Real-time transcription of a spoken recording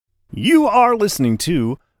You are listening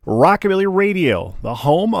to Rockabilly Radio, the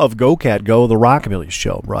home of Go Cat Go, the Rockabilly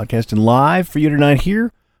Show, broadcasting live for you tonight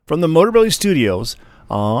here from the Motorbilly Studios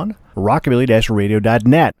on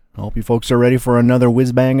rockabilly-radio.net. I hope you folks are ready for another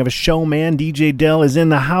whiz-bang of a show, man. DJ Del is in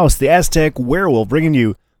the house, the Aztec Werewolf, bringing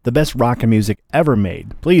you the best rock and music ever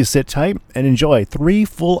made. Please sit tight and enjoy 3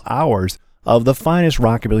 full hours of the finest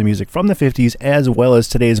rockabilly music from the 50s as well as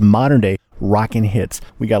today's modern-day rockin' hits.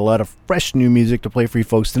 We got a lot of fresh new music to play for you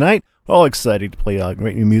folks tonight. We're all excited to play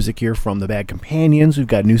great new music here from the Bad Companions. We've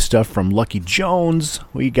got new stuff from Lucky Jones.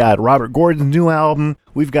 We got Robert Gordon's new album.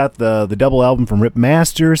 We've got the double album from Rip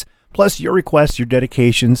Masters. Plus your requests, your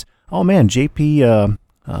dedications. Oh man, JP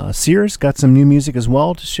Sears got some new music as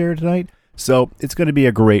well to share tonight. So it's going to be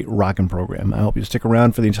a great rockin' program. I hope you stick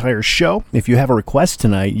around for the entire show. If you have a request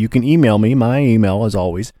tonight, you can email me. My email, as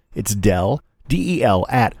always, it's Del, D-E-L,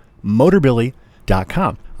 at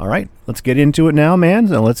motorbilly.com. All right, let's get into it now, man.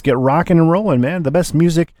 So let's get rocking and rolling, man. The best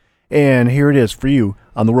music, and here it is for you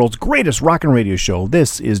on the world's greatest rockin' radio show.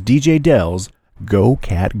 This is DJ Del's Go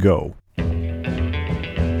Cat Go.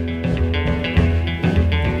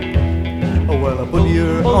 Well, put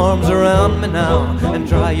your arms around me now and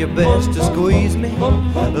try your best to squeeze me.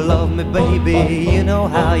 Love me, baby, you know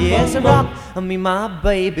how. Yes, rock me, my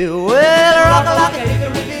baby. Well, rock like a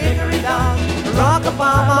hickory-dickory-dock. Rock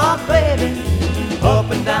upon my baby.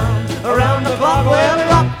 Up and down, around the clock. Well,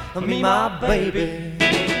 rock me, my baby.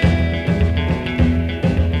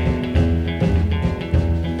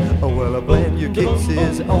 Well, blend your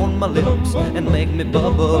kisses on my lips and make me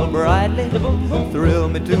bubble brightly. Thrill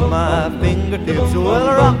me to my fingertips.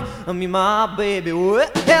 Well, rock me, my baby. Well,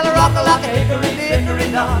 rock like a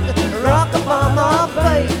hickory-dickory-dock. Rock upon my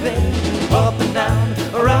baby. Up and down,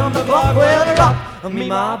 around the clock. Well, rock me,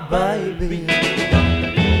 my baby.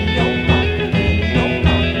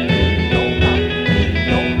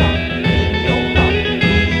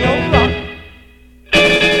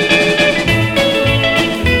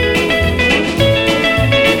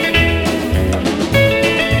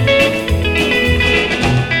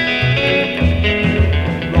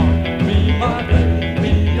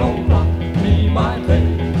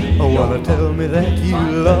 Tell me that you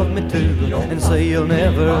love me too, and say you'll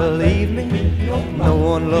never leave me. No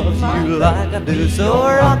one loves you like I do, so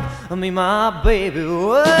rock me, my baby.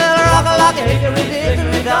 Well, rock like a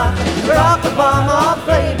hickory-dickory-dock. Rock upon my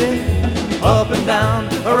baby. Up and down,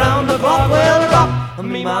 around the clock. Well, rock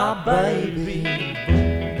me, my baby.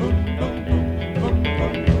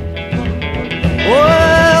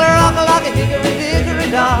 Well, rock like a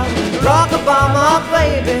hickory-dickory-dock. Rock upon my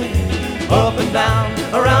baby. Up and down,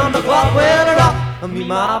 around the clock. Well, rock me,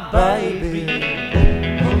 my baby.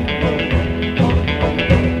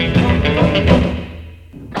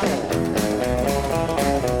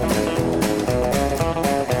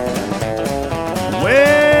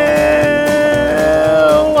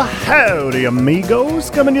 Well, howdy, amigos.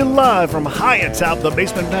 Coming to you live from high atop the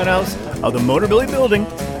basement penthouse of the Motorbilly building.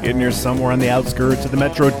 Getting here somewhere on the outskirts of the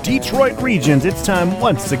Metro Detroit regions. It's time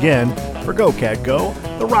once again for Go Cat Go,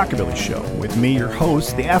 the Rockabilly Show. With me, your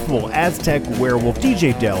host, the affable Aztec Werewolf,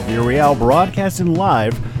 DJ Del Villarreal, broadcasting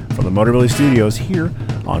live from the Motorbilly Studios here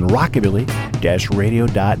on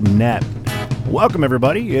rockabilly-radio.net. Welcome,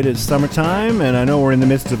 everybody. It is summertime, and I know we're in the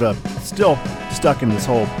midst of still stuck in this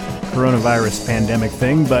whole coronavirus pandemic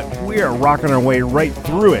thing, but we are rocking our way right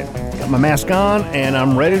through it. Got my mask on, and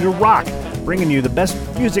I'm ready to rock, bringing you the best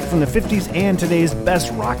music from the 50s and today's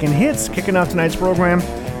best rockin' hits. Kicking off tonight's program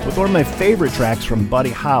with one of my favorite tracks from Buddy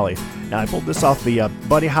Holly. Now, I pulled this off the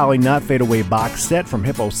Buddy Holly Not Fade Away box set from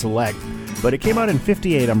Hippo Select, but it came out in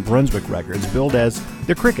 '58 on Brunswick Records, billed as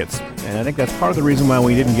The Crickets, and I think that's part of the reason why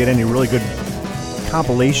we didn't get any really good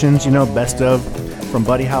compilations, best of, from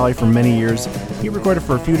Buddy Holly for many years. He recorded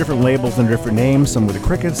for a few different labels under different names, some with The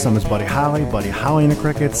Crickets, some as Buddy Holly and The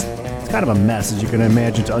Crickets. It's kind of a mess, as you can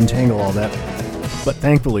imagine, to untangle all that, but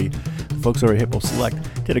thankfully, folks over at Hippo Select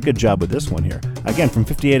did a good job with this one here. Again, from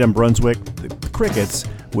 '58 on Brunswick, The Crickets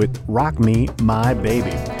with Rock Me, My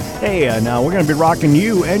Baby. Hey, now we're going to be rocking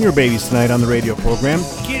you and your babies tonight on the radio program.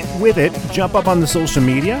 Get with it. Jump up on the social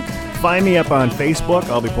media. Find me up on Facebook.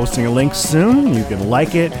 I'll be posting a link soon. You can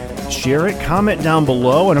like it, share it, comment down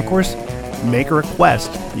below, and of course, make a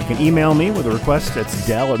request. You can email me with a request. That's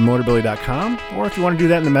del@motorbilly.com. Or if you want to do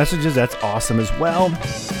that in the messages, that's awesome as well.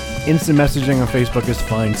 Instant messaging on Facebook is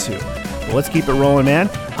fine too. Well, let's keep it rolling, man.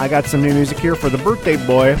 I got some new music here for the birthday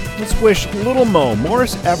boy. Let's wish Little Mo,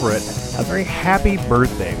 Morris Everett, a very happy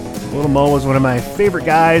birthday. Little Mo was one of my favorite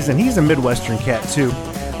guys, and he's a Midwestern cat too.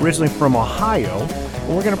 Originally from Ohio,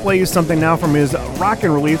 We're going to play you something now from his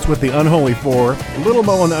rockin' release with the Unholy Four, Little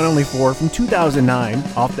Mo and the Unholy Four from 2009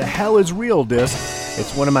 off the Hell Is Real disc.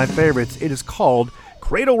 It's one of my favorites. It is called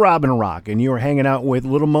Cradle Robin Rock, and you are hanging out with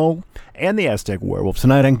Little Mo and the Aztec Werewolves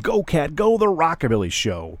tonight on Go Cat Go, the Rockabilly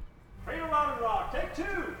Show. Cradle Robin Rock, take two.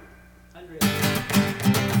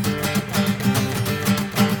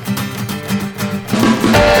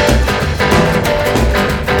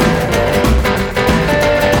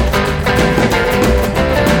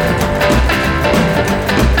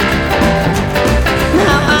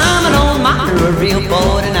 A real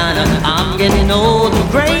 49er, I'm getting old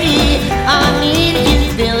and gray. I need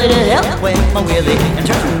you, Billy, to help with my wheelie and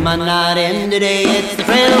turn my night into day. It's the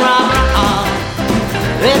cradle robin rock.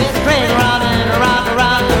 It's the cradle robin rock,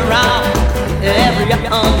 rock, rock. Every young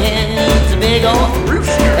hen needs a big old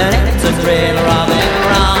rooster, and it's a cradle robin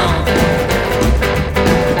rock.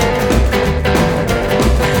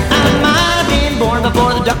 I might have been born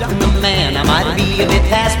before the duck and the man. I might be a bit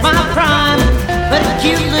past my prime, but a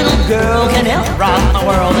cute little girl can help rock my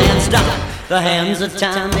world and stop the hands of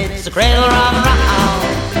time. It's the cradle robin rock.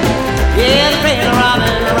 Yeah, the cradle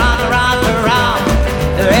robin rock, rock, rock.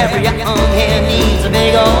 Every young hen needs a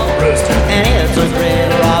big old rooster, and it's a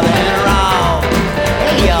cradle robin rock.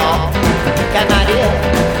 Hey y'all, got an idea?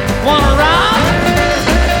 Wanna rock?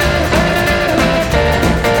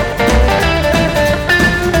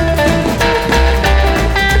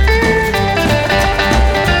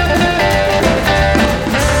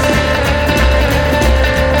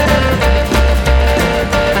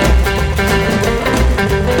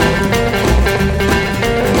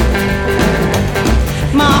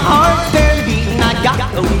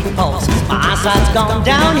 My eyesight's gone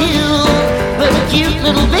downhill, but a cute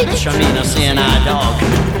little bitch, I mean a sin-eyed dog,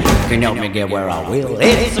 can help me get where I will.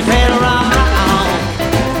 It's a cradle robin rock.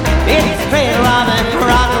 It's a cradle robin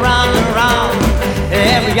rock, rock, rock.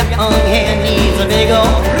 Every young hen needs a big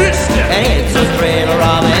old rooster, and it's a cradle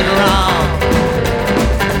robin rock.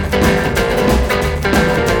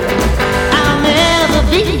 I'll never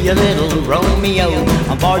be a little Romeo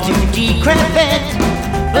on board UG Crevette,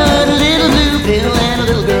 but a little blue pill and a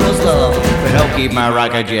little girl's love will help keep my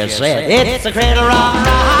rocket jet set. It's a cradle robin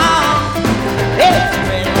rock. It's a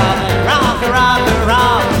cradle robin rock, rock,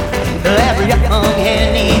 rock. Every young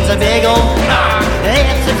hen needs a big old car.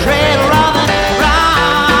 It's a cradle robin rock.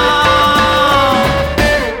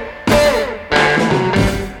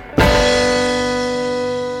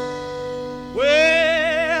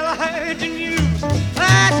 Well, I heard the news.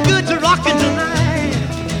 That's good to rockin' tonight.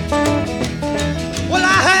 Well, I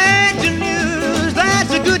heard the news.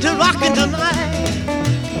 That's good to rockin' tonight.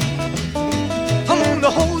 I'm gonna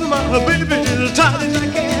hold my baby as tight as I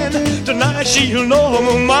can. Tonight she'll know I'm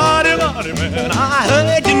a mighty, mighty man. I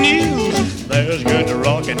heard the news. There's good to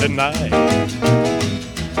rockin' tonight.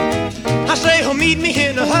 I say, oh, meet me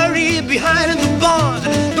in a hurry behind the barn.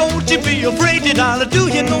 Don't you be afraid that I'll do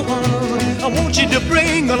you no harm. I want you to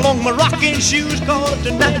bring along my rocking shoes, 'cause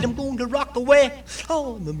tonight I'm going to rock away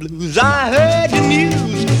all the blues. I heard the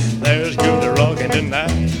news. There's good to rockin' tonight.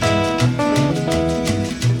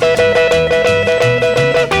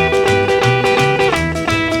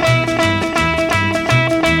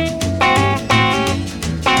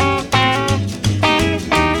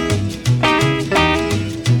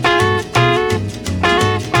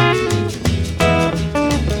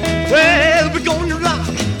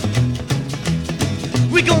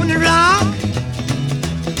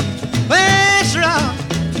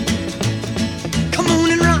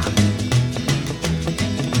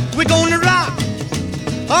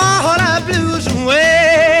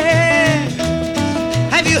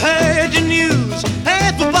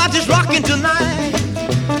 Tonight,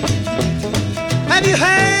 have you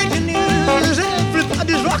heard the news?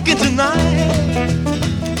 Everybody's rocking tonight.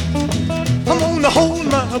 I'm gonna hold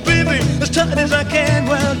my baby as tight as I can.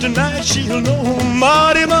 Well, tonight she'll know,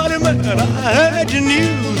 mighty, mighty man, I heard the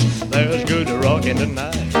news. There's good to rocking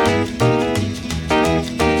tonight.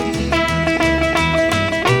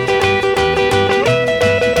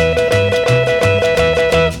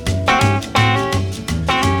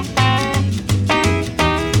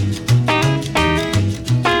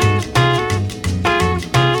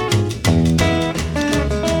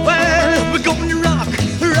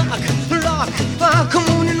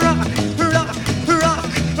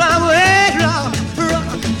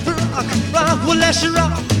 Let's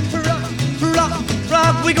rock, rock, rock,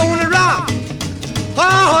 rock. We're gonna rock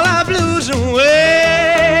all our blues away.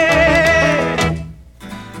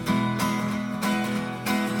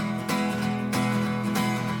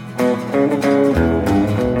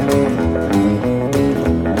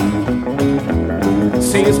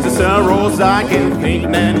 Sing Mr. Santa Rosa, I can think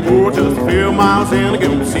that we're just a few miles in to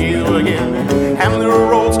go see you again. How many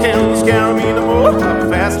roads can scare me no more? I'm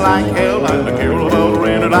fast like hell, like the girl about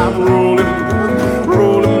rain, and I'm rolling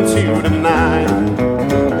to the night.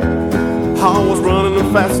 I was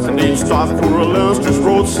running fast and each stop for a lunch. This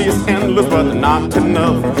road seems endless, but not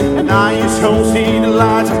enough. And I used to see the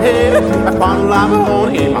lights ahead. I found a light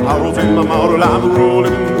on in my heart, in my mouth. I'm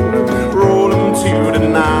rolling to the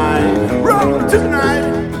night, rolling to the night.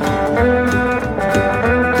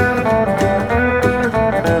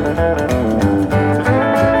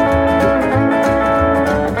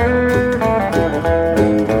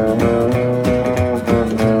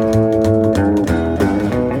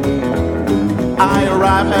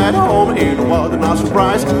 At home, it was not a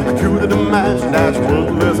surprise. I couldn't imagine that's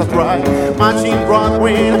worthless I tried. My jeans brought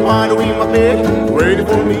wind, wide away my bed, waiting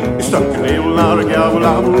for me. It's stuck in the lot of gal, but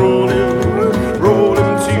I'm rolling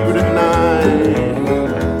to the night.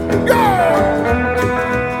 Yeah!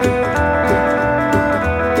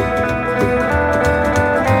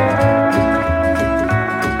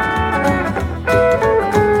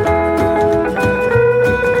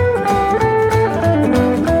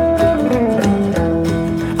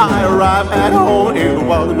 At home, it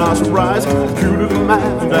was not a surprise. Couldn't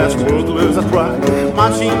imagine that's worthless I tried. My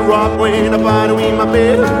jeans rock when I find in my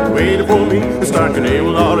bed, waiting for me. It's stuck in a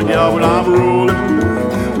lot of gal, but I'm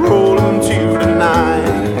rolling to the night.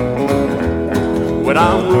 When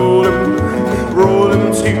I'm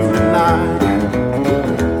rolling to the night.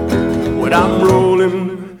 When I'm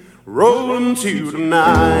rolling to the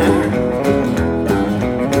night.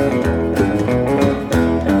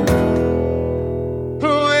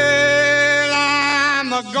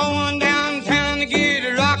 Going downtown to get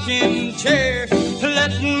a rocking chair,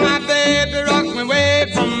 letting my baby rock me away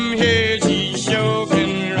from here. She sure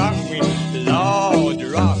can rock me, Lord,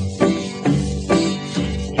 rock.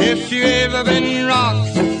 If you ever been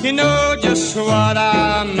rocked, you know just what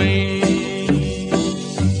I mean.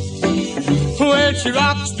 Well, she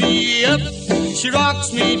rocks me up, she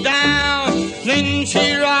rocks me down, then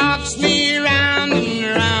she rocks me round and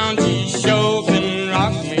round. She sure can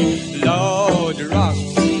rock me, Lord, rock.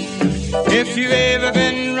 If you've ever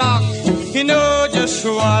been rocked, you know just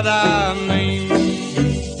what I mean.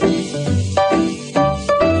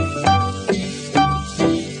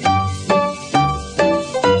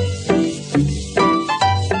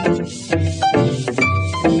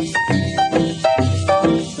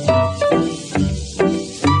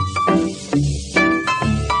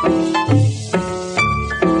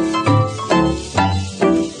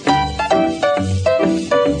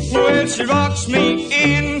 Well, she rocks me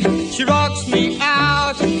in, she rocks me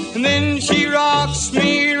out, and then she rocks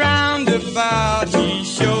me round about. She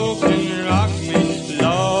sure can rock me,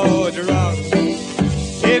 Lord, rock.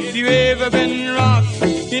 If you ever been rocked,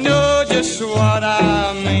 you know just what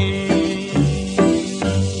I mean.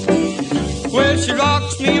 Well, she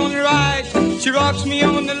rocks me on the right, she rocks me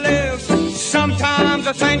on the left. Sometimes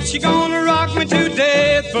I think she gonna rock me to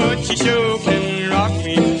death, but she sure can rock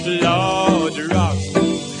me, Lord, rock.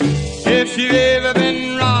 If you've ever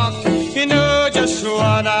been rocked, you know just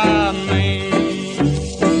what I mean.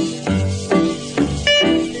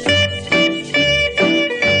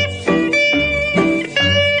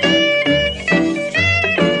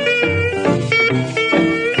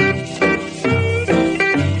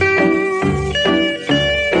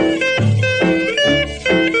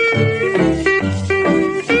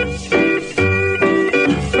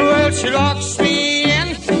 Well, she rocks me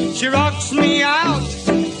in, she rocks me out.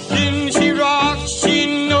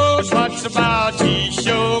 She knows what's about. She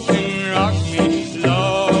sure can rock me,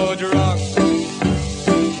 Lord, rock.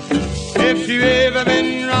 If you've ever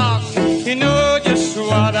been rocked, you know just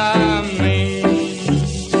what I mean.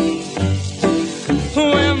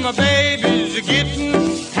 When my baby's getting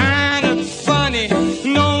kind of funny,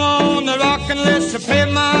 no one to rock unless I pay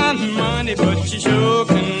my money, but she sure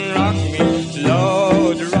can rock me,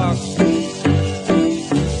 Lord, rock.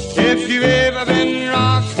 If you've ever been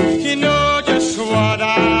rocked, you know just what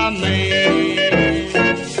I mean.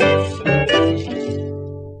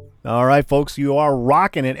 All right, folks, you are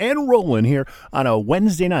rocking it and rolling here on a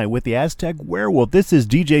Wednesday night with the Aztec Werewolf. This is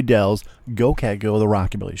DJ Dell's Go Cat Go, the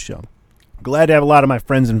Rockabilly Show. Glad to have a lot of my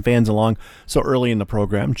friends and fans along so early in the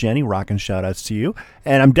program. Jenny, rockin' shout-outs to you.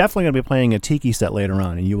 And I'm definitely going to be playing a tiki set later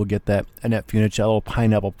on, and you will get that Annette Funicello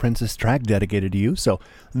Pineapple Princess track dedicated to you. So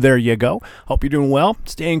there you go. Hope you're doing well.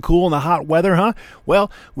 Staying cool in the hot weather, huh?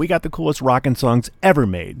 Well, we got the coolest rockin' songs ever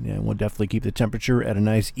made, and we'll definitely keep the temperature at a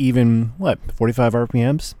nice even, 45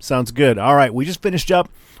 RPMs? Sounds good. All right, we just finished up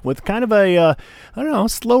with kind of a,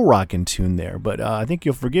 slow rockin' tune there. But I think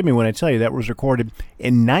you'll forgive me when I tell you that was recorded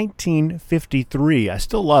in 1953. I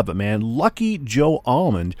still love it, man. Lucky Joe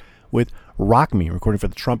Almond with Rock Me, recording for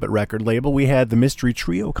the Trumpet record label. We had the Mystery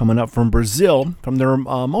Trio coming up from Brazil from their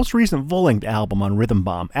most recent full-length album on Rhythm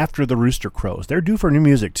Bomb, After the Rooster Crows. They're due for new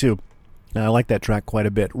music, too. And I like that track quite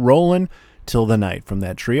a bit. Rollin' Till the Night from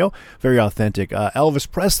that trio. Very authentic. Elvis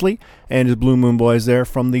Presley and his Blue Moon Boys there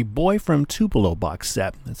from the Boy from Tupelo box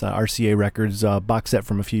set. That's an RCA Records box set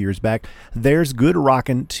from a few years back. There's Good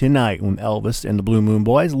Rockin' Tonight with Elvis and the Blue Moon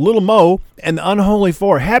Boys. Little Mo and the Unholy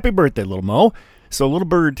Four. Happy birthday, Little Mo. So Little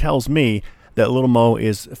Bird tells me that Little Mo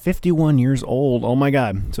is 51 years old. Oh my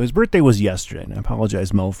God. So his birthday was yesterday. And I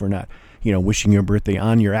apologize, Mo, for not wishing your birthday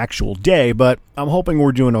on your actual day. But I'm hoping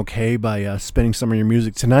we're doing okay by spinning some of your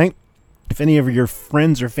music tonight. If any of your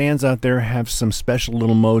friends or fans out there have some special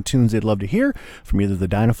Little Mo tunes they'd love to hear from either the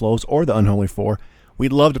Dynaflows or the Unholy Four,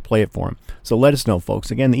 we'd love to play it for them. So let us know, folks.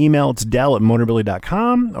 Again, the email, it's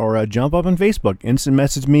del@motorbilly.com, or jump up on Facebook. Instant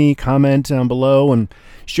message me, comment down below, and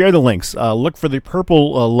share the links. Look for the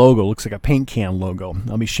purple logo. Looks like a paint can logo.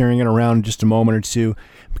 I'll be sharing it around in just a moment or two.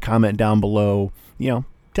 Comment down below.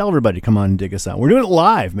 Tell everybody to come on and dig us out. We're doing it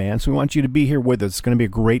live, man, so we want you to be here with us. It's going to be a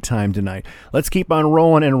great time tonight. Let's keep on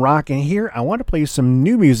rolling and rocking here. I want to play you some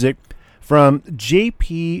new music from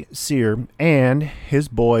J.P. Sear and his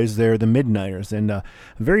boys there, the Midnighters. And I'm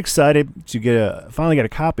very excited to finally get a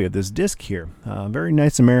copy of this disc here. Very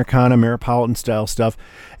nice Americana, Ameripolitan-style stuff.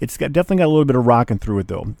 It's definitely got a little bit of rocking through it,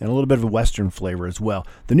 though, and a little bit of a Western flavor as well.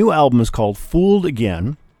 The new album is called Fooled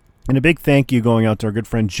Again. And a big thank you going out to our good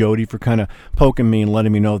friend Jody for kind of poking me and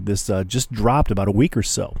letting me know this just dropped about a week or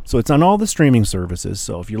so. So it's on all the streaming services.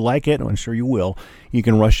 So if you like it, and I'm sure you will, you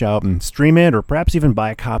can rush out and stream it or perhaps even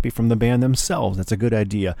buy a copy from the band themselves. That's a good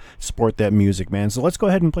idea. Support that music, man. So let's go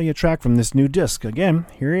ahead and play a track from this new disc. Again,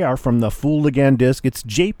 here we are from the Fooled Again disc. It's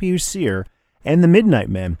J.P. Sear and the Midnight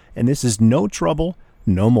Men. And this is No Trouble,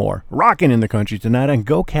 No More. Rocking in the country tonight on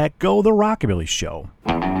Go Cat Go, the Rockabilly Show.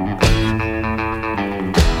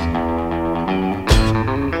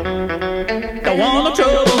 Don't want no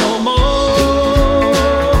trouble no more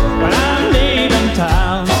when I'm leaving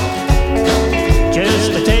town.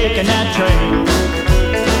 Just a taking that train.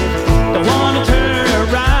 Don't want to turn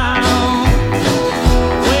around.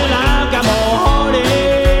 Well, I've got more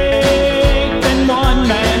heartache than one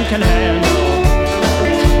man can handle.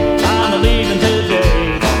 I'm leaving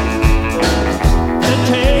today to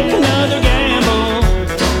take another gamble.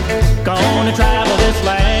 Gonna travel this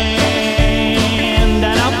land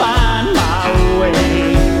and I'll find my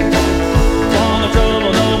way.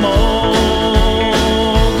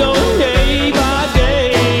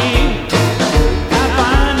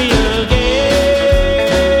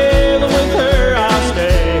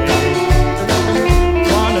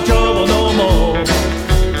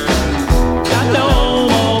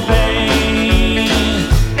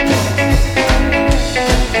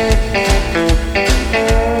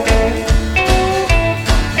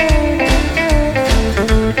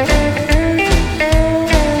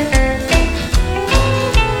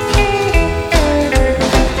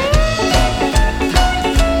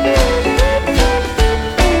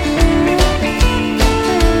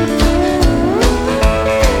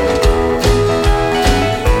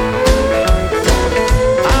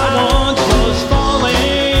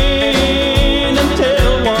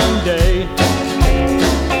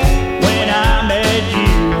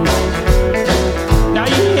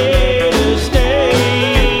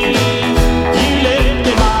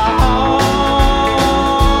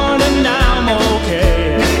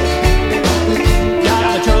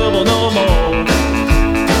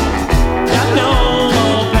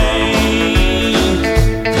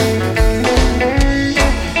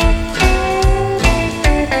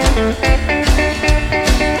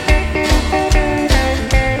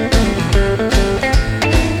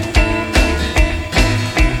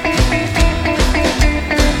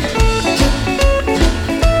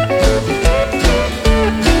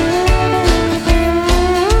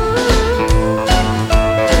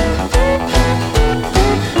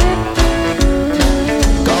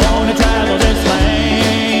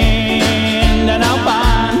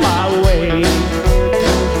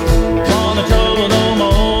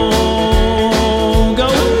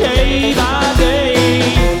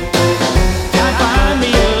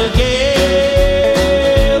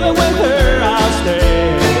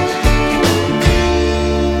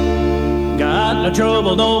 no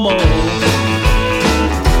trouble no more. Got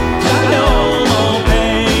no more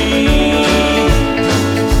pain.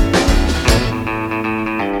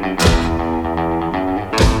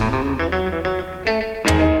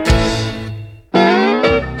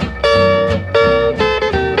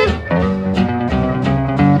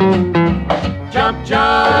 Jump,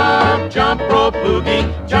 jump, jump rope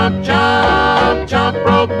boogie. Jump, jump, jump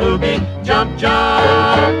rope boogie. Jump,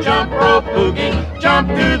 jump, jump rope boogie. Jump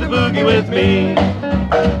to the boogie with me.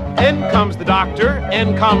 In comes the doctor,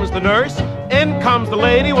 in comes the nurse, in comes the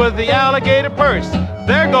lady with the alligator purse.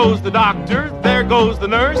 There goes the doctor, there goes the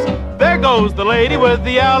nurse, there goes the lady with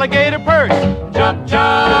the alligator purse. Jump,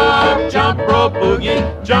 jump, jump rope boogie.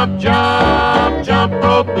 Jump, jump, jump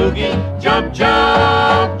rope boogie. Jump,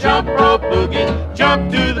 jump, jump rope boogie.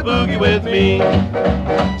 Jump to the boogie with me.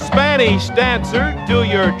 Spanish dancer, do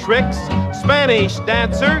your tricks. Spanish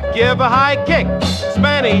dancer, give a high kick.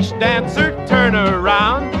 Spanish dancer, turn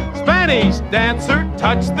around. Spanish dancer,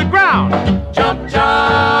 touch the ground. Jump,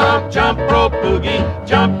 jump, jump rope boogie.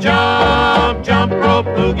 Jump, jump, jump rope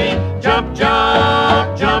boogie. Jump,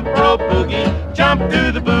 jump, jump rope boogie. Jump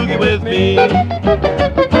to the boogie with me.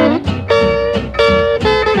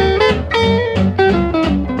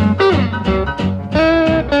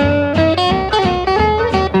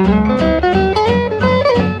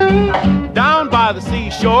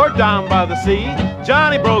 Down by the sea,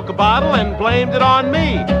 Johnny broke a bottle and blamed it on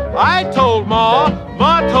me. I told Ma,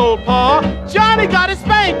 Ma told Pa, Johnny got his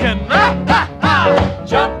spanking.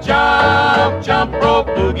 Jump, jump, jump rope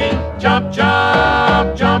boogie. Jump,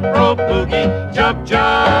 jump, jump rope boogie. Jump,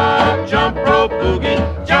 jump, jump rope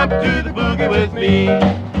boogie. Jump to the boogie with me.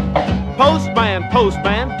 Postman,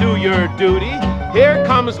 postman, do your duty. Here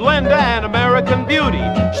comes Linda, an American beauty.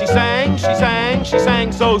 She sang, she sang, she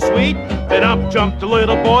sang so sweet. Then up jumped a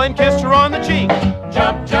little boy and kissed her on the cheek.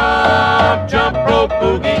 Jump, jump, jump rope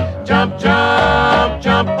boogie. Jump, jump,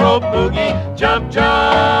 jump rope boogie. Jump,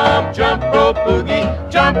 jump, jump rope boogie.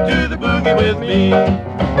 Jump to the boogie with me.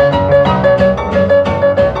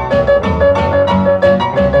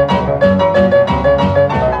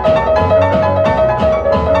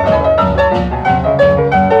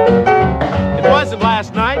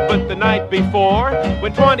 But the night before,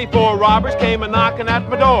 when 24 robbers came a-knocking at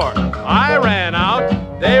my door, I ran out,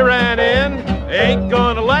 they ran in, ain't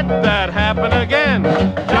gonna let that happen again.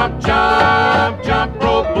 Jump, jump, jump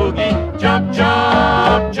rope boogie. Jump,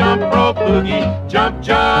 jump, jump rope boogie. Jump,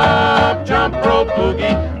 jump, jump rope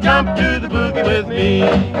boogie. Jump to the boogie with me.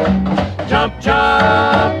 Jump,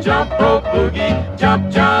 jump, jump rope boogie.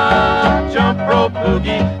 Jump, jump, jump rope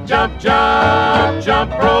boogie. Jump, jump,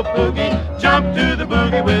 jump rope boogie. Jump to the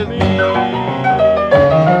boogie with me.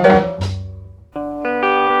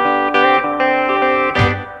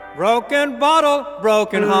 Broken bottle,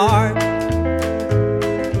 broken heart.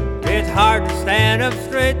 It's hard to stand up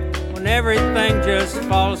straight when everything just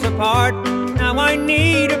falls apart. Now I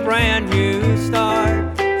need a brand new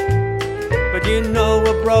start. But you know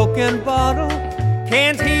a broken bottle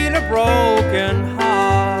can't heal a broken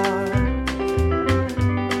heart.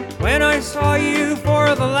 When I saw you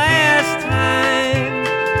for the last time,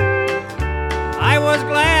 I was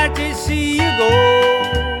glad to see you go.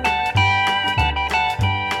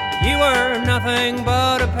 You were nothing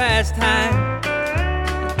but a pastime.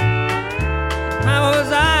 How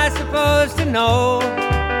was I supposed to know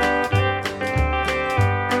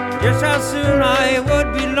just how soon I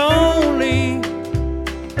would be lonely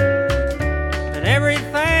and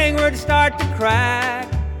everything would start to crack?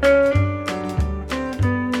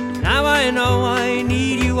 Now I know I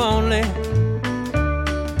need you only,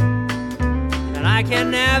 and I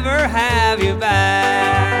can never have you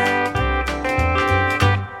back.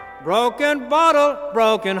 Broken bottle,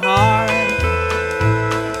 broken heart.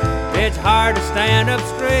 It's hard to stand up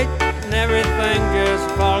straight and everything just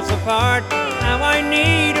falls apart. Now I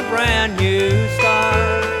need a brand new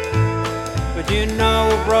start. But you know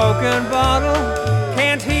a broken bottle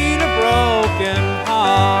can't heal a broken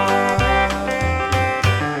heart.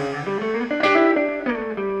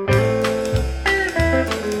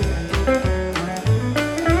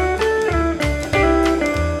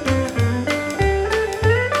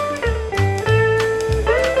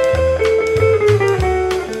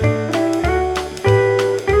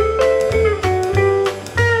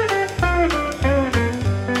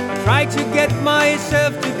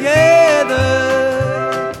 Myself together,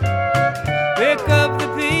 pick up the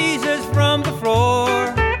pieces from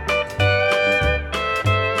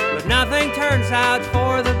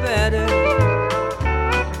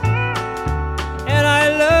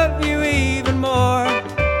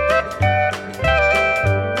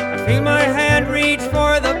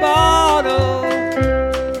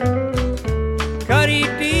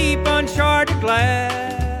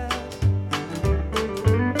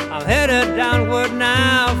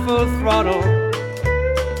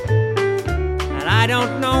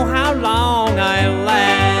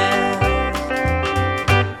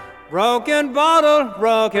broken bottle,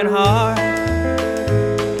 broken heart.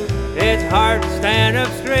 It's hard to stand up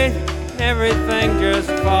straight, everything just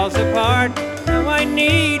falls apart. Now I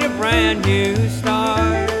need a brand new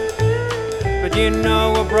start. But you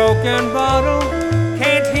know a broken bottle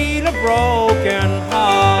can't heal a broken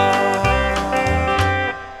heart.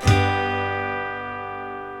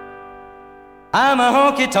 I'm a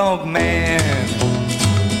honky-tonk man,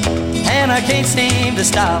 and I can't seem to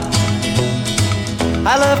stop.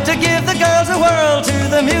 I love to give the girls a whirl to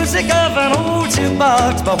the music of an old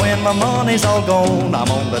jukebox. But when my money's all gone, I'm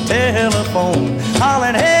on the telephone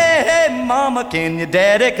hollering, hey, hey, mama, can your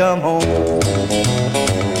daddy come home?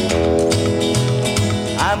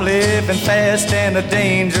 I'm living fast and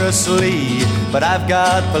dangerously, but I've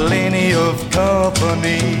got plenty of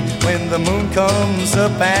company. When the moon comes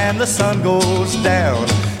up and the sun goes down,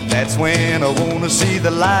 that's when I wanna see the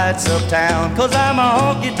lights of town. 'Cause I'm a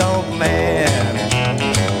honky-tonk man,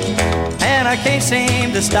 and I can't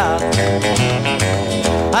seem to stop.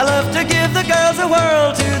 I love to give the girls a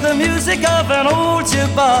whirl to the music of an old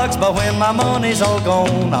jukebox. But when my money's all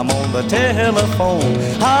gone, I'm on the telephone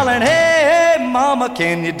hollering, hey, hey, mama,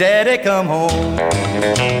 can your daddy come home?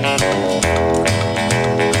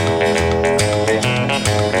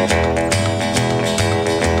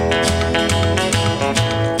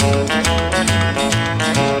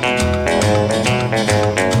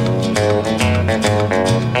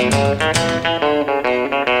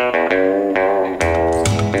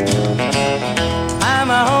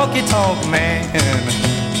 Honky-tonk man,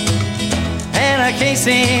 and I can't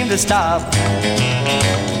seem to stop.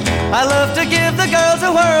 I love to give the girls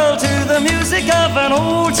a whirl to the music of an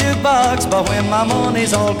old jukebox. But when my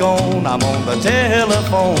money's all gone, I'm on the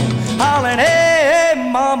telephone hollering, hey, hey,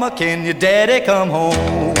 mama, can your daddy come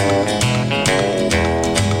home?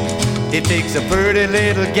 It takes a pretty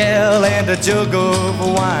little gal and a jug of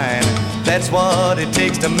wine. That's what it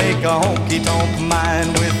takes to make a honky-tonk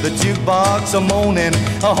mine. With the jukebox a-moaning,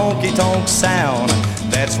 a honky-tonk sound,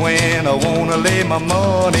 that's when I wanna lay my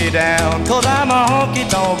money down. 'Cause I'm a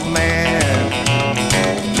honky-tonk man,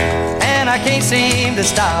 and I can't seem to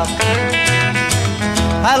stop.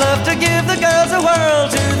 I love to give the girls a whirl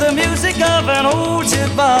to the music of an old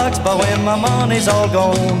jukebox. But when my money's all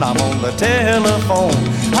gone, I'm on the telephone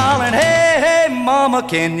hollering, hey, hey, mama,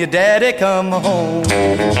 can your daddy come home?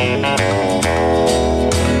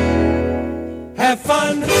 Have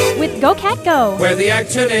fun with Go Cat Go, where the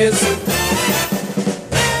action is.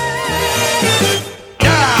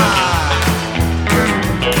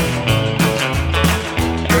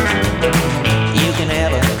 You can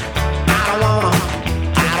have it. I don't wanna.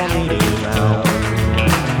 I don't need it now.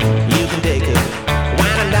 You can take it.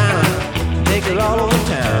 Wine and dine. Take it all over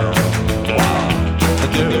town. Wow, the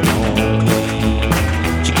girl don't clean.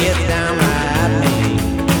 She gets down right mean.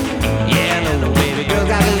 Yeah, I know the baby girl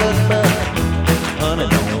got a look, but honey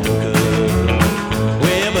don't good.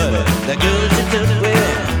 Well, but the girl she took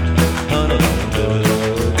with, honey don't good.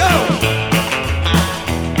 Go!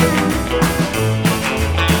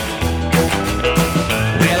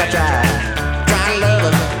 Well, I tried to love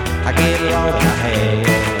her. I gave her all that I had,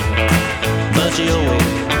 but she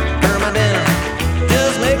always burned my dinner,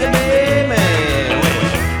 just making me mad. Well,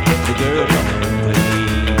 the girl come home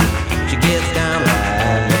clean. She gets down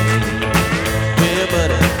right mean. Well, but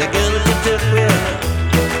the girl that she took with her,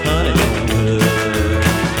 honey don't good.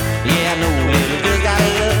 Yeah, I know little girl got a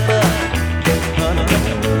love, but honey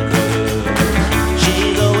don't good.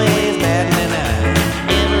 She's always mad at me now.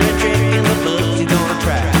 Every trick in the book she's gonna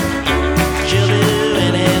try. She'll do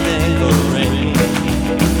anything for the rain.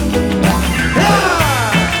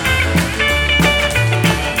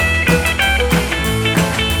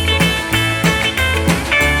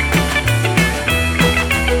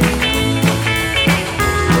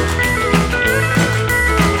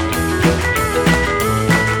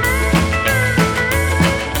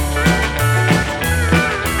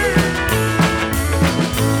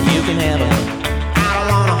 You can have it. I don't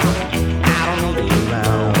wanna. I don't need you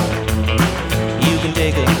around. You can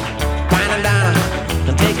take it, wine and dine her,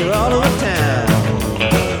 and take her all over town.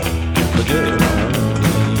 The girl don't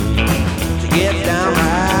clean. She gets down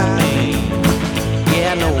right mean.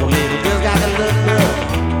 Yeah, I know little girl's got the look good.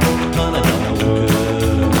 Honey don't good.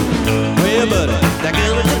 Well, buddy, that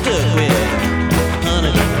girl that you took with,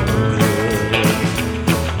 honey don't good.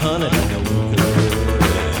 Honey don't good.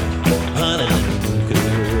 Honey don't good.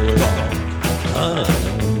 Honey don't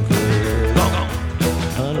good.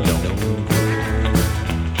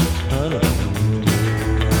 Honey don't good.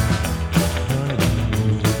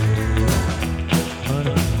 Honey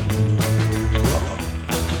don't good.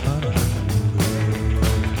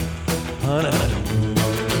 Honey don't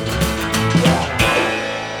good.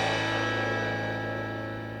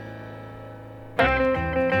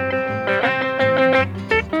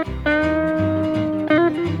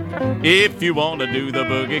 If you want to do the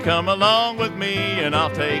boogie, come along with me, and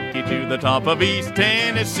I'll take you to the top of East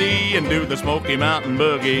Tennessee and do the Smoky Mountain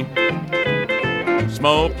Boogie.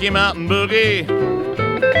 Smoky Mountain Boogie.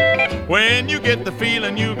 When you get the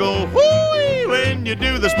feeling, you go whoo-wee when you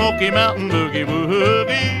do the Smoky Mountain Boogie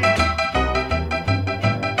Woogie.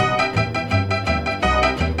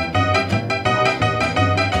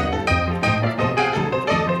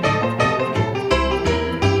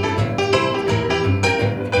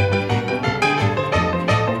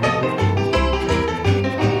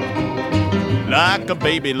 Like a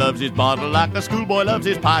baby loves his bottle, like a schoolboy loves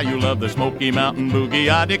his pie, you love the Smoky Mountain Boogie.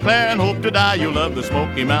 I declare and hope to die, you love the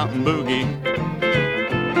Smoky Mountain Boogie.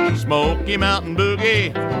 Smoky Mountain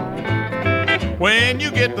Boogie. When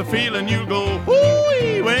you get the feeling, you go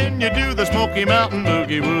whoo-wee when you do the Smoky Mountain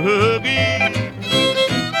Boogie Woogie.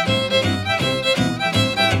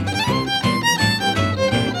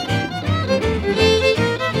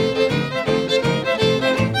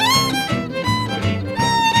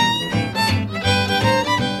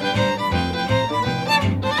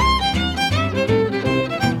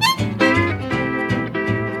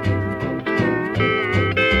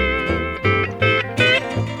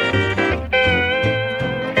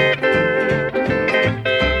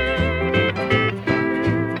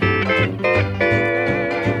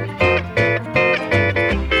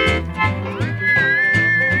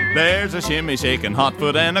 Shimmy shaking hot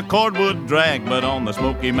foot and a cordwood drag, but on the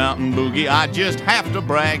Smoky Mountain Boogie I just have to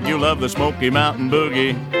brag, you love the Smoky Mountain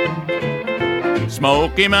Boogie.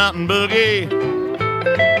 Smoky Mountain Boogie.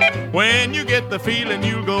 When you get the feeling,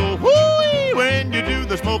 you go whoo-wee when you do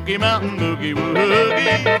the Smoky Mountain Boogie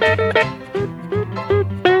Woogie.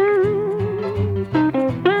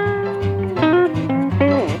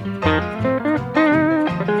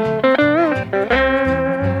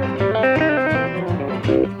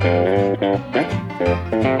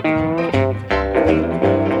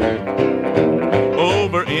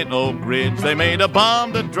 They made a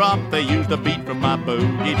bomb to drop. They used a beat from my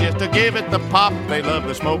boogie just to give it the pop. They love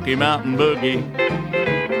the Smoky Mountain Boogie.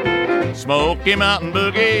 Smoky Mountain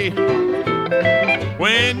Boogie.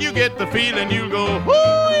 When you get the feeling, you go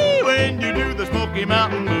whoo-wee when you do the Smoky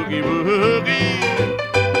Mountain Boogie Woogie.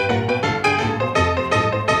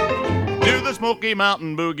 Do the Smoky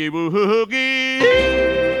Mountain Boogie Woogie.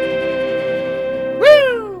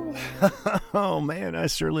 Oh, man, I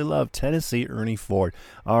certainly love Tennessee Ernie Ford.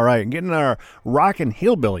 All right, getting our rockin'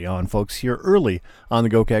 hillbilly on, folks, here early on the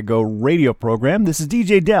Go Cat Go radio program. This is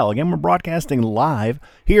DJ Dell. Again, we're broadcasting live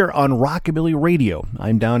here on Rockabilly Radio.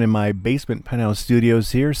 I'm down in my basement penthouse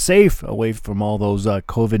studios here, safe away from all those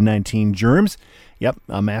COVID-19 germs. Yep,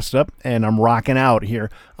 I'm masked up, and I'm rocking out here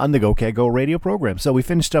on the Go Cat Go radio program. So we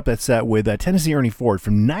finished up that set with Tennessee Ernie Ford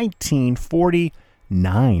from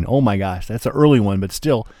 1949. Oh, my gosh, that's an early one, but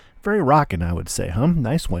still very rockin', I would say, huh?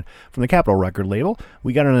 Nice one. From the Capitol record label.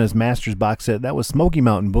 We got it on his Masters box set. That was Smoky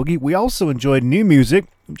Mountain Boogie. We also enjoyed new music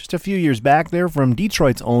just a few years back there from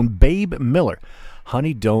Detroit's own Babe Miller.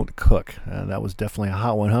 Honey Don't Cook. That was definitely a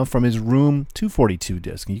hot one, huh? From his Room 242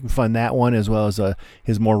 disc. You can find that one as well as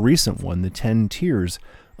his more recent one, The 10 Tears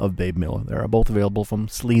of Babe Miller. They are both available from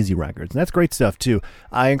Sleazy Records. And that's great stuff, too.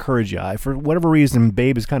 I encourage you. For whatever reason,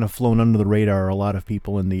 Babe has kind of flown under the radar. A lot of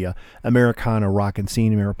people in the Americana rockin'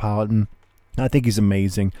 scene, Ameripolitan. I think he's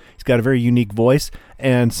amazing. He's got a very unique voice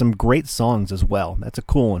and some great songs as well. That's a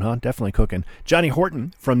cool one, huh? Definitely cooking. Johnny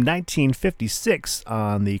Horton from 1956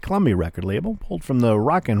 on the Columbia record label, pulled from the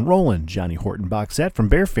Rockin' Rollin' Johnny Horton box set from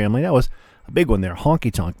Bear Family. That was a big one there,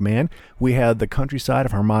 Honky Tonk Man. We had The Countryside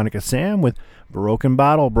of Harmonica Sam with Broken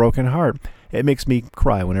Bottle, Broken Heart. It makes me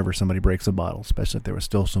cry whenever somebody breaks a bottle, especially if there was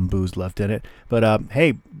still some booze left in it. But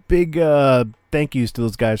hey, big thank yous to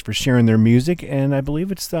those guys for sharing their music, and I believe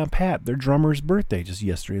it's Pat, their drummer's birthday, just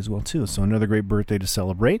yesterday as well, too. So another great birthday to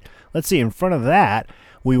celebrate. Let's see, in front of that,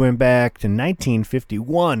 we went back to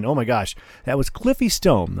 1951. Oh my gosh, that was Cliffy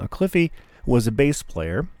Stone. Now, Cliffy was a bass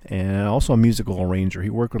player and also a musical arranger. He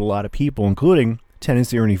worked with a lot of people, including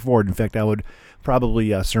Tennessee Ernie Ford. In fact, I would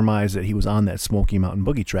probably surmise that he was on that Smoky Mountain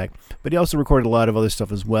Boogie track. But he also recorded a lot of other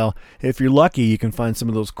stuff as well. If you're lucky, you can find some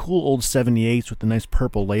of those cool old 78s with the nice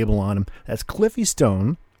purple label on them. That's Cliffy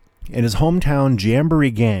Stone and his hometown Jamboree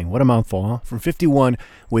Gang. What a mouthful, huh? From 51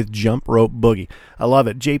 with Jump Rope Boogie. I love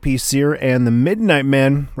it. J.P. Sear and the Midnight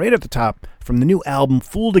Men right at the top from the new album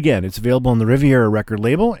Fooled Again. It's available on the Riviera record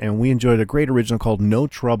label, and we enjoyed a great original called No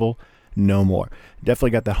Trouble No More.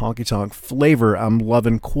 Definitely got that honky-tonk flavor I'm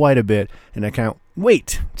loving quite a bit, and I can't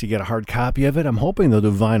wait to get a hard copy of it. I'm hoping they'll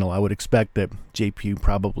do vinyl. I would expect that JP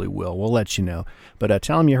probably will. We'll let you know. But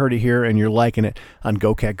tell them you heard it here and you're liking it on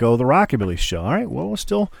Go Cat Go, the Rockabilly Show. All right, well, we're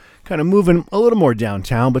still kind of moving a little more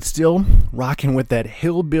downtown, but still rocking with that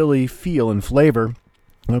hillbilly feel and flavor. I'm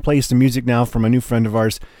going to play you some music now from a new friend of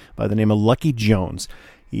ours by the name of Lucky Jones.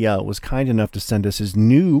 He was kind enough to send us his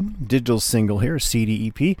new digital single here, CD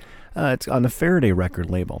EP. It's on the Faraday record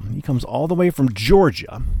label. He comes all the way from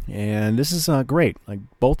Georgia, and this is great. Like,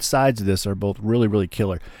 both sides of this are both really, really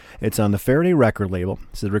killer. It's on the Faraday record label.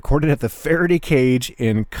 It's recorded at the Faraday Cage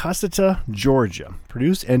in Cussata, Georgia.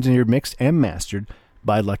 Produced, engineered, mixed, and mastered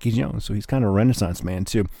by Lucky Jones. So he's kind of a Renaissance man,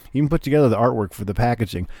 too. He even put together the artwork for the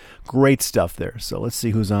packaging. Great stuff there. So let's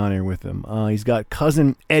see who's on here with him. He's got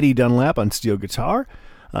cousin Eddie Dunlap on steel guitar.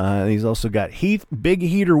 He's also got Big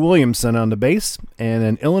Heater Williamson on the bass, and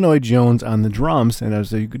then Illinois Jones on the drums, and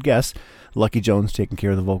as you could guess, Lucky Jones taking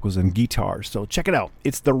care of the vocals and guitars. So check it out.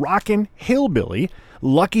 It's the rockin' hillbilly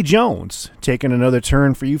Lucky Jones taking another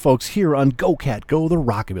turn for you folks here on Go Cat Go, the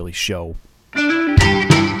Rockabilly Show. Where's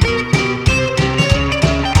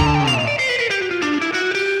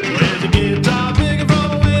the guitar picking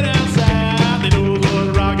from way down south? They know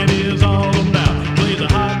what rockin' is all about. Plays a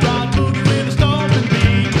hot rod boogie with a stomping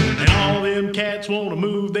beat, and all them cats wanna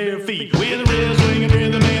move their feet. With a real swinging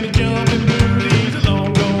rhythm and a jumping blues, he's a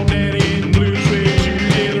long gone daddy in blue suede shoes.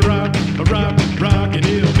 Yeah, the rockin'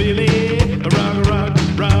 hillbilly, a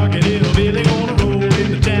rockin' hillbilly, gonna roll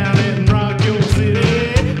into town and rock your city.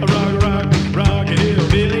 A rockin'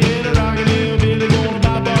 hillbilly, and a rockin' hillbilly, gonna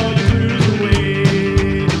pop all your blues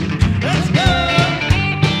away. Let's go!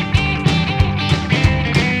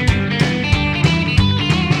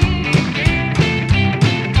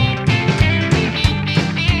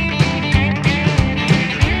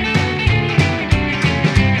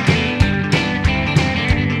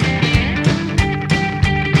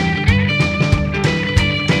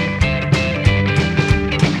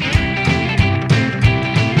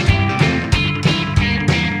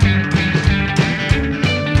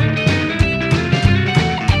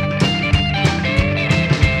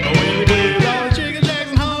 When they play all the chicken jacks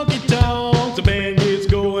and honky tonks, the band gets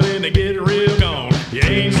going and they get real gone. You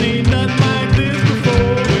ain't seen nothing like this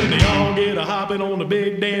before when they all get a hopping on the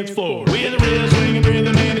big dance floor. With a real swinging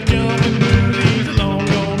rhythm and a jumping blues, he's a long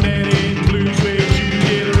gone daddy in blue suede shoes.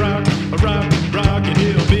 Yeah, the rockin'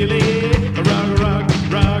 hillbilly, a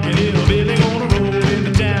rockin' hillbilly, gonna roll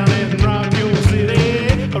into town and rock your city.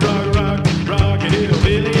 A rockin'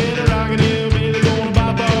 hillbilly, and a rockin' hillbilly, gonna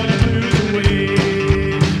pop all your blues away.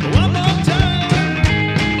 One more time.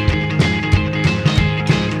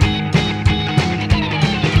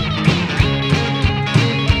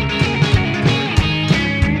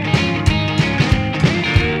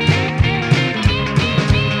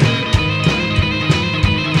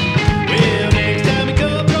 Well, next time you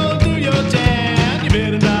come rolling through your town, you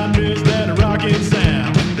better not miss that rockin'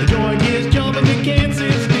 sound. The joint gets jumping, you can't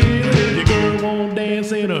sit still. If your girl won't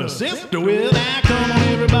dance in her sister will. Now come on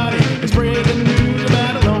everybody, and spread the news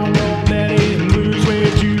about a long gone daddy in blue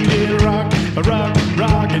suede shoes. Yeah,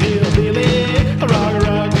 rockin' hillbilly, a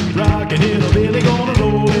rockin' hillbilly, gonna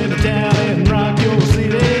roll into town and rock your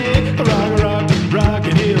city. A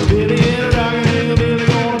rockin' hillbilly, and a rockin' hillbilly,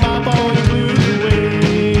 gonna pop all your blues away.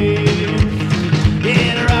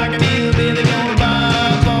 Yeah, the rockin' hillbilly, gonna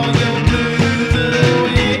pop all your blues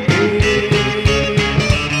away.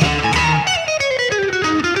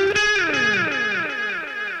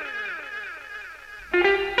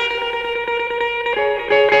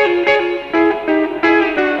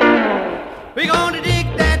 We're gonna dig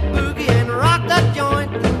that boogie and rock the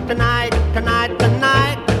joint tonight, tonight,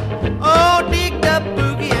 tonight. Oh, dig the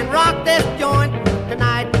boogie and rock this joint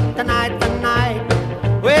tonight, tonight, tonight.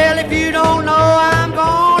 Well, if you don't know, I'm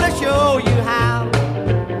gonna show you how.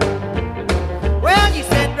 Well, you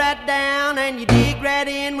sit right down and you dig right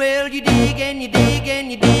in. Well, you dig and you dig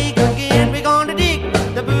and you dig again. We're gonna dig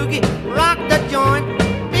the boogie, rock the joint.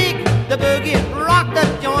 Dig the boogie, rock the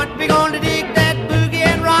joint. We're gonna dig that boogie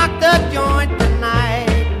and rock the joint tonight.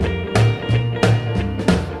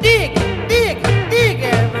 Dig, dig, dig,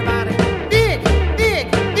 everybody. Dig,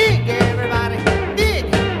 dig, dig, everybody. Dig,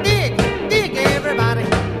 dig, dig, everybody.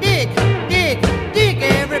 Dig, dig, dig,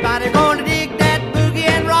 everybody. Gonna dig that boogie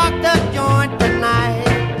and rock the joint tonight.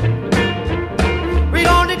 We're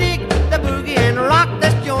gonna dig the boogie and rock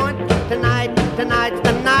this joint tonight, tonight,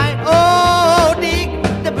 tonight. Oh, dig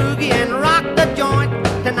the boogie and rock the joint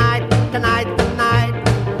tonight, tonight, tonight.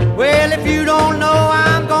 Well, if you don't know,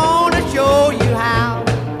 I'm gonna show you how.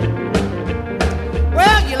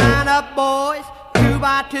 Well, you line up, boys, 2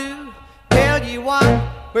 by 2. Tell you what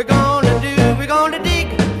we're gonna do. We're gonna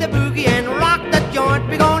the boogie and rock the joint.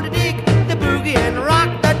 We're gonna dig the boogie and rock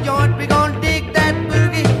the joint. We're gonna dig that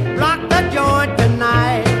boogie, rock the joint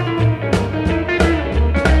tonight.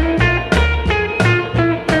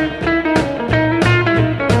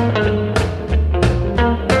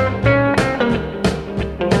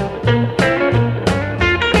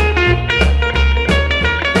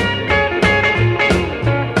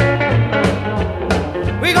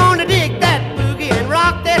 We're gonna dig that boogie and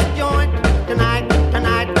rock this joint tonight,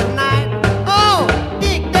 tonight, tonight. Oh,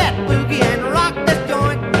 dig that boogie and rock this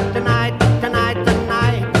joint tonight, tonight,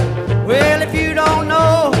 tonight. Well, if you don't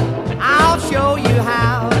know, I'll show you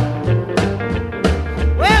how.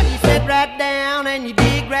 Well, you sit right down and you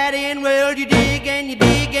dig right in. Well, you dig and you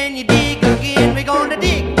dig and you dig again. We're gonna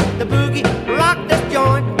dig the boogie, rock this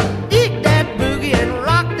joint. Dig that boogie and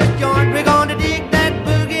rock this joint. We're gonna dig that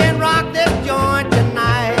boogie and rock this joint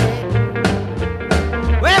tonight.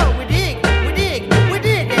 Well, we dig,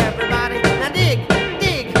 everybody. Now dig,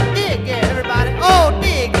 dig, dig, everybody. Oh,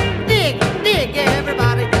 dig, dig, dig,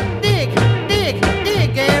 everybody. Dig, dig,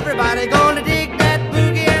 dig, everybody. Gonna dig that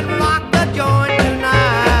boogie and rock the joint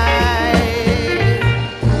tonight.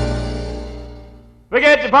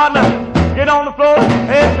 Forget your partner, get on the floor.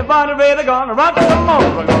 It's the party ready, gonna rock some more.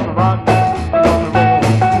 We're gonna rock, I'm gonna roll,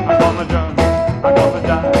 I'm gonna jump, I'm gonna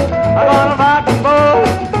dive, I'm gonna rock and roll,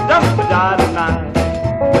 jump and jive tonight.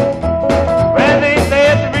 When they say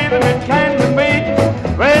it's the rhythm, it can be.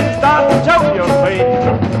 When it starts to choke your face,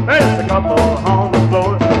 there's a couple on the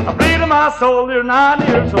floor. I bleed in my soul, you're 9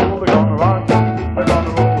 years old. They're gonna rock, they're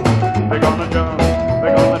gonna roll, they're gonna jump,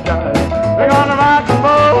 they're gonna dive, they're gonna rock and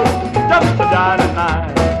roll, jump and jive tonight.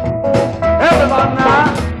 Everybody now,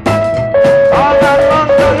 all that fun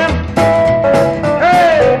to him.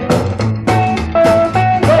 Hey,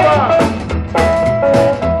 go on.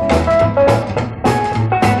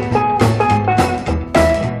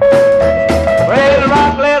 Well, I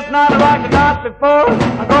rocked last night, I rocked the night before.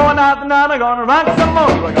 I'm going out tonight, I'm gonna rock some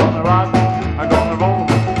more. I'm gonna rock, I'm gonna roll,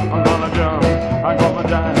 I'm gonna jump, I'm gonna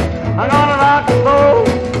dive, I'm gonna rock and roll,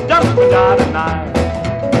 jump and jive tonight.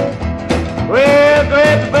 Well,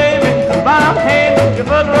 great baby, my hand, you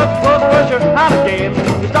put her up, push her out again.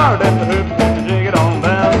 You start at the hoop and jig it on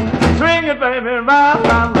down. Swing it, baby, round,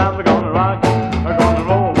 round, round. We're gonna rock, we're gonna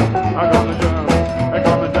roll, we're gonna jump, we're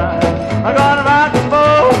gonna dive, we're gonna rock and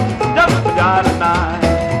roll, jump and jive tonight.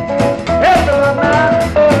 Everyone now,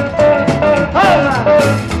 hold on.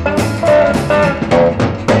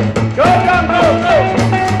 Go, go, go, go.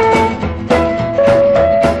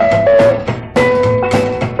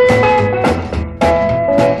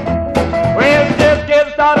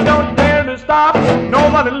 Don't you dare to stop.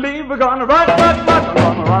 Nobody leave. We're gonna rock, rock, rock. We're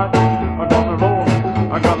gonna rock. We're gonna roll.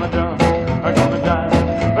 We're gonna jump. We're gonna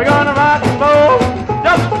jive. We're gonna rock and roll.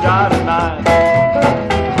 Just jive tonight.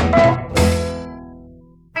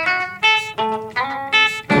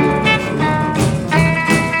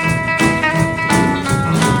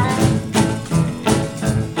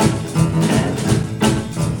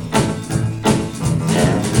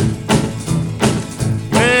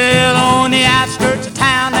 Well, on the outskirts of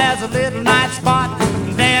town, there's a little night spot.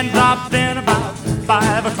 And Dan dropped in about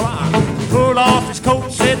 5 o'clock. Pulled off his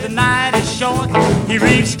coat, said the night is short. He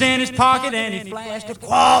reached in his pocket and he flashed a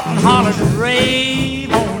quart and hollered,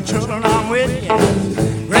 "Rave on, children, I'm with you.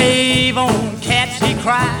 Rave on, cats," he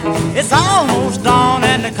cried. "It's almost dawn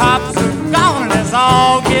and the cops are gone, and let's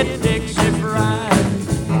all get Dixie fried."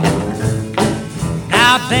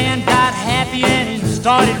 Now Dan got happy and he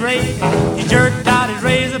started raving. He jerked out his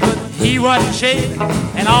razor, but he wasn't shaving.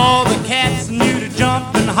 And all the cats knew to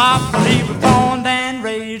jump and hop, 'cause he was born and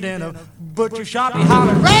raised in a butcher shop. He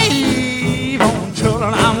hollered, "Rave on,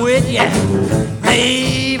 children, I'm with ya.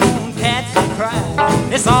 Rave on, cats," he cried.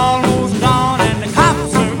 "It's almost dawn and the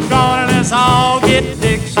cops are gone, and let's all get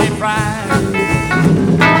Dixie fried."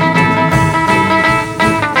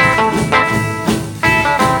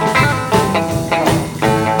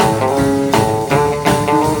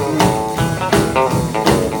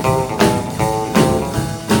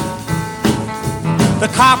 The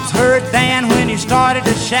cops heard Dan when he started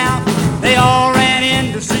to shout. They all ran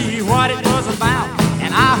in to see what it was about.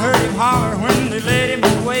 And I heard him holler when they led him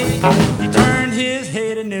away. He turned his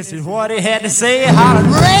head and this is what he had to say. He hollered,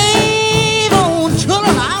 "Rave on,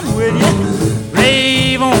 children, I'm with you.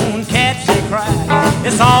 Rave on, cats," he cried.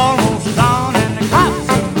 "It's almost dawn and the cops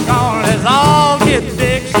are gone. Let's all get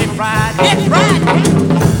Dixie fried. Get fried, get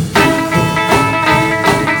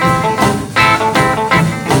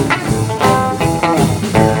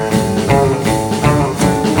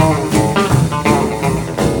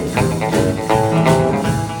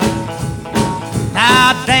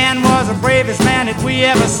bravest man that we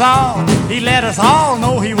ever saw. He let us all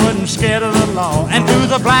know he wasn't scared of the law. And to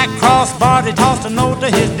the Black Cross bar, he tossed a note to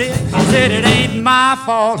his dear. Said it ain't my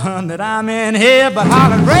fault, hun, that I'm in here, but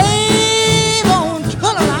hollered, rave on,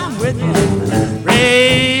 children, I'm with you.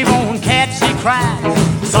 Rave on, cats, he cried.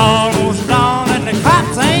 It's almost dawn and the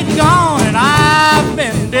cops ain't gone, and I've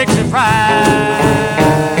been Dixie fried.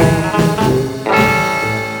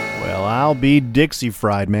 I'll be Dixie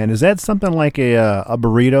fried, man. Is that something like a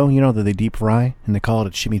burrito, you know, that they deep fry and they call it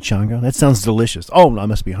a chimichanga? That sounds delicious. Oh, I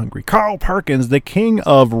must be hungry. Carl Perkins, the king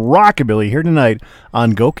of rockabilly, here tonight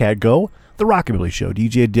on Go Cat Go, the Rockabilly Show.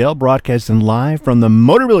 DJ Dale broadcasting live from the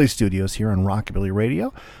Motorbilly Studios here on Rockabilly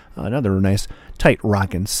Radio. Another nice, tight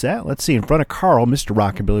rockin' set. Let's see, in front of Carl, Mr.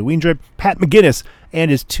 Rockabilly, we enjoyed Pat McGinnis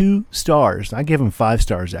and his 2 stars. I give him 5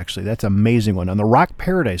 stars, actually. That's an amazing one. On the Rock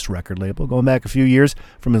Paradise record label, going back a few years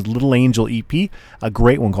from his Little Angel EP, a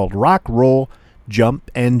great one called Rock, Roll,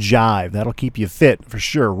 Jump, and Jive. That'll keep you fit, for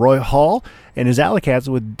sure. Roy Hall and his Alley Cats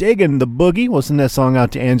with Diggin' the Boogie. We'll send that song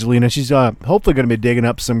out to Angelina. She's hopefully going to be digging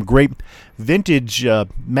up some great vintage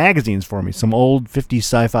magazines for me, some old 50s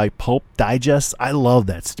sci-fi pulp digests. I love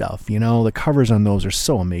that stuff. You know, the covers on those are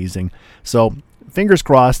so amazing. So fingers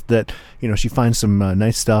crossed that, you know, she finds some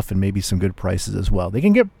nice stuff and maybe some good prices as well. They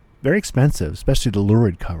can get very expensive, especially the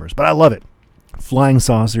lurid covers, but I love it. Flying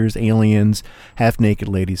saucers, aliens, half-naked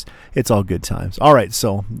ladies. It's all good times. All right,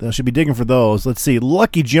 so I should be digging for those. Let's see.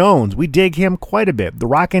 Lucky Jones. We dig him quite a bit. The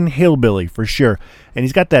Rockin' Hillbilly, for sure. And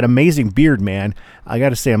he's got that amazing beard, man. I got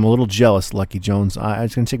to say, I'm a little jealous, Lucky Jones.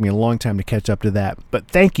 It's going to take me a long time to catch up to that. But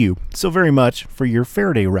thank you so very much for your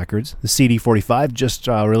Faraday Records, the CD45 just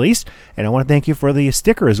released. And I want to thank you for the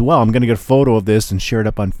sticker as well. I'm going to get a photo of this and share it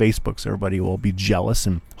up on Facebook so everybody will be jealous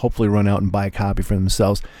and hopefully run out and buy a copy for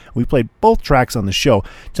themselves. We played both tracks on the show.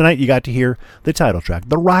 Tonight you got to hear the title track,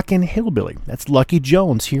 The Rockin' Hillbilly. That's Lucky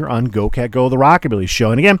Jones here on Go Cat Go, the Rockabilly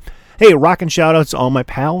Show. And again, hey, rockin' shout-outs to all my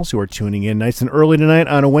pals who are tuning in nice and early tonight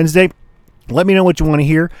on a Wednesday. Let me know what you want to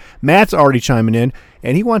hear. Matt's already chiming in,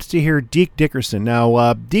 and he wants to hear Deke Dickerson.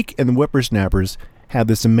 Now, Deke and the Whippersnappers have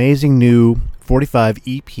this amazing new 45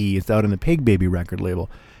 EP. It's out on the Pig Baby record label.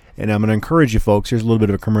 And I'm going to encourage you folks, here's a little bit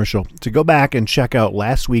of a commercial, to go back and check out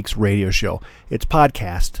last week's radio show. It's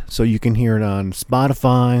podcast, so you can hear it on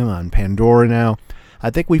Spotify, on Pandora now. I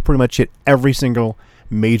think we pretty much hit every single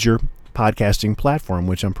major podcasting platform,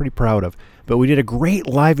 which I'm pretty proud of. But we did a great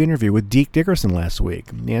live interview with Deke Dickerson last week.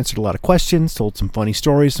 He answered a lot of questions, told some funny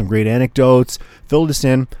stories, some great anecdotes, filled us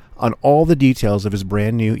in on all the details of his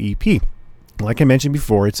brand new EP. Like I mentioned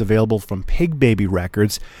before, it's available from Pig Baby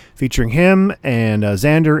Records, featuring him and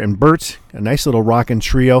Xander and Bert, a nice little rockin'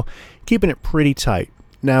 trio, keeping it pretty tight.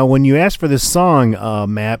 Now, when you asked for this song,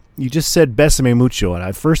 Matt, you just said Besame Mucho, and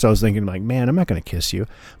at first I was thinking, like, man, I'm not going to kiss you.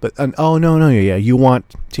 But, yeah, you want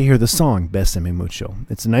to hear the song Besame Mucho.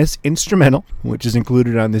 It's a nice instrumental, which is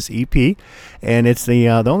included on this EP, and it's the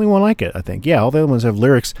only one like it, I think. Yeah, all the other ones have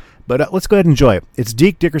lyrics, but let's go ahead and enjoy it. It's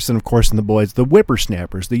Deke Dickerson, of course, and the boys, the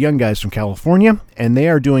Whippersnappers, the young guys from California, and they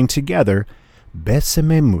are doing together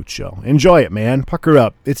Besame Mucho. Enjoy it, man. Pucker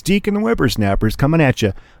up. It's Deke and the Whippersnappers coming at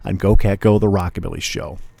you on Go Cat Go, the Rockabilly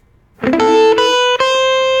Show.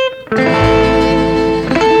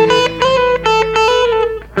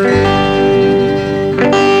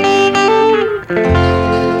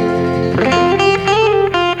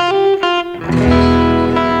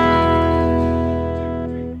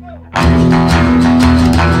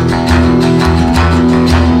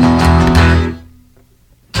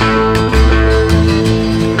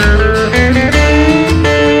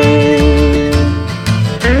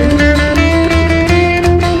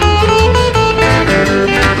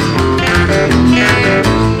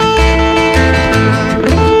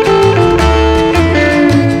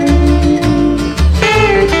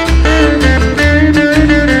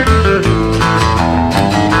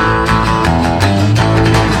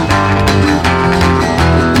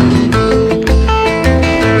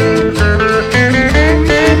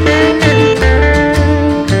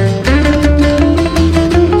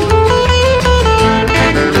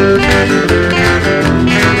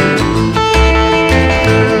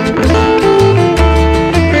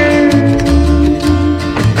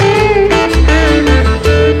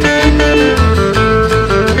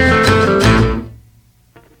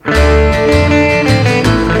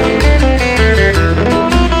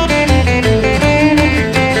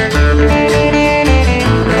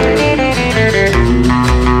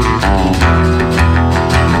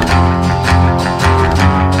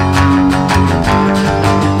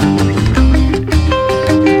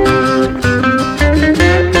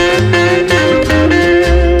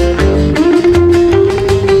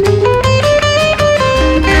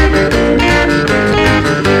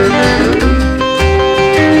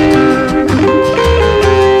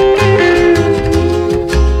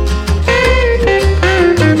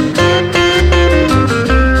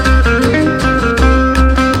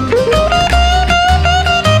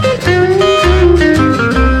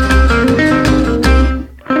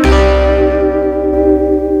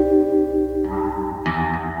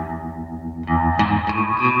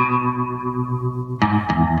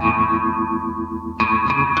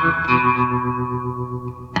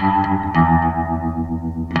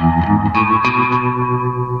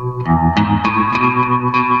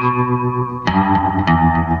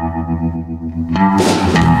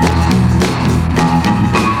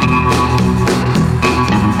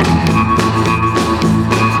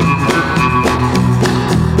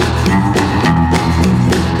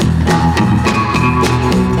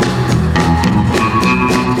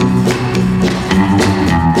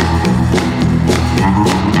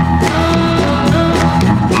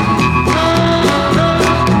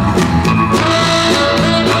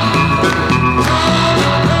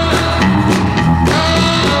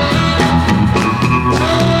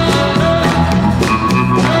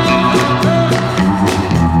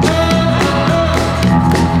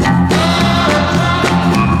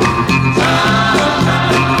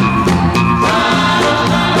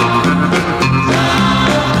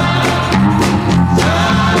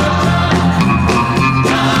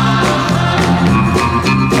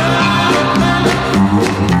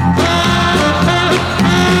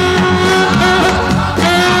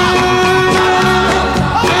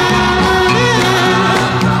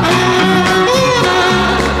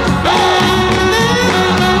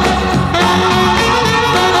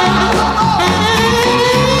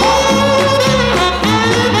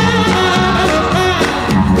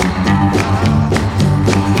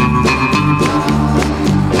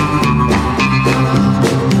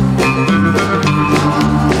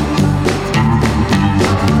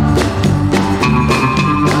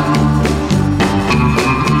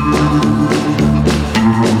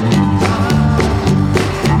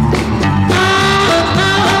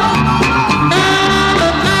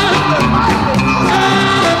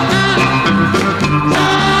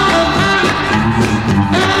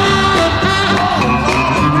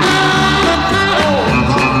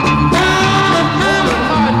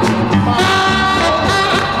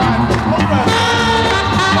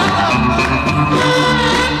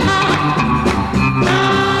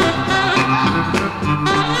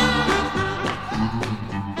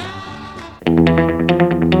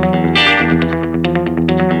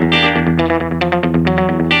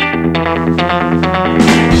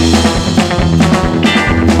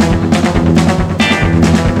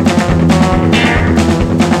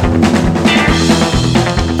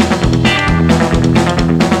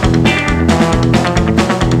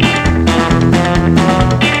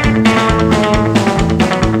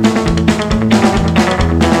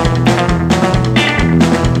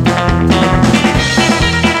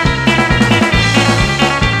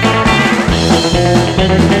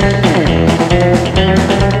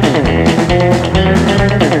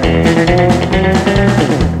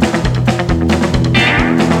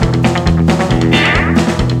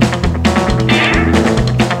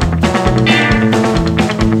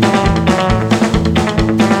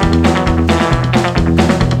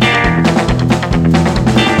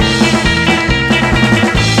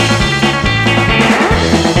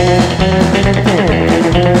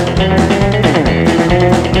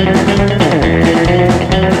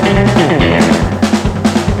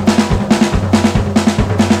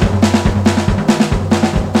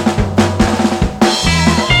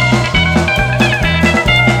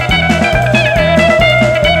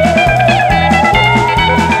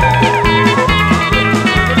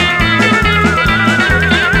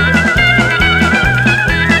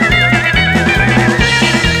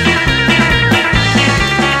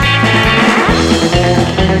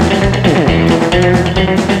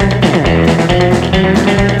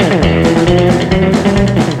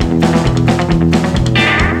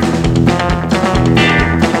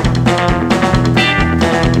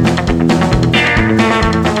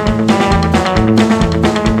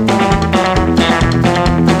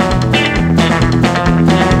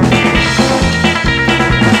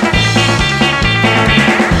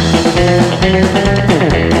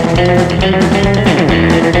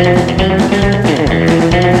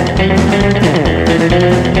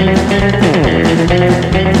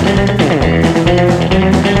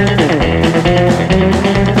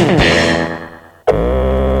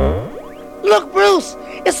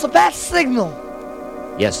 It's the bat signal.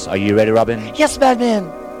 Yes, are you ready, Robin? Yes, Batman.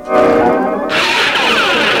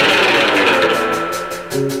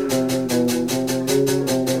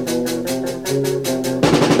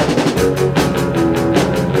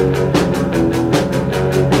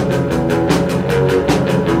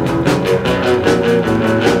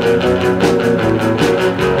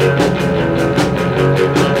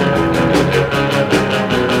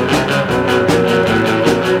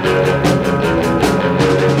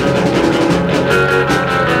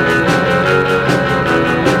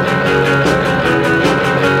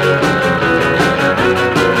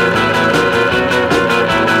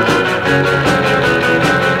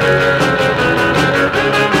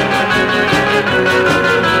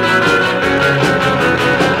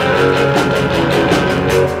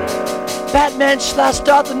 Man, shall I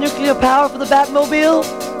start the nuclear power for the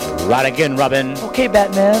Batmobile? Right again, Robin. Okay,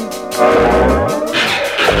 Batman.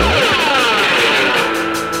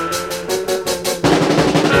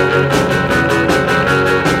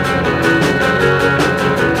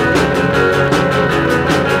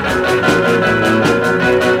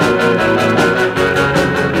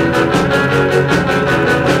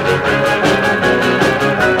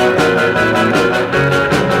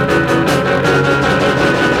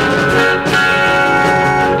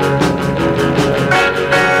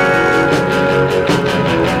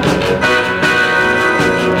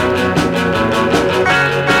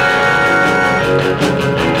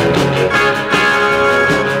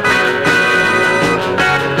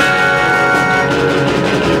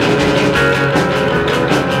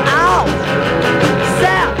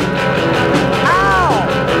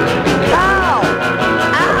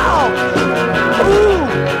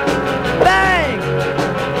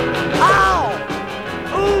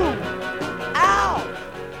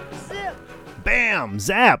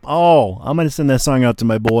 Zap! Oh, I'm going to send that song out to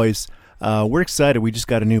my boys. We're excited. We just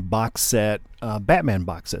got a new box set, Batman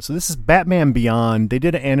box set. So this is Batman Beyond. They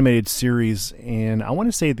did an animated series in, I want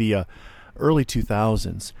to say, the early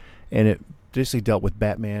 2000s. And it basically dealt with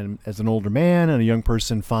Batman as an older man, and a young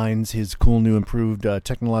person finds his cool, new, improved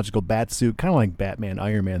technological bat suit, kind of like Batman,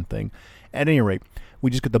 Iron Man thing. At any rate, we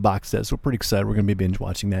just got the box set, so we're pretty excited. We're going to be binge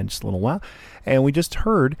watching that in just a little while. And we just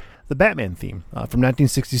heard the Batman theme from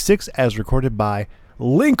 1966 as recorded by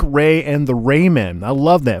Link Ray and the Raymen. I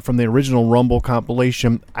love that from the original Rumble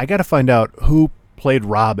compilation. I got to find out who played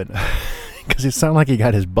Robin because it sounded like he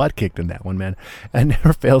got his butt kicked in that one, man. It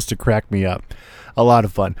never fails to crack me up. A lot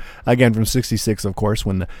of fun. Again, from 66, of course,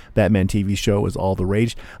 when the Batman TV show was all the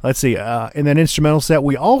rage. Let's see. In that instrumental set,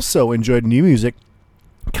 we also enjoyed new music.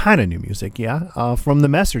 Kind of new music, yeah, from the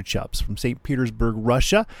Messer Chups from St. Petersburg,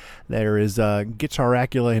 Russia. There is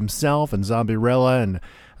Guitaracula himself and Zombirella, and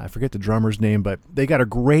I forget the drummer's name, but they got a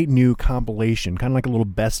great new compilation, kind of like a little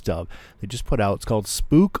best of. They just put out, it's called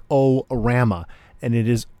Spook-O-Rama, and it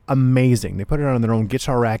is amazing. They put it on their own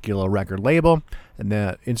Guitaracula record label, and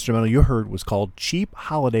the instrumental you heard was called Cheap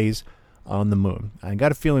Holidays on the Moon. I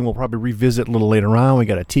got a feeling we'll probably revisit a little later on. We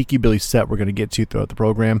got a Tiki Billy set we're going to get to throughout the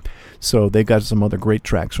program. So they've got some other great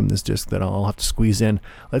tracks from this disc that I'll have to squeeze in.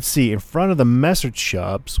 Let's see. In front of the Messer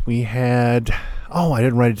Chups, we had... Oh, I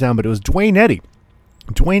didn't write it down, but it was Duane Eddy.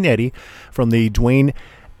 Duane Eddy from the Duane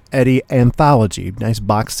Eddy Anthology. Nice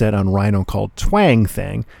box set on Rhino called Twang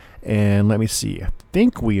Thing. And let me see. I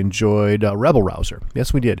think we enjoyed Rebel Rouser.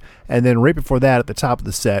 Yes, we did. And then right before that, at the top of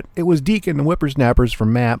the set, it was Deacon and the Whippersnappers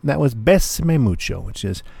from MAP. That was Besame Mucho, which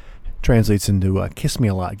is translates into kiss me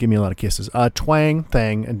a lot, give me a lot of kisses. Twang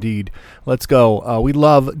Thing, indeed. Let's go. We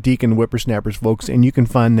love Deacon and Whippersnappers, folks, and you can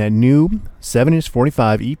find that new 7-inch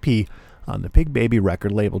 45 EP on the Pig Baby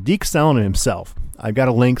record label. Deke selling it himself. I've got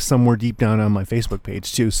a link somewhere deep down on my Facebook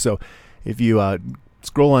page, too. So if you...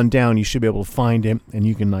 scroll on down, you should be able to find him, and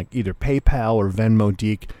you can either PayPal or Venmo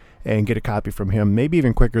Deke and get a copy from him, maybe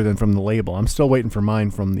even quicker than from the label. I'm still waiting for mine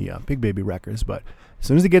from the Big Baby Records, but as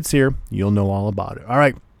soon as it gets here, you'll know all about it. All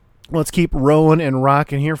right, let's keep rolling and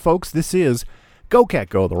rocking here, folks. This is Go Cat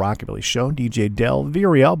Go, the Rockabilly Show. DJ Del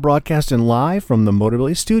Villarreal broadcasting live from the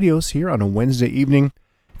Motorbilly Studios here on a Wednesday evening.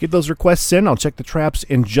 Get those requests in. I'll check the traps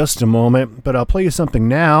in just a moment, but I'll play you something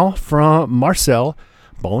now from Marcel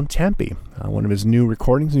Bontempi. One of his new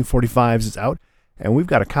recordings, new 45s, is out, and we've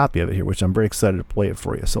got a copy of it here, which I'm very excited to play it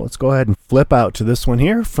for you. So let's go ahead and flip out to this one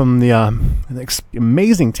here from the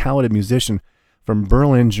amazing, talented musician from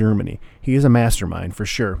Berlin, Germany. He is a mastermind for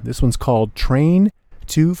sure. This one's called Train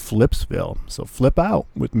to Flipsville. So flip out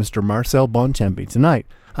with Mr. Marcel Bontempi tonight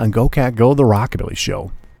on Go Cat Go, the Rockabilly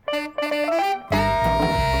Show.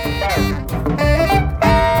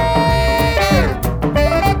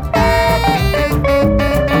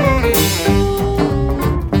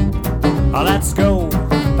 Let's go,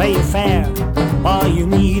 pay your fare. All you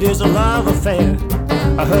need is a love affair.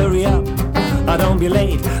 Hurry up, don't be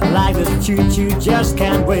late. Like this choo-choo, just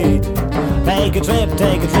can't wait. Take a trip,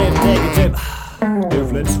 take a trip, take a trip to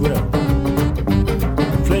Flipsville.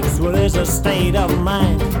 Flipsville is a state of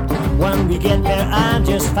mind. When we get there, I'm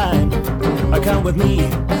just fine. Come with me,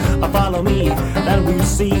 follow me, then we'll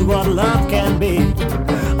see what love can be.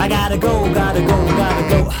 I gotta go, gotta go, gotta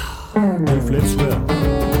go to Flipsville.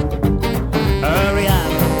 Hurry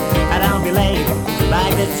up, I don't be late.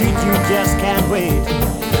 Like the choo-choo, just can't wait.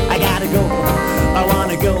 I gotta go, I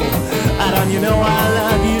wanna go. I don't you know I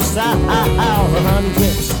love you so. 100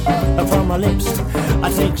 trips from my lips.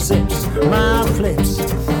 I take sips, my flips.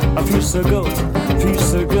 feels so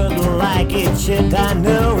good like it should. I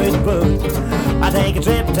know it would. I take a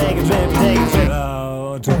trip,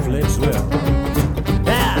 oh, to Flipsville.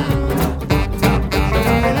 Yeah.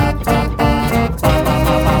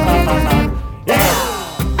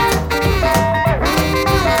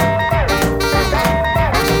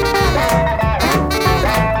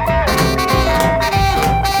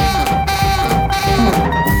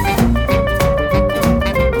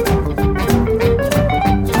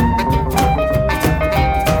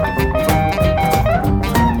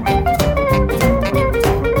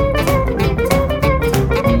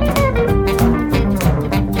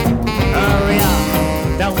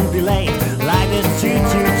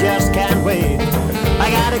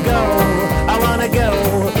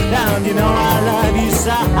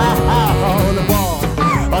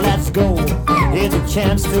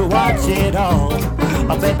 Chance to watch it all.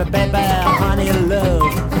 Oh, baby, honey,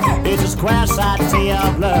 love. It's a square side sea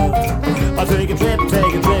of love. Oh, take a trip to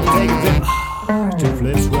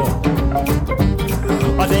Flipsville.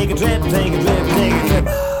 Oh, take a trip to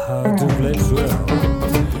Flipsville.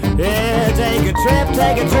 Yeah, take a trip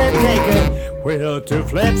to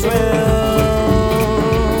Flipsville.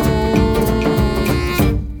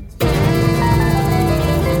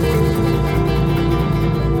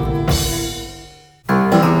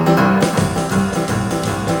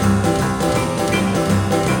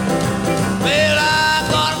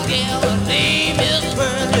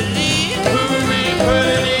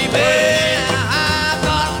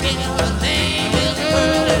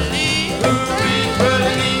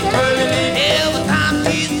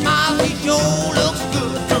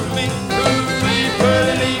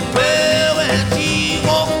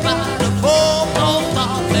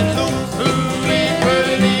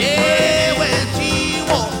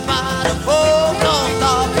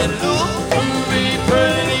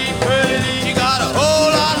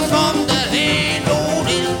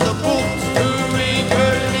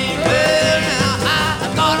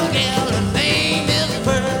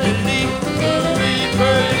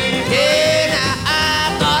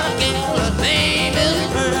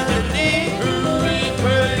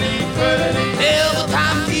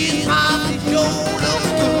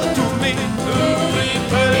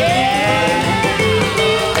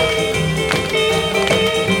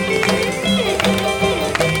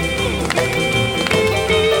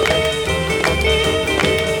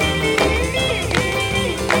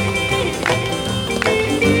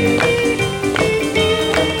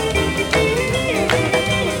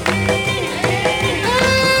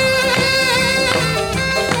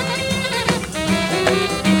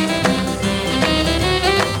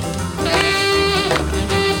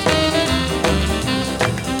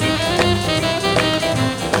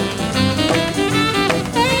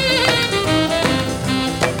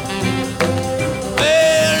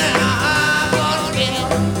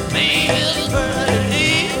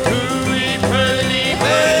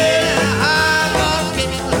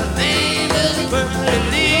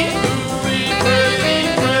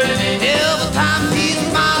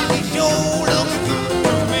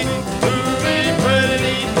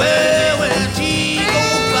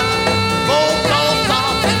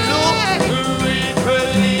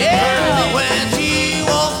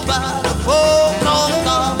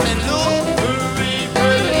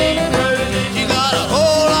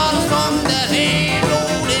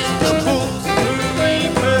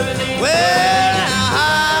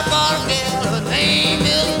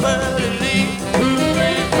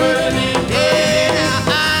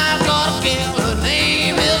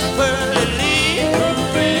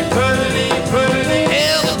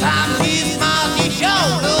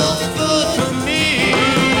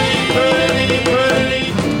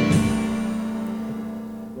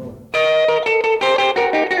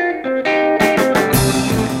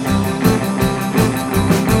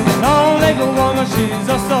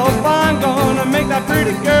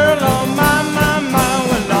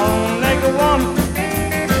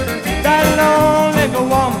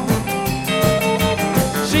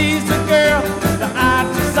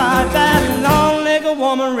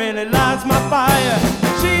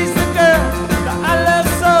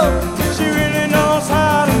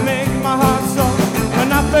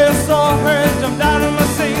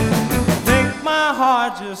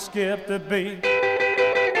 Skip the beat.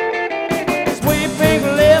 Sweet pink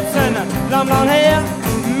lips and long blonde hair.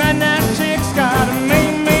 Man, that chick's got a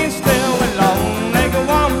mean stare. With long-legged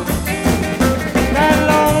woman, that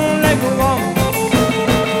long-legged woman.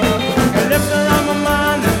 Her lips are on my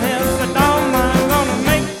mind and hips are on mine. Gonna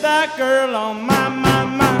make that girl on my mind.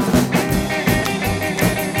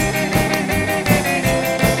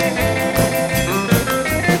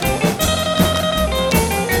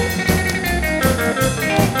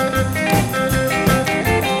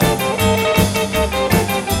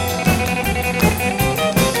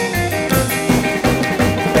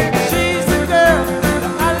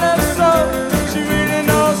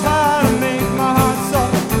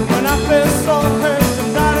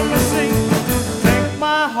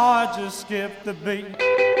 to be.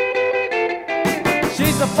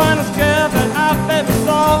 She's the finest girl that I've ever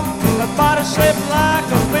saw. Her body shaped like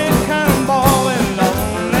a big cannonball. And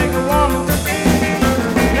long-legged woman,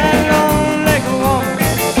 that long-legged woman.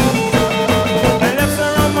 Her lips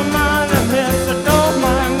are on my mind and hips are don't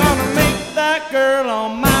mind. Gonna meet that girl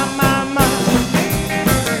on my mind.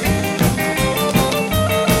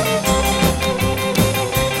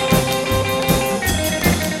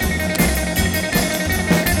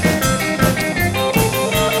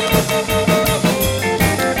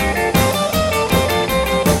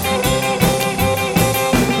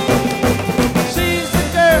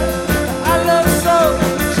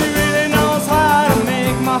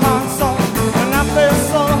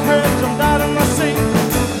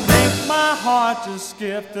 To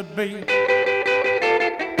skip the beat.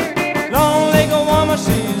 Long-legged woman,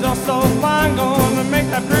 she's also fine. Gonna make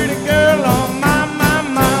that pretty girl on my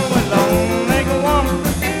mind. With long-legged woman,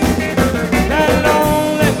 that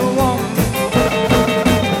long-legged woman.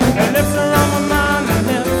 Her lips are on my mind and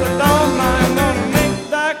hips are don't mind. Gonna make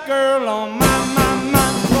that girl on my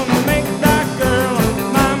mind. Gonna make that girl on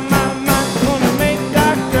my mind. Gonna make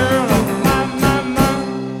that girl on my mind.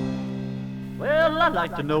 Well, I'd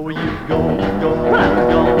like to know where you go. When I'm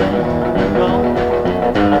gone.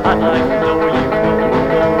 I'd like to know where you go.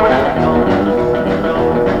 When I'm gone.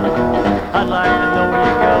 I'd like to know where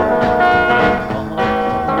you go.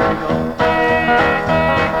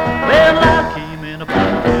 Well, I came in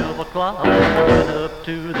about 12 o'clock, went up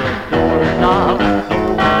to the doorknob. No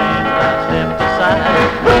man, I stepped aside.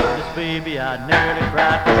 This baby, I nearly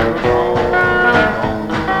cried for wrong.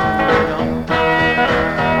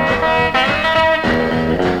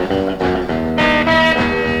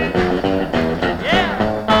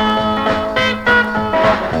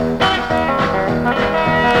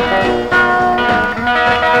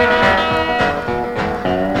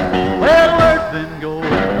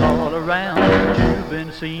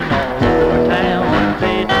 Seen all over town,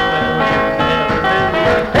 baby, well, you never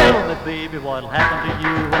knew. Tell me, baby, what'll happen to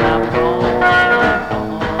you when I'm gone.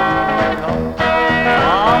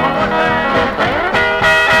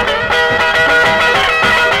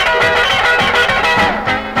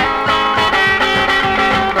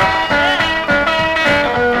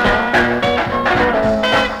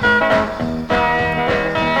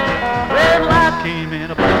 Well, I came in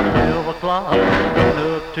about 12 o'clock, went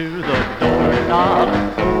up to the doorknob.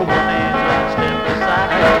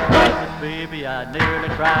 Baby, I nearly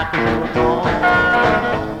cried to your gone.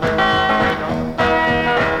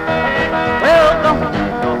 Well, don't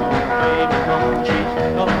go, baby, don't cheat.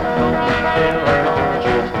 Don't tell her, don't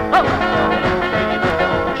cheat. Oh, baby,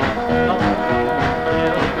 don't cheat. Don't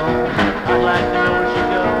tell her, don't. I'd like to know where she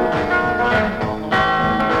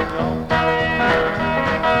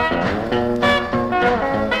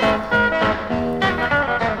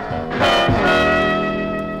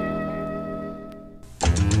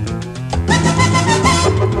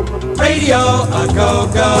Radio a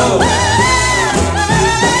go-go.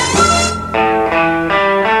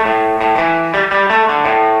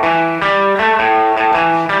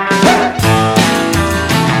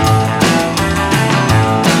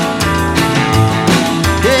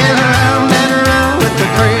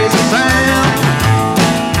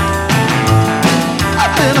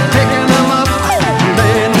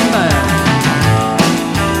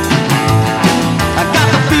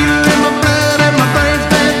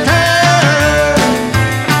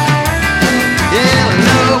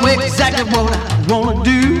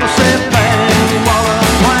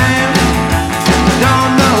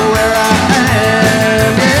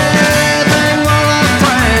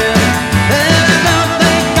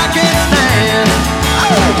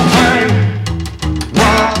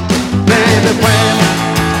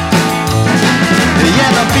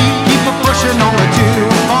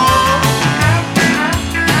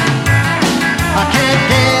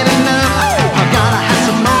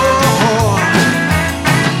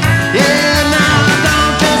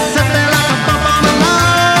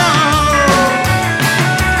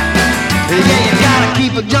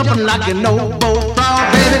 Jumping like you know both all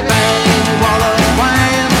baby bang, walla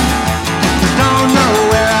wham. Don't know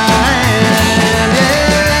where I am.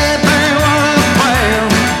 Yeah, bang, walla wham.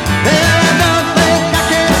 Yeah, I don't think I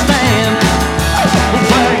can stand.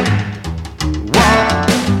 Bang, walla,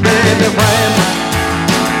 baby wham.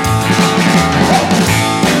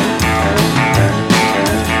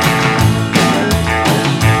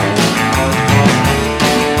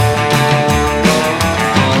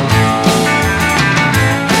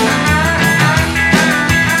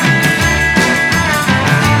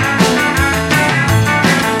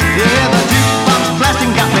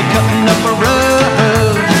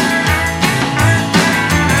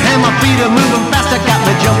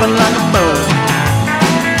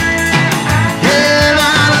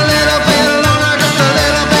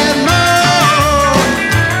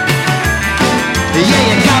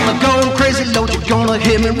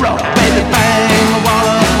 rock, baby, bang,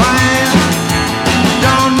 walla, wham.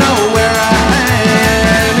 Don't know where I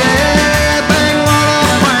am. Yeah, bang, walla,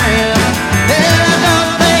 wham. Yeah, I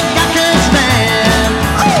don't think I can stand.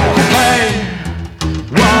 Bang,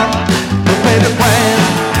 walla, baby, wham.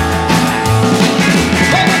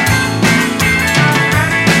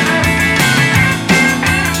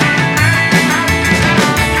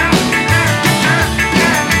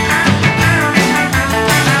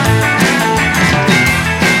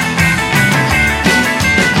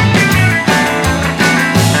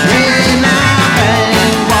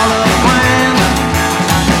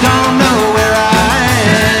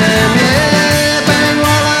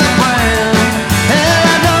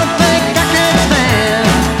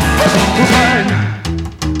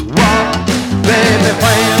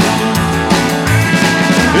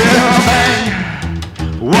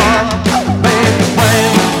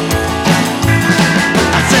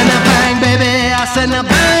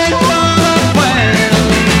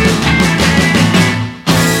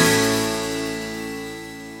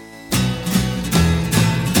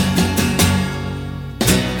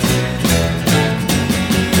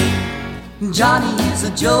 Johnny is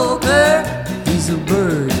a joker, he's a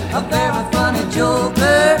bird, a very funny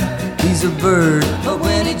joker. He's a bird, but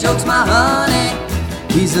when he jokes my honey,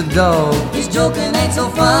 he's a dog. His joking ain't so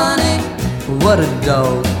funny, what a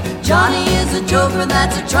dog. Johnny is a joker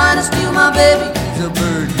that's a trying to steal my baby. He's a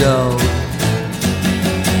bird dog.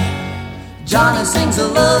 Johnny sings a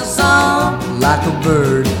love song like a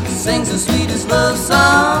bird, sings the sweetest love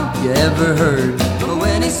song you ever heard. But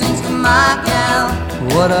when he sings to my gal,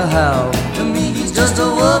 what a howl. To me he's just a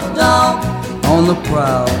wolf dog on the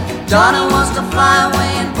prowl. Johnny wants to fly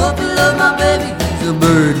away and puppy love my baby. He's a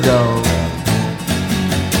bird dog.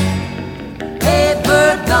 Hey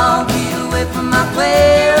bird dog, get away from my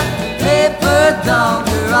quail. Hey bird dog,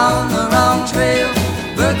 you're on the wrong trail.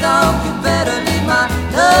 Bird dog, you better leave my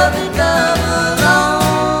lovely dove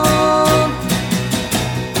alone.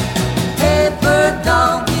 Hey bird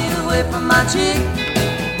dog, get away from my chick.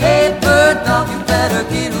 Hey bird dog, you better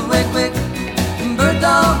get away quick. Bird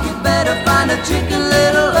dog, you better find a chicken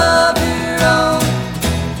little of your own.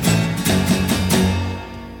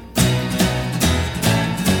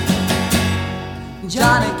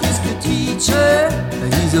 Johnny kissed the teacher,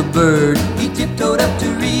 he's a bird. He tiptoed up to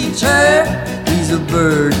reach her, he's a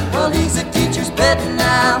bird. Well, he's a teacher's pet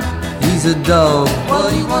now. He's a dog,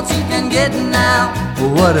 what he wants he can get now.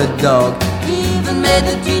 Well, what a dog. He even made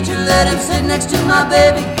the teacher let him sit next to my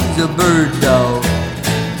baby. He's a bird dog.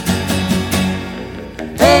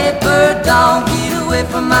 Hey bird dog, get away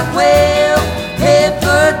from my quail. Hey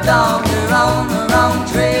bird dog, you're on the wrong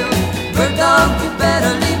trail. Bird dog, you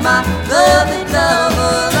better leave my lovely dove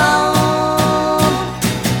alone.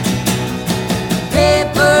 Hey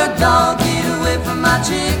bird dog, get away from my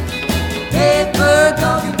chick. Hey bird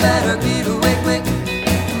dog, you better get away quick.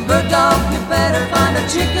 Bird dog, you better find a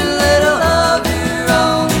chicken little of your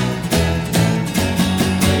own.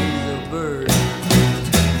 He's a bird.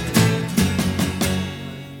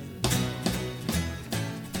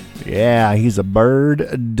 Yeah, he's a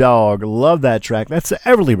bird dog. Love that track. That's the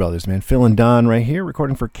Everly Brothers, man. Phil and Don right here,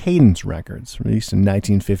 recording for Cadence Records, released in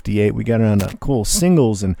 1958. We got it on a cool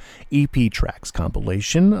singles and EP tracks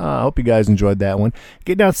compilation. I hope you guys enjoyed that one.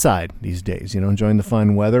 Getting outside these days, enjoying the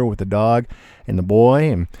fine weather with the dog and the boy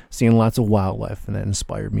and seeing lots of wildlife, and that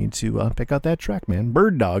inspired me to pick out that track, man.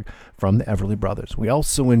 Bird Dog from the Everly Brothers. We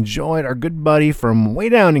also enjoyed our good buddy from way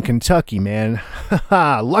down in Kentucky, man.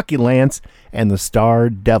 Lucky Lance and the Star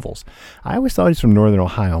Devils. I always thought he's from Northern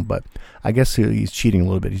Ohio, but I guess he's cheating a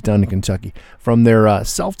little bit. He's down in Kentucky. From their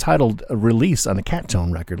self-titled release on the Cat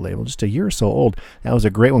Tone record label, just a year or so old. That was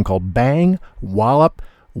a great one called Bang, Wallop,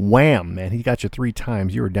 Wham. Man, he got you 3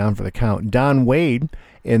 times. You were down for the count. Don Wade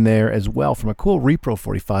in there as well from a cool Repro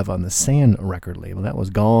 45 on the Sand record label. That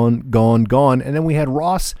was Gone, Gone, Gone. And then we had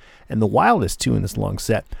Ross and the Wildest too in this long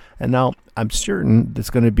set. And now I'm certain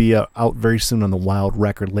that's going to be out very soon on the Wild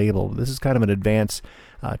record label. This is kind of an advanced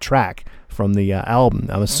track from the album.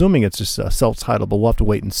 I'm assuming it's just self-titled, but we'll have to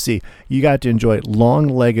wait and see. You got to enjoy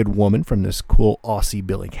Long-Legged Woman from this cool Aussie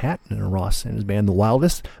Billy Cat and Ross and his band The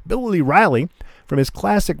Wildest. Billy Riley from his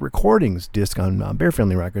classic recordings disc on Bear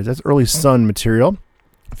Friendly Records. That's early Sun material.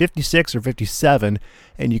 56 or 57,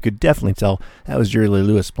 and you could definitely tell that was Jerry Lee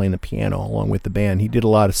Lewis playing the piano along with the band. He did a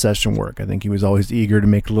lot of session work. I think he was always eager to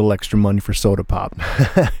make a little extra money for soda pop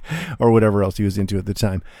or whatever else he was into at the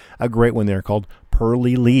time. A great one there called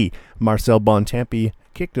Pearly Lee. Marcel Bontempi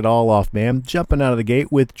kicked it all off, man, jumping out of the gate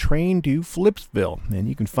with Train to Flipsville, and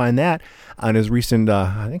you can find that on his recent,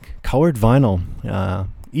 I think, colored vinyl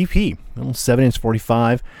EP, little 7-inch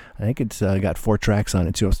 45. I think it's got 4 tracks on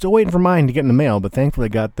it too. I'm still waiting for mine to get in the mail, but thankfully I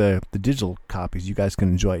got the digital copies. You guys can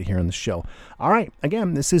enjoy it here on the show. All right,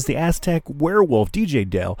 again, this is the Aztec Werewolf, DJ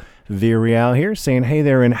Del Villarreal here, saying hey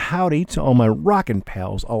there and howdy to all my rockin'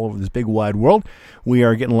 pals all over this big wide world. We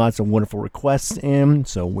are getting lots of wonderful requests in,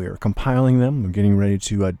 so we're compiling them. We're getting ready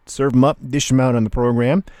to serve them up, dish them out on the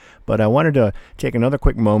program. But I wanted to take another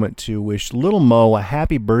quick moment to wish Little Mo a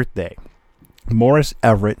happy birthday. Morris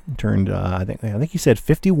Everett turned, I think he said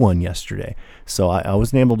 51 yesterday. So I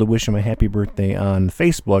wasn't able to wish him a happy birthday on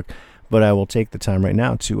Facebook, but I will take the time right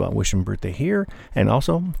now to wish him a birthday here and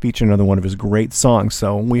also feature another one of his great songs.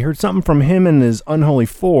 So we heard something from him and his Unholy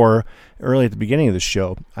Four early at the beginning of the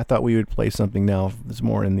show. I thought we would play something now that's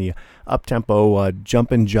more in the up-tempo,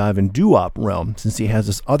 jumpin', jivin', doo-wop realm, since he has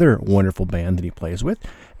this other wonderful band that he plays with,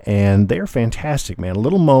 and they're fantastic, man.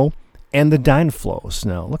 Little Mo and the Dynaflows.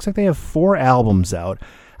 Now, it looks like they have 4 albums out.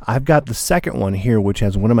 I've got the second one here, which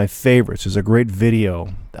has one of my favorites. There's a great video,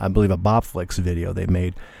 I believe a Bopflix video they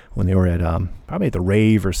made when they were at probably at the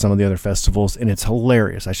Rave or some of the other festivals, and it's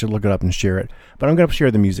hilarious. I should look it up and share it, but I'm going to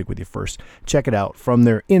share the music with you first. Check it out from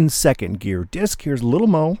their In Second Gear disc. Here's Little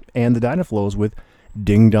Mo and the Dynaflows with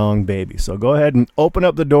Ding Dong Baby. So go ahead and open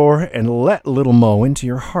up the door and let Little Mo into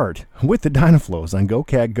your heart with the Dynaflows on Go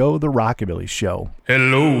Cat Go, the Rockabilly Show.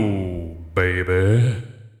 Hello, baby.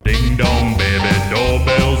 Ding dong, baby.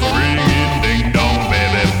 Doorbells ringing. Ding dong,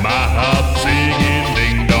 baby. My heart singing.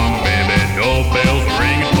 Ding dong, baby. Doorbells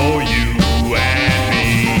ringing for you and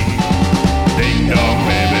me. Ding dong,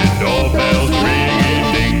 baby. Doorbells ringing.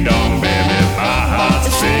 Ding dong, baby. My heart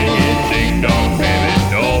singing. Ding dong, baby.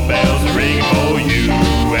 Doorbells ringing for you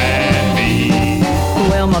and me.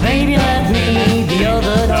 Well, my baby left me the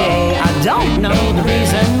other day. I don't know the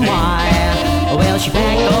reason why. Well, she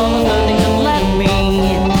packed all the things and left me.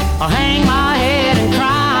 I'll hang my head and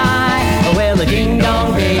cry. Well, the ding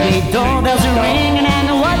dong baby doorbells are ringing,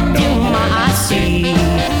 and what do my eyes see?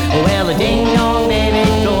 Well, the ding dong baby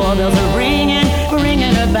doorbells are ringing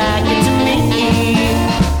her back into me.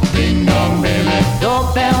 Ding dong baby,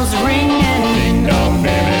 doorbells ringing. Ding dong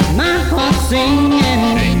baby, my heart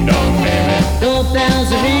singing. Ding dong baby,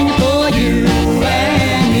 doorbells are ringing for you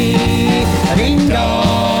and me. Ding dong.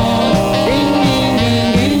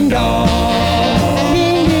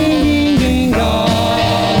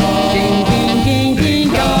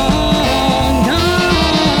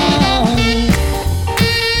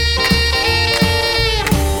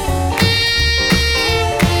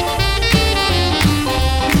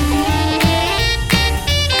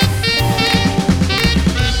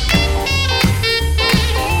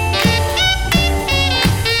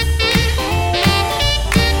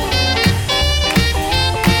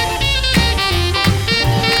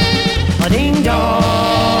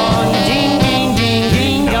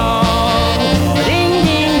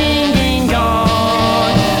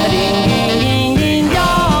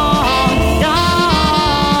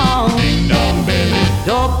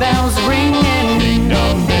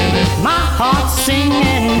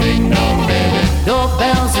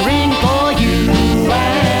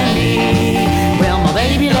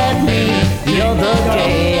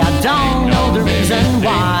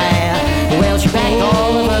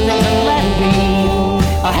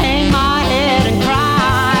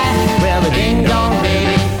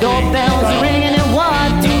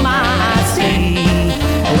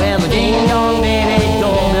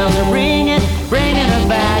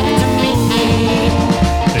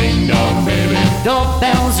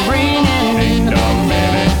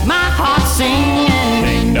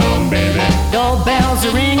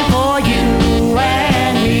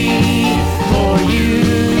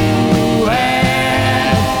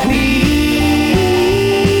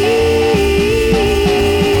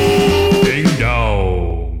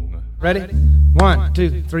 Ready? 1,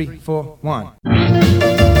 2, 3, 4, 1.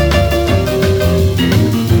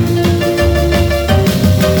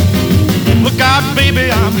 Look out,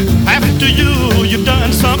 baby, I'm after you. You've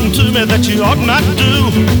done something to me that you ought not do.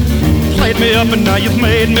 Played me up and now you've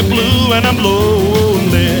made me blue and I'm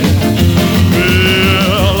lonely.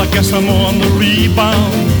 Well, I guess I'm on the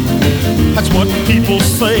rebound. That's what people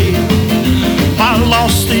say. I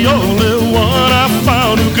lost the only one I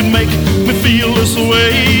found who could make me feel this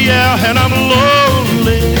way. Yeah, and I'm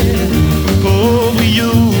lonely over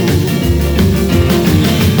you.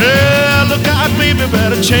 Yeah, look out, baby,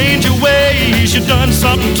 better change your ways. You've done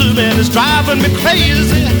something to me that's driving me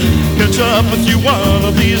crazy. Catch up with you one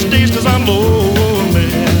of these days, 'cause I'm lonely.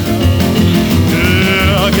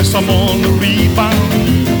 Yeah, I guess I'm on the rebound.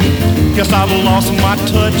 Guess I've lost my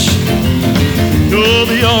touch. You're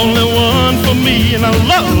the only one for me, and I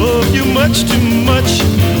love you much too much,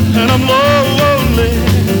 and I'm lonely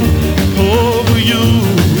over you.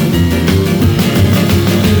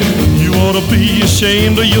 You ought to be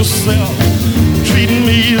ashamed of yourself, treating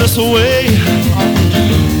me this way.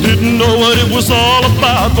 Didn't know what it was all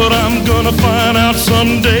about, but I'm gonna find out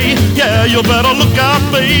someday. Yeah, you better look out,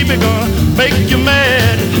 baby, gonna make you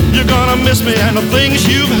mad. You're gonna miss me and the things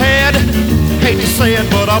you've had. Hate to say it,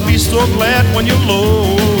 but I'll be so glad when you're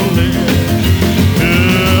lonely.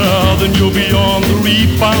 Yeah, then you'll be on the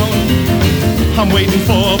rebound. I'm waiting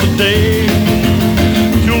for the day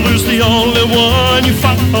you'll lose the only one you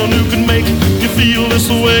found who can make you feel this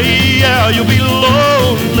way. Yeah, you'll be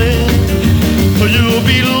lonely. You'll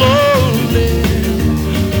be lonely.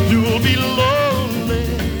 You'll be lonely,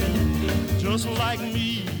 just like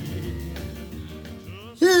me.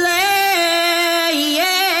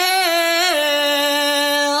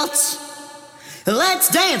 Let's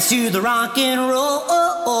dance to the rock and roll.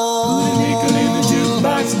 Put a nickel in the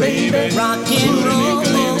jukebox, baby. Rock and Put a roll.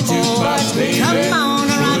 nickel in the jukebox, baby. Come on,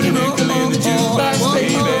 rock and roll. Put a nickel in the jukebox,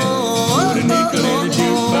 baby. Put a nickel in the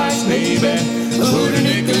jukebox, baby. Put a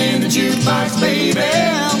nickel in the jukebox, baby.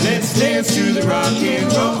 Let's dance to the rock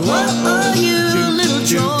and roll. Whoa, you little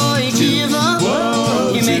joy giver.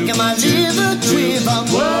 You're making my liver quiver.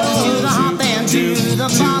 To the hop and to the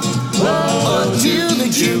bop. Until the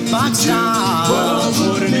jukebox stops.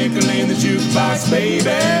 Put a nickel in the jukebox, baby.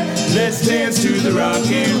 Let's dance to the rock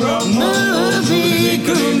and roll. Movie,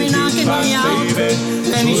 groovy, knocking me out.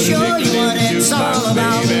 Let me show you what it's all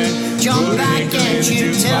about. Jump back and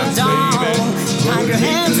shoot till dawn. Clap your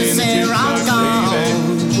hands and say rock on.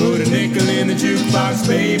 Put a nickel in the jukebox,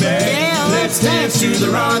 baby. Yeah, let's dance to the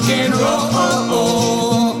rock and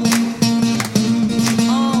roll.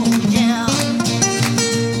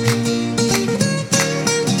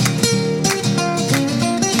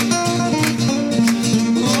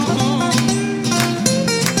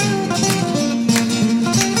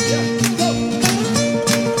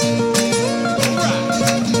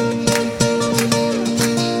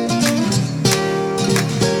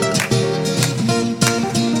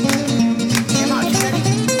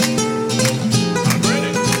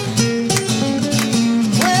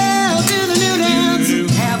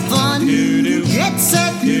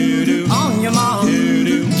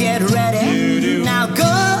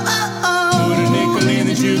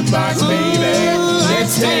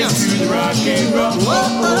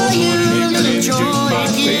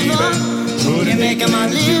 Making my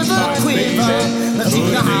liver quiver. Let's do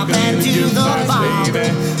the hop and do the bop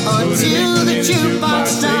until the jukebox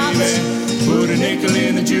stops. Put a nickel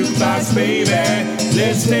in the jukebox, baby.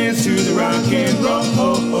 Let's dance to the rock and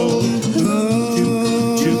roll.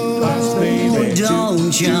 Jukebox, baby.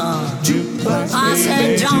 Don't ya? Jukebox, I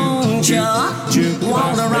said, don't ya?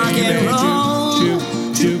 Wanna rock and roll?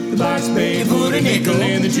 Jukebox, baby. Put a nickel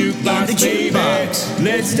in the jukebox, baby.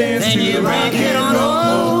 Let's dance then to you the rock rock it and on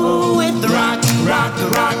roll. with the rock. Rock the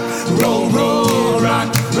rock, roll, roll, rock,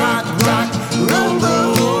 rock, rock, roll,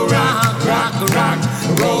 roll, rock, rock, rock,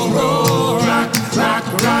 roll, roll, rock, rock,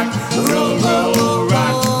 rock, roll, roll,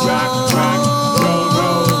 rock, rock, rock, roll,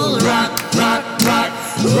 roll, rock, rock, rock,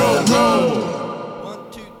 roll, roll.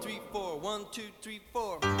 1, 2, 3, 4. 1, 2, 3,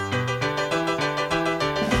 4.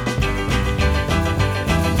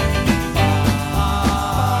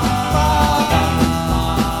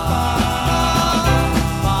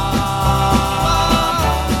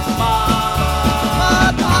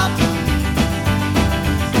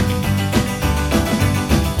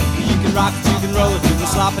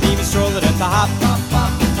 Slop and even stroll it at the hop.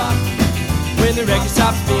 When the record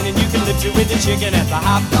stops spinning, you can lift it with the chicken at the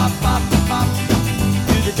hop.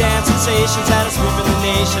 Do the dance sensations that are sweeping the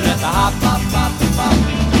nation at the hop.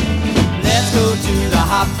 Let's go to the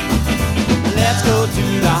hop. Let's go to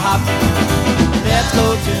the hop. Let's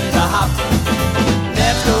go to the hop.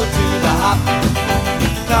 Let's go to the hop.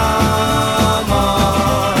 Come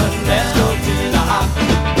on, let's go to the hop.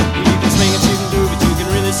 You can swing it, you can groove it, you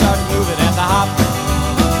can really start to move it at the hop.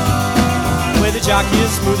 The jockey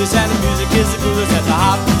is smoothest and the music is the coolest at the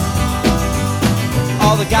hop.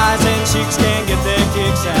 All the guys and chicks can get their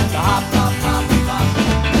kicks at the hop.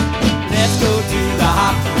 Let's go to the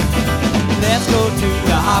hop. Let's go to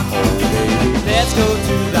the hop. Let's go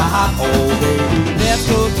to the hop. Let's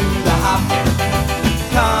go to the hop.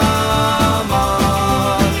 Come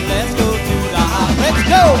on, let's go to the hop. Let's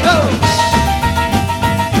go, go!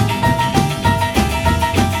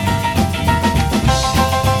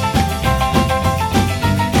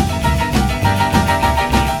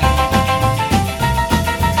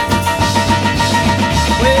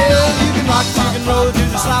 Well, you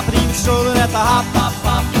at the hop, hop,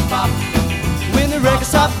 hop, hop. When the record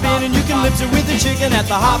stops spinning, you can lips it with the chicken at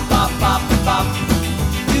the hop, hop, hop, hop.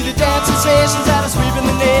 Do the dance sensations that are sweeping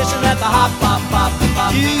the nation at the hop, hop, hop,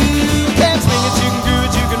 hop. You can swing it, you can groove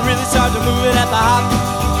it, you can really start to move it at the hop.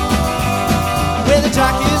 Where the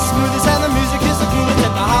jock is smoothest and the music is the coolest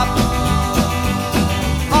at the hop.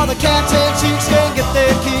 All the cats and chicks can get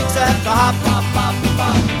their kicks at the hop, hop, hop,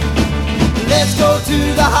 hop. Let's go to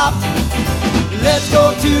the hop. Let's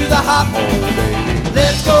go to the hop.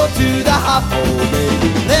 Let's go to the hop.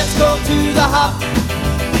 Let's go to the hop.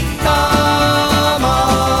 Come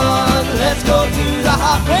on, let's go to the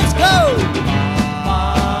hop. Let's go.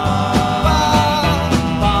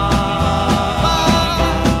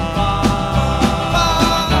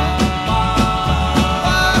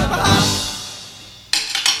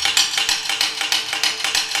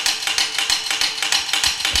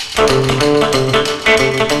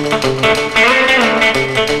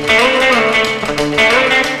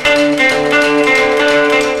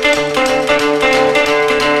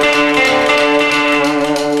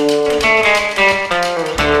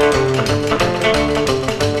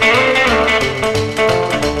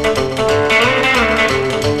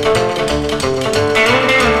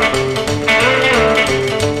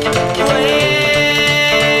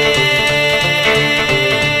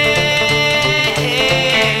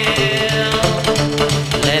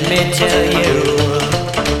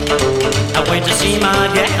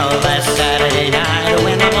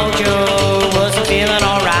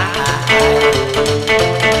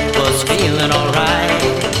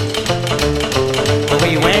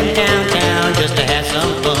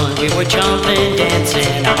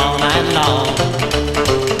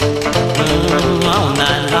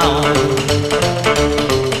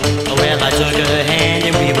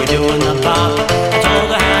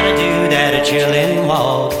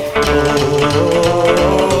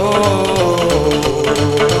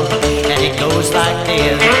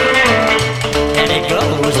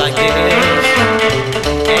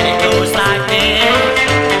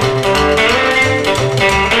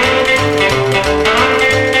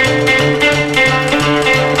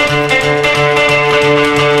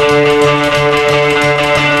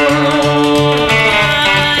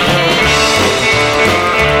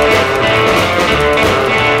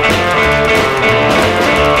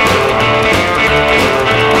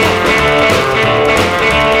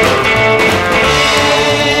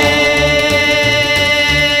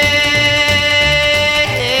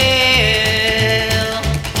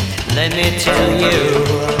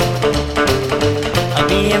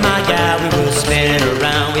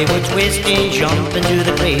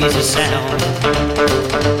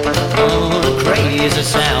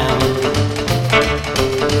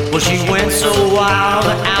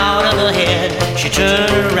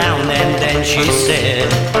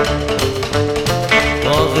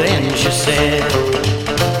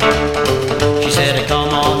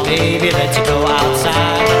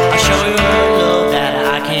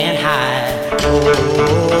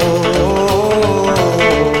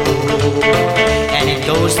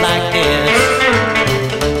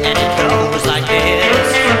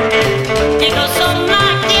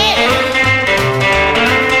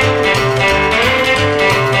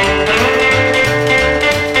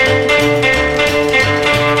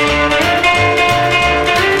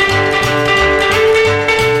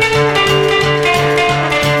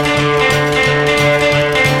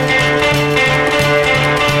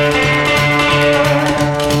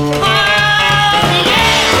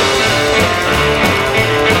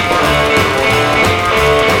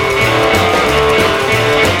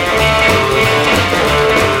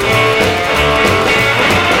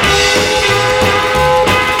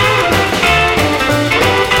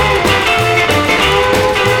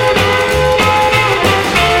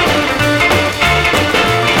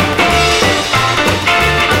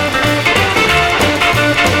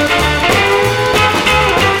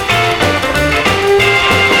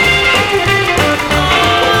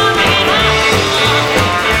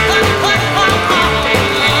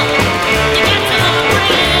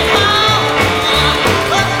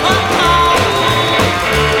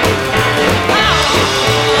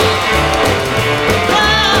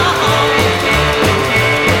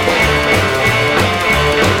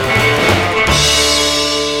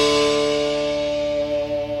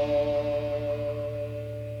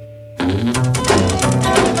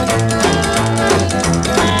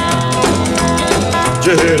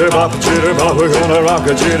 jitterbop, jitterbop. We're gonna rock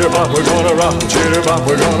a jitterbop, we're gonna rock a jitterbop,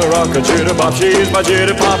 we're gonna rock a jitterbop. She's my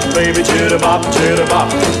jitterbop, baby, jitterbop, jitterbop.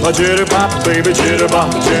 My jitterbop, baby,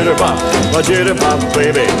 jitterbop, jitterbop. My jitterbop,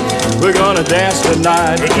 baby. We're gonna dance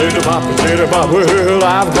tonight, jitterbop, jitterbop. Well,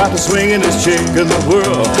 I've got the swingin'est chick in the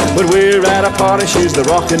world. When we're at a party, she's the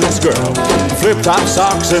rockin'est girl. Flip-top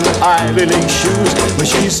socks and Ivy League shoes. When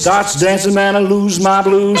she starts dancing, man, I lose my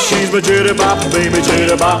blues. She's my jitterbop, baby,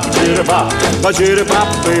 jitterbop, jitterbop. My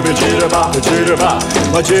jitterbop, baby, jitterbop, jitterbop.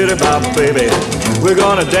 My jitterbop, baby. We're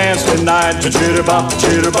gonna dance tonight to jitterbop,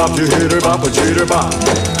 jitterbop, jitterbop, jitterbop.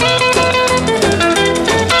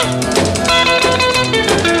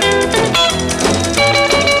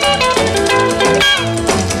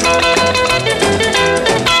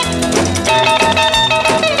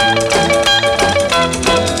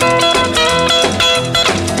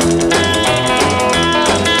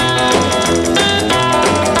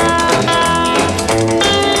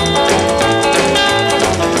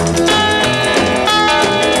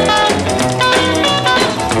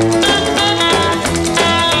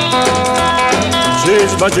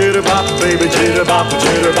 My jitterbop, baby, jitterbop,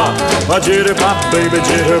 jitterbop. My jitterbop, baby,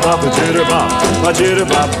 jitterbop, jitterbop. My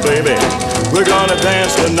jitterbop, baby. We're gonna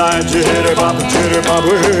dance tonight, jitterbop, jitterbop.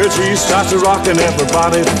 Well, she starts to rock and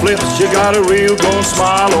everybody flips. She got a real gold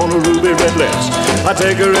smile on her ruby red lips. I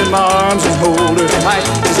take her in my arms and hold her tight.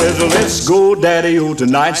 She says, let's go, daddy-o,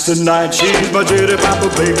 tonight's the night. She's my jitterbop,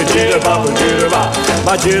 baby, jitterbop, jitterbop.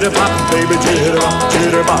 My jitterbop, baby, jitterbop,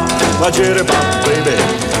 jitterbop. My jitterbop, baby.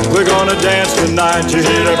 We're gonna dance tonight,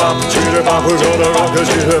 jitterbop, jitterbop. We're gonna rock a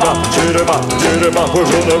jitterbop, jitterbop, jitterbop.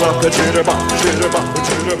 We're gonna rock a jitterbop, jitterbop,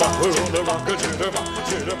 jitterbop. We're gonna rock a jitterbop,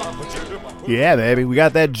 jitterbop, jitterbop. Yeah, baby, we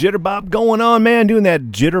got that jitterbop going on, man. Doing that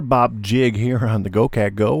jitterbop jig here on the Go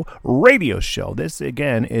Cat Go radio show. This,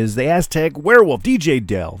 again, is the Aztec Werewolf, DJ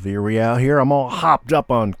Delv. Here we out here. I'm all hopped up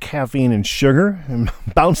on caffeine and sugar and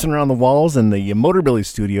bouncing around the walls in the Motorbilly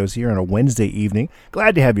Studios here on a Wednesday evening.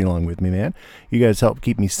 Glad to have you along with me, man. You guys help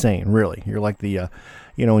keep me sane, really. You're like the,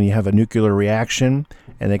 when you have a nuclear reaction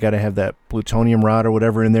and they got to have that plutonium rod or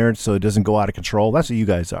whatever in there so it doesn't go out of control. That's what you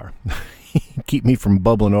guys are. Keep me from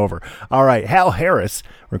bubbling over. All right, Hal Harris,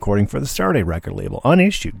 recording for the Starday record label,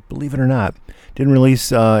 unissued, believe it or not. Didn't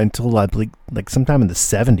release until, I believe, like sometime in the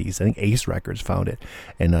 70s. I think Ace Records found it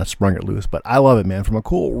and sprung it loose. But I love it, man. From a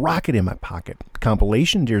cool Rocket in My Pocket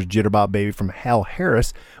compilation, here's Jitterbop Baby from Hal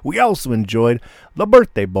Harris. We also enjoyed The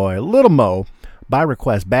Birthday Boy, Little Mo, by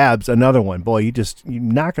request. Babs, another one. Boy, you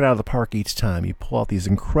knock it out of the park each time. You pull out these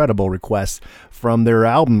incredible requests from their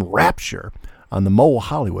album Rapture on the Mo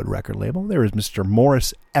Hollywood record label. There is Mr.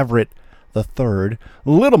 Morris Everett III,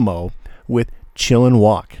 Little Mo, with Chillin'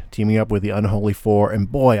 Walk, teaming up with the Unholy Four. And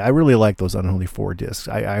boy, I really like those Unholy Four discs.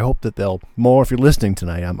 I hope that they'll, Mo, if you're listening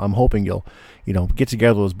tonight, I'm hoping you'll, get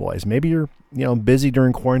together with those boys. Maybe you're, busy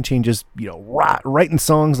during quarantine, just, writing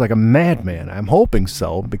songs like a madman. I'm hoping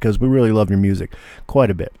so, because we really love your music quite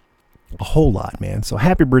a bit. A whole lot, man. So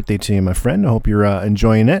happy birthday to you, my friend. I hope you're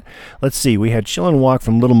enjoying it. Let's see. We had Chillin' Walk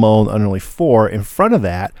from Little Mo and Unholy Four. In front of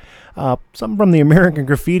that, something from the American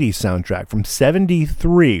Graffiti soundtrack from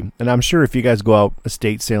 73. And I'm sure if you guys go out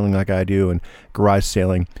estate sailing like I do and garage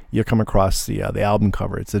sailing, you'll come across the album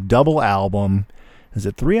cover. It's a double album. Is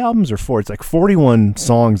it 3 albums or 4? It's like 41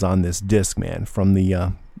 songs on this disc, man, from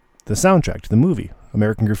the soundtrack to the movie,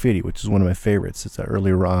 American Graffiti, which is one of my favorites. It's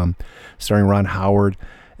earlier starring Ron Howard.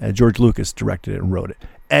 George Lucas directed it and wrote it.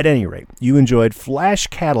 At any rate, you enjoyed Flash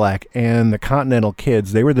Cadillac and the Continental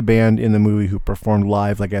Kids. They were the band in the movie who performed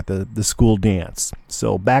live like at the school dance.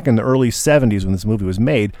 So back in the early 70s when this movie was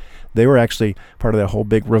made, they were actually part of that whole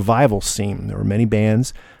big revival scene. There were many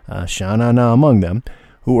bands, Sha Na Na among them,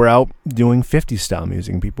 who were out doing 50s style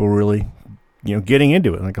music. And people were really, getting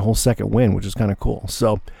into it, like a whole second wind, which is kind of cool.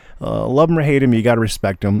 So love them or hate them, you got to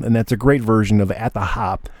respect them. And that's a great version of At the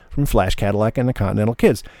Hop from Flash Cadillac and the Continental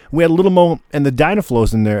Kids. We had Little Mo and the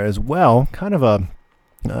Dynaflows in there as well. Kind of a,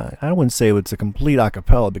 I wouldn't say it's a complete a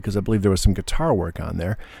cappella because I believe there was some guitar work on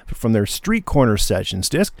there. But from their Street Corner Sessions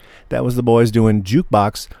disc, that was the boys doing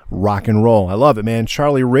jukebox rock and roll. I love it, man.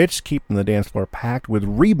 Charlie Rich keeping the dance floor packed with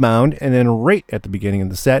Rebound. And then right at the beginning of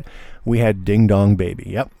the set, we had Ding Dong Baby.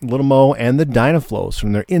 Yep, Little Mo and the Dynaflows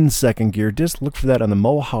from their In Second Gear disc. Look for that on the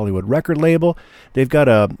Mo Hollywood record label. They've got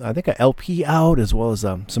I think a LP out, as well as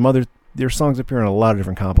some other. Their songs appear on a lot of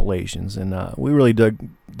different compilations, and we really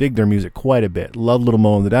dig their music quite a bit. Love Little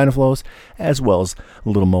Mo and the Dynaflows, as well as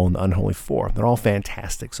Little Mo and the Unholy Four. They're all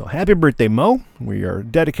fantastic. So happy birthday, Mo. We are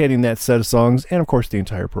dedicating that set of songs, and of course the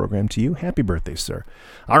entire program to you. Happy birthday, sir.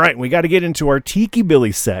 All right, we got to get into our Tiki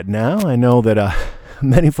Billy set now. I know that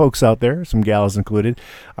many folks out there, some gals included,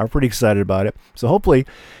 are pretty excited about it. So hopefully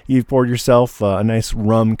you've poured yourself a nice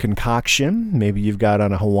rum concoction. Maybe you've got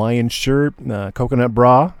on a Hawaiian shirt, coconut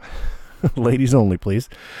bra. Ladies only, please.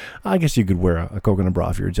 I guess you could wear a coconut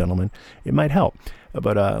bra if you're a gentleman. It might help.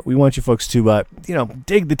 But we want you folks to,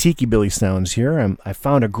 dig the Tiki Billy sounds here. I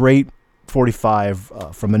found a great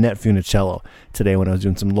 45 from Annette Funicello today when I was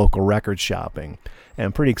doing some local record shopping. And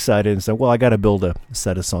I'm pretty excited and said, well, I got to build a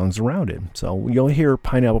set of songs around it. So you'll hear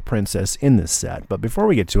Pineapple Princess in this set. But before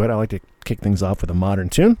we get to it, I like to kick things off with a modern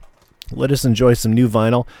tune. Let us enjoy some new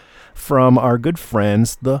vinyl from our good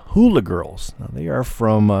friends, the Hula Girls. Now, they are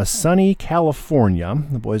from sunny California.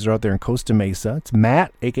 The boys are out there in Costa Mesa. It's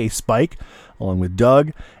Matt, a.k.a. Spike, along with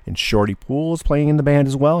Doug, and Shorty Poole is playing in the band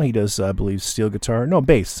as well. He does, I believe,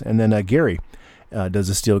 bass. And then Gary does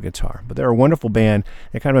a steel guitar. But they're a wonderful band.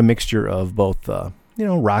 They're kind of a mixture of both,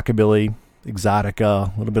 rockabilly,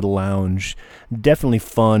 exotica, a little bit of lounge, definitely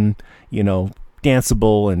fun,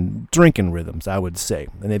 danceable and drinking rhythms, I would say.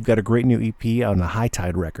 And they've got a great new EP on the High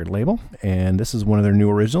Tide record label, and this is one of their new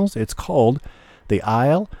originals. It's called The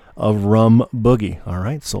Isle of Rum Boogie. All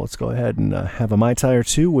right, so let's go ahead and have a Mai Tai or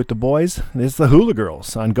two with the boys. This is the Hula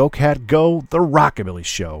Girls on Go Cat Go, the Rockabilly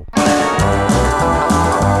Show.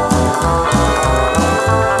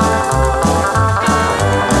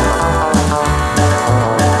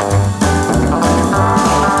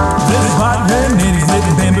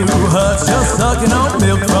 Just sucking on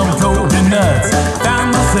milk from coconuts.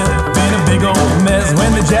 Found myself in a big old mess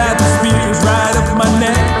when they jabbed the spears right up my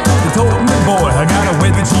neck. They told me, boy, I gotta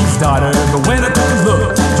wed the chief's daughter. But when I took a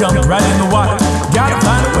look, jumped right in the water. Gotta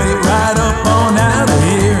find a way right up on out of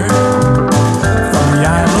here. From the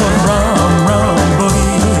Isle of Rum, Rum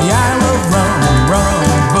Boogie, the Isle of Rum, Rum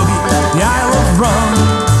Boogie, the Isle of Rum.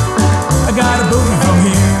 I got a boogie from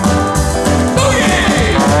here.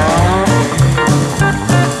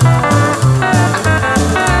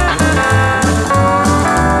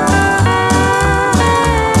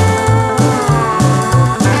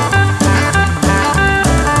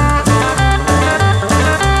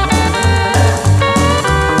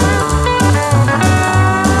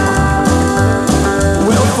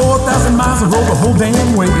 Roll the whole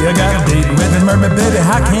damn way. I got a date with the mermaid, baby,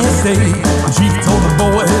 I can't stay. The chief told the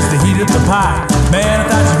boys to heat up the pie. Man, I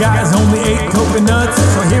thought you guys only ate coconuts,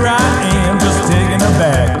 so here I am, just taking a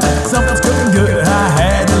bag. Something's cooking good, I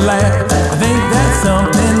had to laugh. I think that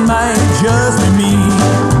something might just be me.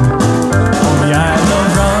 On the Isle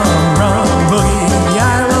of Rum, Rum Boogie, the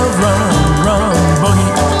Isle of Rum, Rum Boogie,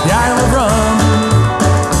 the Isle of Rum.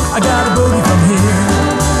 I got a boogie from here.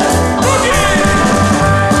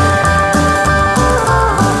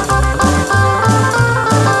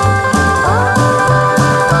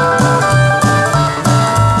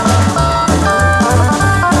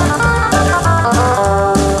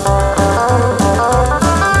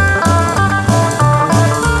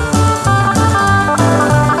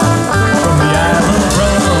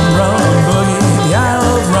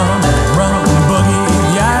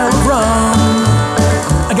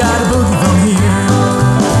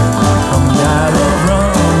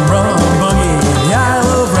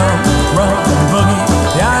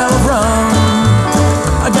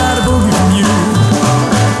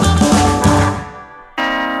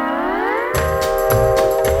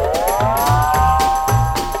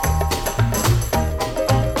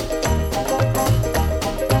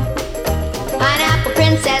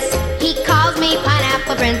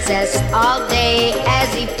 All day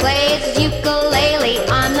as he plays ukulele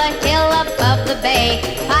on the hill above the bay.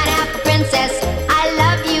 Pineapple Princess, I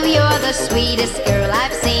love you, you're the sweetest girl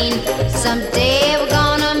I've seen. Someday we're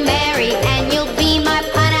gonna marry and you'll be my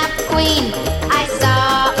pineapple queen. I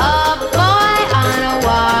saw a boy on a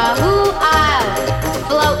wahoo isle,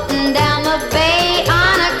 floating down the bay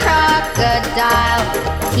on a crocodile.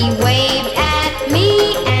 He waved at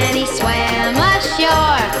me and he swam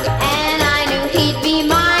ashore, and I knew he'd be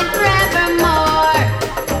mine forevermore.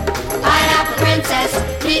 Pineapple Princess,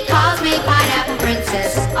 he calls me Pineapple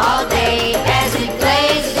Princess all day as he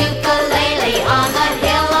plays ukulele on the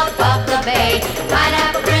hill above the bay.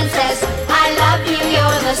 Pineapple Princess, I love you,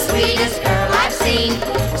 you're the sweetest girl I've seen.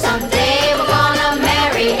 Someday we're gonna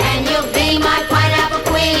marry and you'll be my pineapple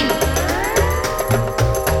queen.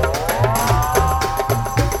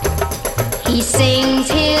 He sings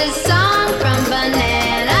his song from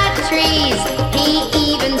banana trees.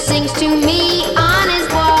 He even sings to me on his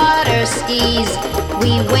water skis.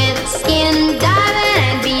 We went skin diving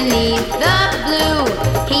and beneath the blue,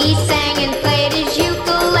 he sang and played his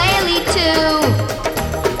ukulele too.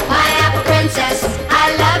 Pineapple Princess,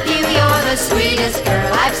 I love you, you're the sweetest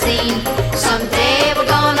girl I've seen. Someday we're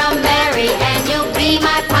gonna marry and you'll be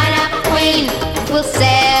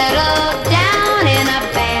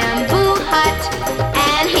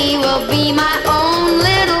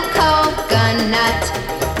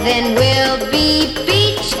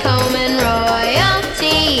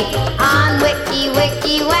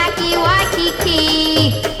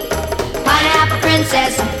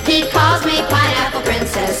princess. He calls me Pineapple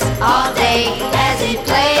Princess all day as he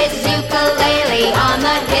plays his ukulele on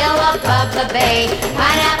the hill above the bay.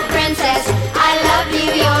 Pineapple Princess, I love you,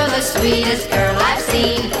 you're the sweetest girl I've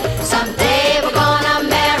seen. Someday we're gonna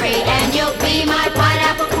marry and you'll be my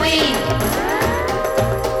pineapple queen.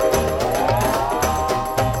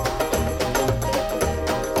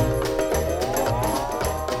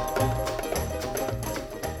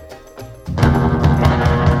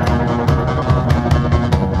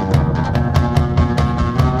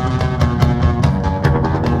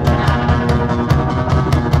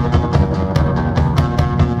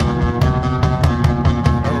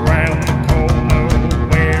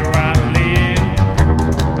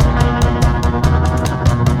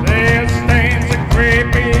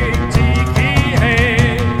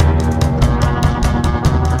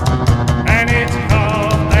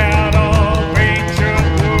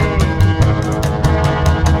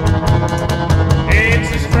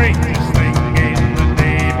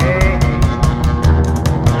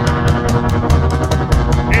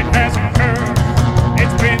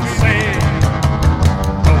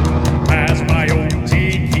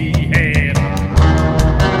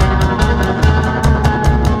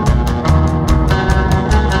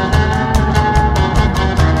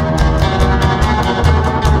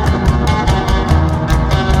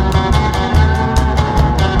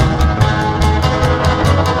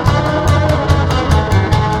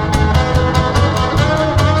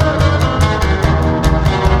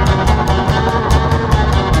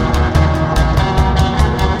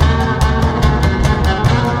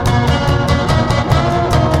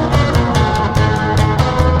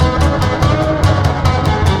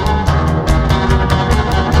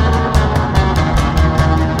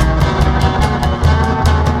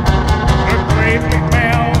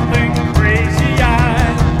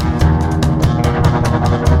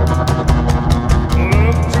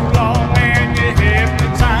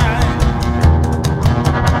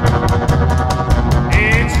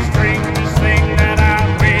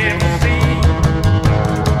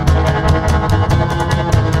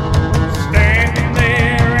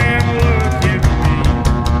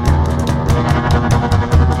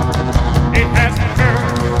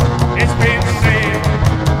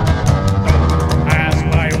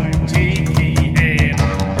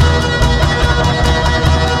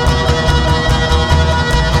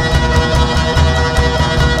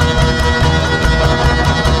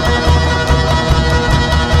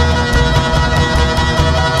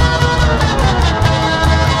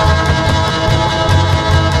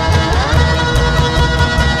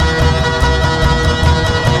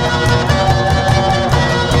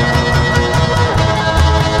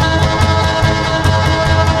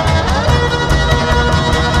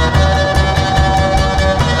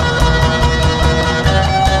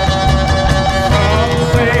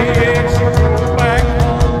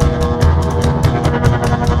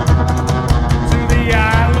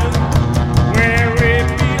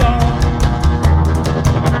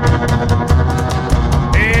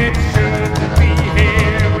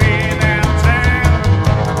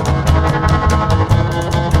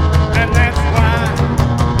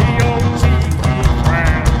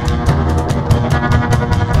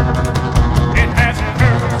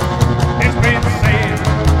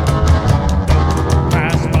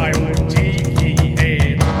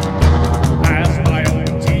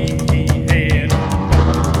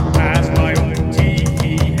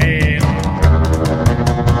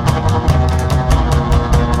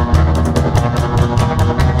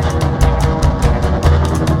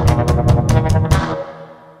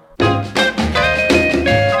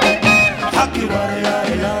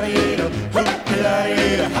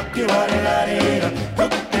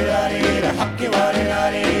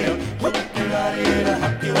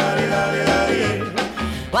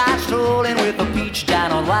 While strolling with a peach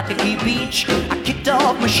down on Waikiki Beach, I kicked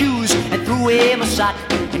off my shoes and threw away my sock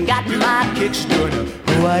and got my kicks doing a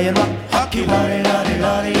Hawaiian rock. Hockey waddy laddy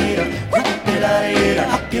laddy da, hookty laddy da,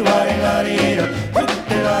 hockey waddy laddy da,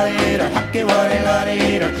 hookty laddy da, hockey waddy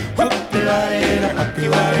laddy da, hookty laddy da, hockey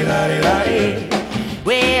waddy laddy laddy.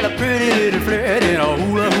 Well, a pretty little flirt in a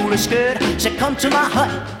hula hula skirt said, "Come to my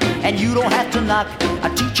hut and you don't have to knock. I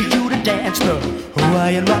teach you to dance the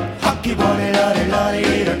Hawaiian rock." Hockey waddy laddy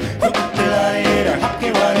laddy da, hookty laddy da, hockey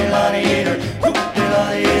waddy laddy da, hookty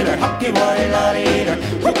laddy da, hockey waddy laddy da,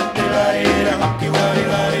 hookty laddy da, hockey waddy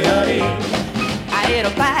laddy laddy. I hit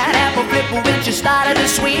a pineapple flip when she started to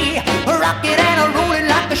sway, a rocking and a rolling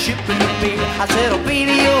like a ship in the bay. I said, "Oh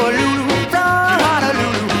baby, you're a Lulu from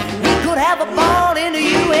Honolulu. We could have a ball in the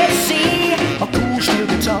USC, a cool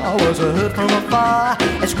still guitar was heard from afar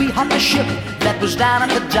as we hopped the ship that was down at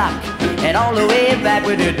the dock, and all the way back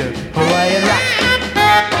we did the Hawaiian rock.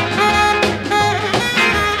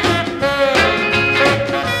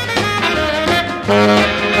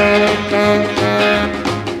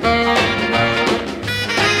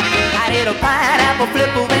 I did a pineapple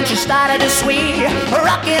flip when she started to sway,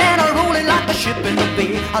 rocking and a rolling like a ship in the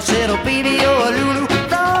bay. I said, oh baby, you're a Lulu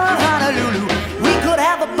from Honolulu. We could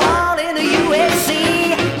have a ball in the USA.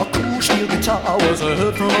 A cool steel guitar was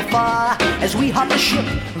heard from afar as we hopped the ship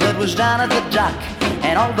that was down at the dock,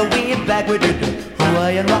 and all the way back we did the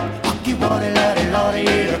Hawaiian rock. Hockey waddy laddy laddy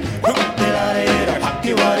eater, hookty laddy eater,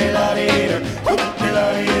 hockey waddy laddy eater, hookty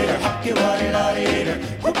laddy eater, hockey waddy laddy eater,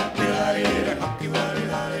 hookty laddy eater, hockey waddy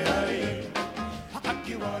laddy laddy eater,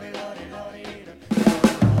 hockey waddy laddy laddy eater.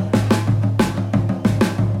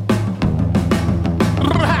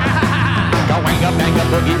 Go-wanga banga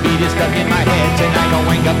boogie beat is stuck in my head tonight.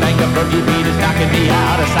 Go-wanga banga boogie beat is knocking me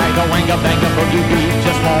out of sight. Go-wanga banga boogie beat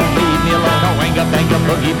just won't leave me alone. Go-wanga banga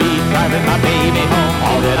boogie beat driving my baby home.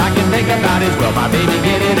 All that I can think about is, will my baby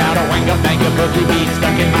get it out? Go-wanga banga boogie beat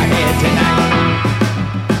stuck in my head tonight.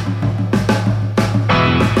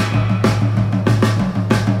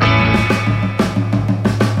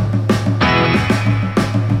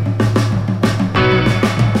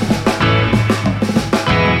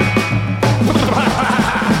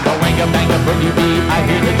 Boogie beat, I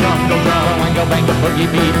hear the jungle drum. Go-wanga banga boogie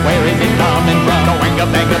beat, where is it coming from? Go-wanga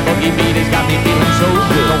banga boogie beat has got me feeling so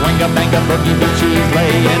good. Go-wanga banga boogie beat, she's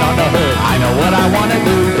laying on the hood. I know what I wanna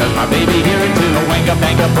do, cause my baby hear it too. Go-wanga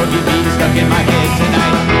banga boogie beat is stuck in my head tonight.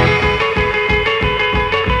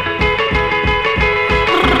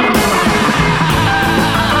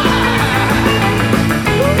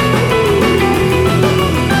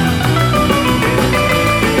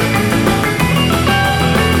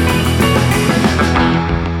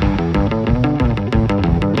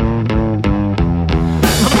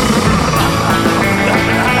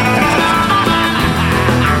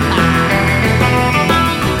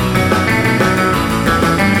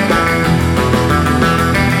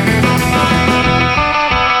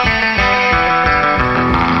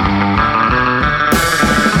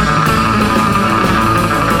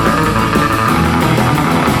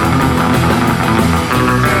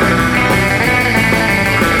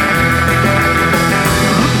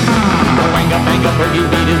 Boogie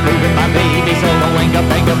beat is moving my baby so. Go-wanga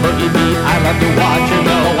banga boogie beat, I love to watch her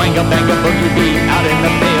go. Go-wanga banga boogie beat, out in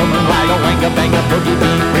the pale moonlight. Go-wanga banga boogie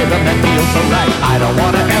beat, rhythm that feels so right. I don't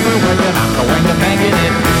wanna ever work it, I'm go-wanga banging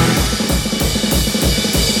it.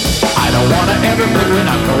 I don't wanna ever quit when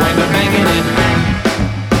I'm go-wanga banging it.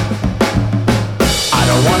 I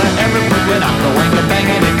don't wanna ever quit when I'm go-wanga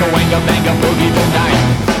banging it. Go-wanga banga boogie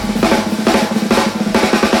tonight.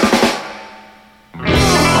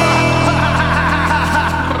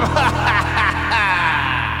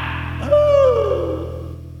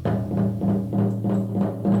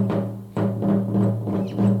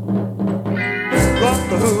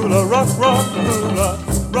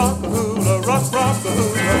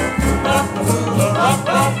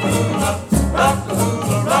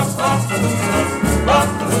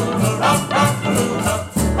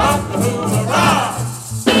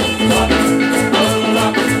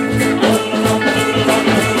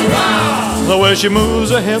 The way she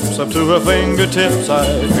moves her hips up to her fingertips,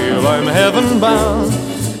 I feel I'm heaven bound.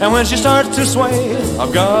 And when she starts to sway,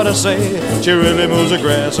 I've gotta say, she really moves the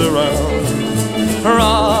grass around.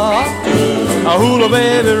 Rock, a hula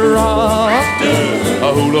baby, rock.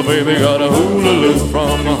 A hula baby got a hula loop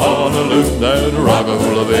from Honolulu. That rock a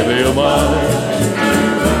hula baby of mine.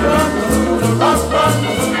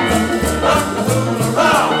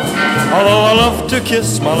 Although I love to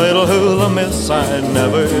kiss my little hula miss, I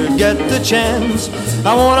never get the chance.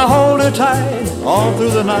 I wanna hold her tight all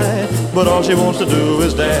through the night, but all she wants to do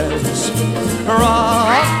is dance.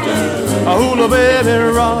 Rock, a hula baby,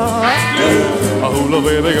 rock. A hula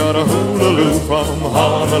baby got a hula loop from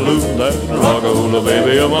Honolulu. That rock a hula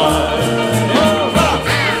baby of mine. Rock,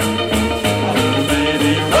 hula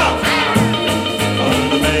baby, rock.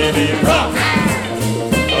 Hula baby, rock.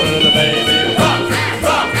 Hula baby, rock.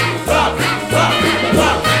 Rock, rock, rock,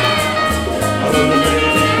 rock. Hula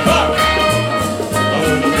baby, rock.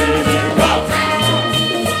 Hula baby, rock.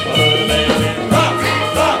 Hula baby, rock.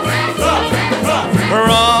 Rock, rock, rock.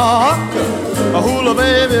 Rock, a hula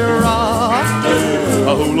baby, rock.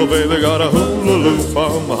 A hula baby got a hula loop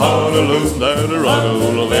from Honolulu. That rock a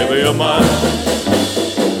hula baby of mine.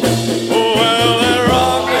 Oh, well, that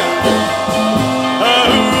rock a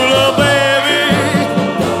hula baby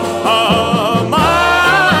of mine.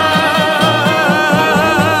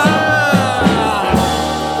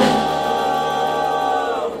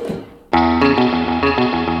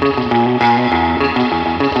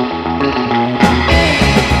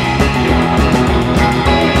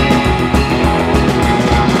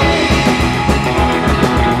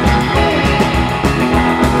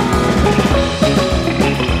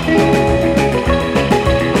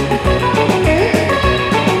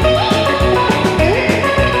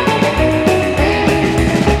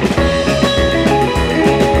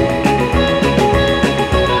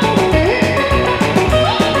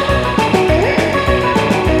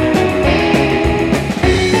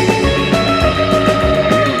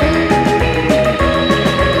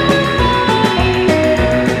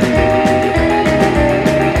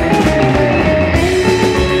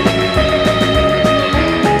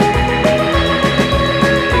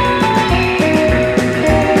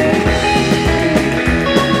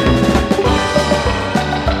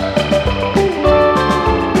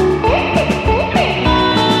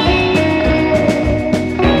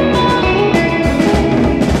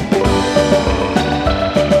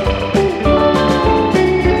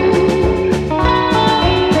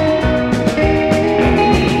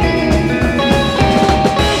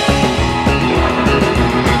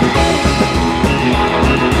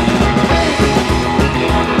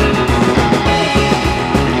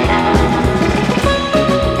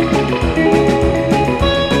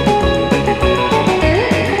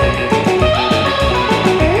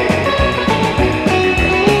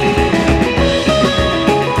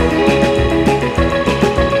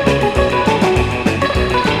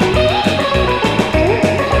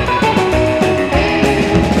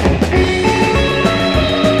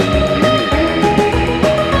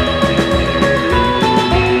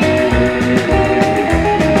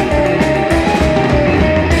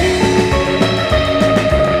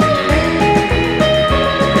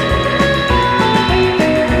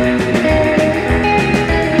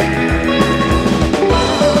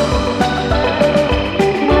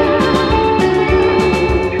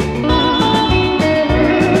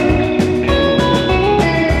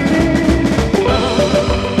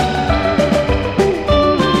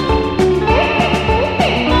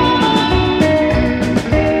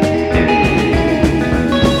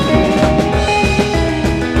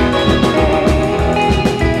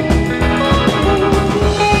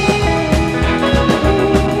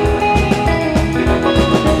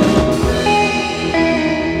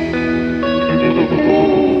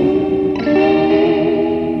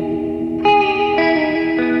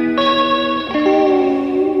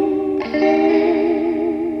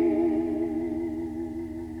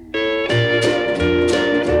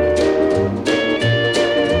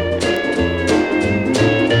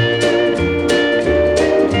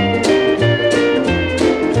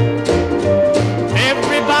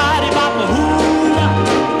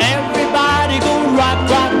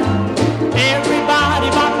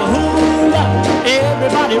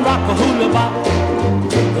 bop.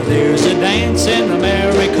 There's a dance in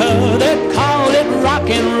America that call it rock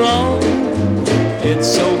and roll. It's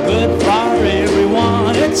so good for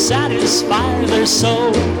everyone, it satisfies their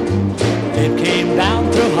soul. It came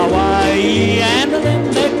down through Hawaii and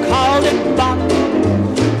then they called it bop.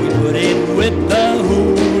 We put it with the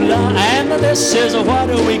hula and this is what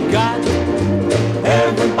we got.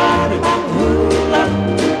 Everybody bop hula,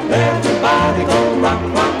 everybody go rock,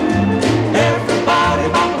 rock. Everybody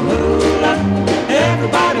bop hula,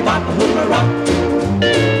 everybody bop hula rock.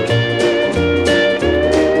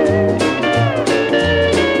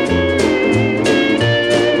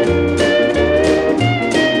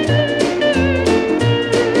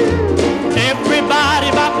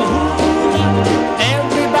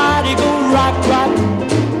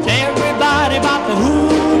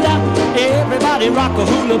 Rock a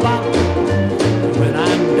hula bop. When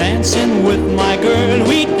I'm dancing with my girl,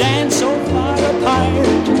 we dance so far apart.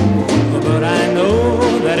 But I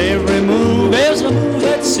know that every move is a move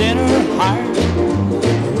that's in her heart.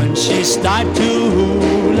 When she start to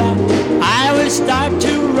hula, I will start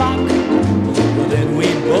to rock. Then we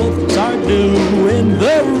both start doing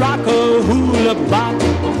the rock a hula bop.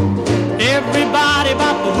 Everybody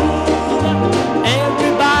bop a hula,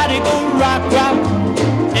 everybody go rock, rock.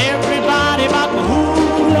 Everybody bop a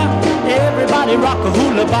hula, everybody rock a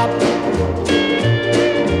hula bop.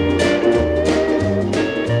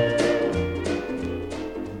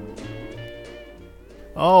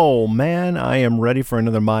 Oh man, I am ready for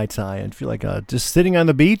another Mai Tai. I feel like just sitting on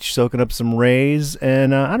the beach, soaking up some rays,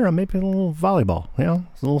 and I don't know, maybe a little volleyball. You know, a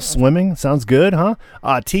little swimming. Sounds good, huh?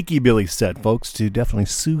 Tiki Billy set, folks, to definitely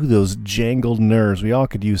soothe those jangled nerves. We all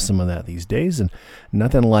could use some of that these days, and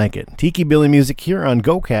nothing like it. Tiki Billy music here on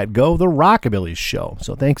Go Cat Go, the Rockabilly Show.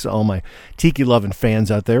 So thanks to all my tiki-loving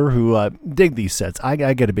fans out there who dig these sets. I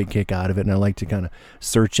get a big kick out of it, and I like to kind of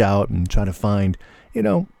search out and try to find, you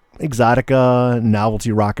know, exotica,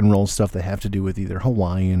 novelty rock and roll stuff that have to do with either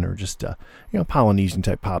Hawaiian or just Polynesian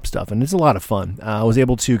type pop stuff, and it's a lot of fun. I was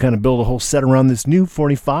able to kind of build a whole set around this new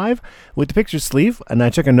 45 with the picture sleeve, and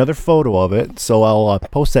I took another photo of it, so I'll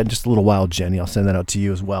post that in just a little while, Jenny. I'll send that out to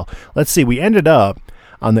you as well. Let's see, we ended up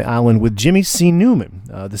on the island with Jimmy C. Newman.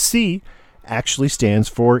 The C actually stands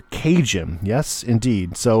for Cajun. Yes,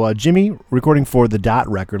 indeed. So Jimmy, recording for the Dot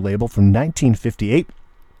record label from 1958.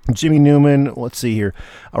 Jimmy Newman, let's see here,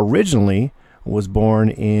 originally was born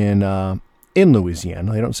in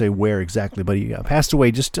Louisiana. They don't say where exactly, but he passed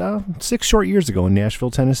away just 6 short years ago in Nashville,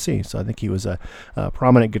 Tennessee. So I think he was a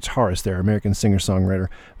prominent guitarist there, American singer-songwriter.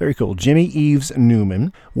 Very cool. Jimmy Eves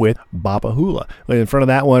Newman with Bop a Hula. In front of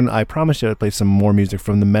that one, I promised you I'd play some more music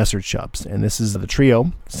from the Messer Chups. And this is the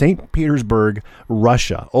trio, St. Petersburg,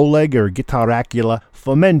 Russia. Oleg or Guitaracula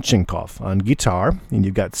Fomenchenkov on guitar. And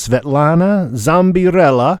you've got Svetlana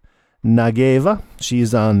Zambirella Nageva,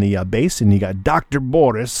 she's on the bass, and you got Dr.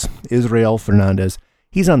 Boris Israel Fernandez.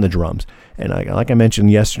 He's on the drums. And like I mentioned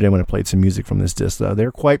yesterday when I played some music from this disc,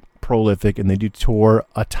 they're quite prolific, and they do tour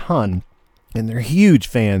a ton. And they're huge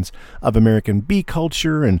fans of American beat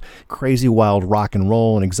culture and crazy wild rock and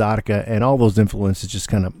roll and exotica, and all those influences just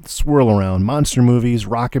kind of swirl around. Monster movies,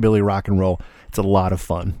 rockabilly, rock and roll. It's a lot of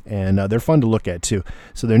fun, and they're fun to look at, too.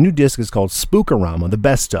 So their new disc is called Spookorama, the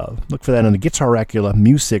best of. Look for that on the Guitaracula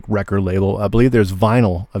Music record label. I believe there's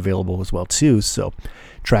vinyl available as well, too, so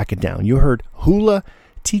track it down. You heard Hula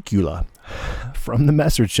Tikula from the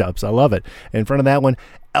Messer Chups. I love it. In front of that one,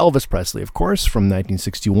 Elvis Presley, of course, from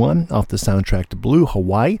 1961, off the soundtrack to Blue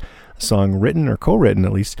Hawaii, a song written, or co-written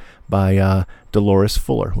at least, by Dolores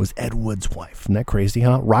Fuller, was Ed Wood's wife. Isn't that crazy,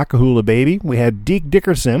 huh? Rockahula Baby. We had Deke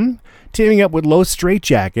Dickerson teaming up with Los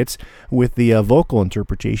Straitjackets with the vocal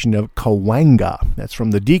interpretation of Kawanga. That's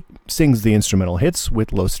from the Deke Sings the Instrumental Hits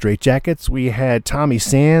with Los Straitjackets. We had Tommy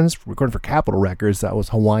Sands recording for Capitol Records. That was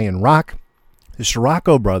Hawaiian Rock. The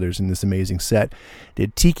Scirocco brothers in this amazing set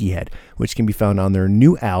did Tiki Head, which can be found on their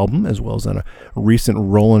new album as well as on a recent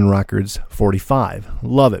Rollin' Records 45.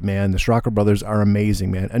 Love it, man. The Scirocco brothers are amazing,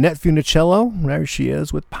 man. Annette Funicello, there she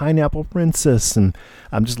is with Pineapple Princess. And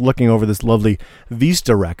I'm just looking over this lovely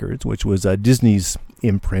Vista Records, which was Disney's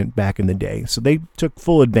imprint back in the day. So they took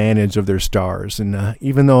full advantage of their stars. And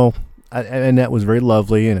even though Annette was very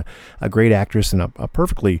lovely and a great actress and a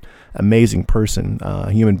perfectly amazing person,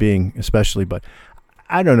 human being especially, but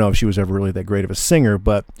I don't know if she was ever really that great of a singer,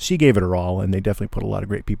 but she gave it her all, and they definitely put a lot of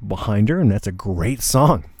great people behind her, and that's a great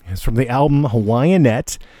song. It's from the album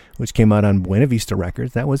Hawaiianette, which came out on Buena Vista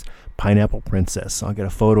Records. That was Pineapple Princess. I'll get a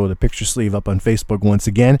photo of the picture sleeve up on Facebook once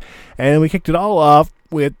again. And we kicked it all off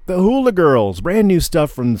with the Hula Girls. Brand new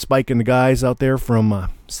stuff from Spike and the guys out there from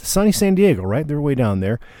sunny San Diego, right? They're way down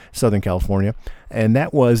there, Southern California. And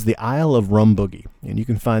that was the Isle of Rum Boogie. And you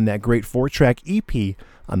can find that great 4-track EP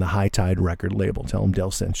on the High Tide record label. Tell them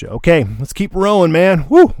Del sent you. Okay, let's keep rolling, man.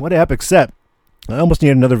 Woo, what an epic set. I almost need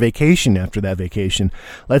another vacation after that vacation.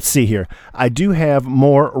 Let's see here. I do have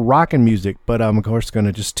more rockin' music, but I'm, of course, going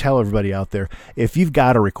to just tell everybody out there, if you've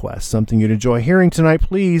got a request, something you'd enjoy hearing tonight,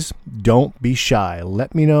 please don't be shy.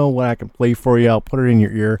 Let me know what I can play for you. I'll put it in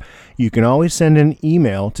your ear. You can always send an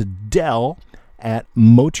email to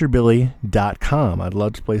del@motorbilly.com. I'd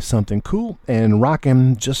love to play something cool and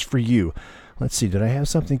rockin' just for you. Let's see. Did I have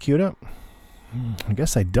something queued up? I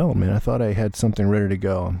guess I don't, man. I thought I had something ready to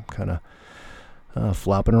go. I'm kind of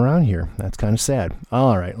flopping around here. That's kind of sad.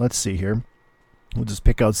 All right, let's see here. We'll just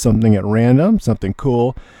pick out something at random, something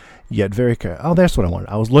cool, yet very... Oh, that's what I wanted.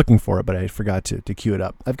 I was looking for it, but I forgot to cue it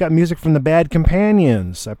up. I've got music from the Bad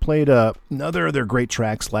Companions. I played another of their great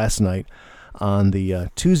tracks last night on the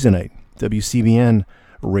Tuesday night WCBN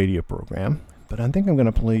radio program, but I think I'm going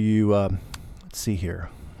to play you... let's see here.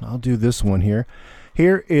 I'll do this one here.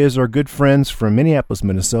 Here is our good friends from Minneapolis,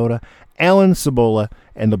 Minnesota, Alan Cibola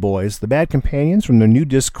and the boys, the Bad Companions, from their new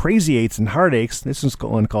disc Crazy Eights and Heartaches. This is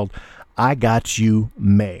one called I Got You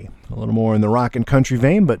May. A little more in the rock and country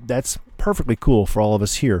vein, but that's perfectly cool for all of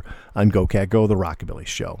us here on Go Cat Go, the Rockabilly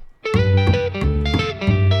Show.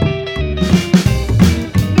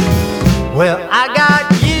 Well, I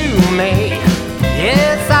got you, May.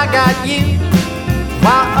 Yes, I got you.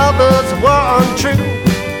 While others were untrue,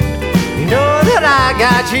 you know that I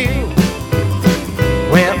got you.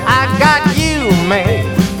 Well, I got you, May.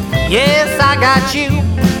 Yes, I got you.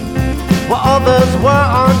 While others were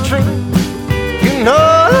untrue, you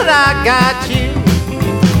know that I got you.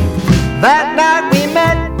 That night we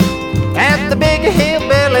met at the big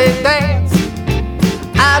hillbilly dance.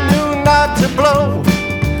 I knew not to blow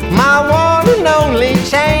my one and only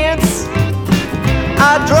chance.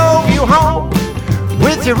 I drove you home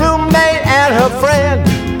with your roommate and her friend.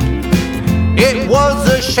 It was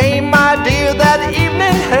a shame, my dear, that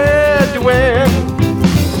evening had to end.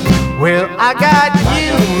 Well, I got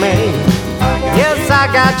you, May. Yes, I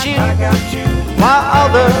got you. While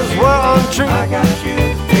others were untrue,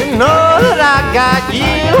 you know that I got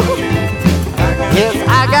you. Yes,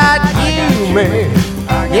 I got you, May.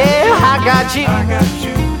 Yeah, I got you.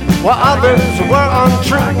 While others were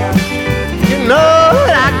untrue, you know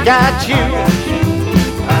that I got you.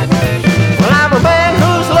 Well, I'm a man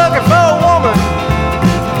who's looking for a woman.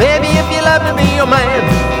 Baby, if you love me, be your man.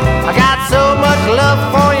 I got so much love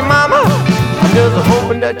for you, mama. I'm just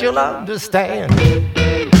hoping that you'll understand.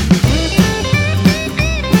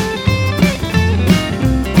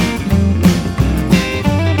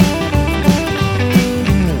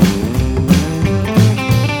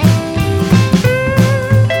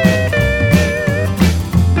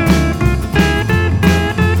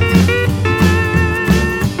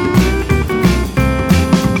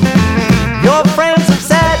 Your friends have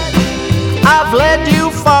said I've led you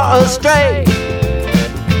far astray,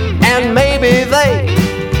 and maybe they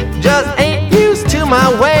just ain't used to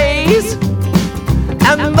my ways.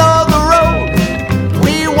 And though the road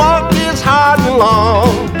we walk is hard and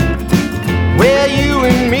long, where you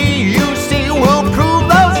and me, you see, will prove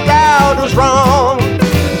those doubters wrong.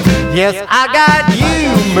 Yes, I got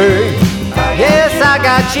you, May. Yes, I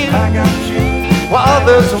got you. While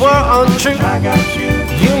others were untrue,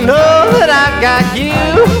 you know that I got you.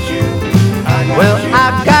 Well,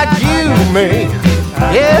 I got you, May.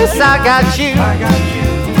 Yes, I got you.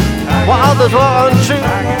 While others were untrue,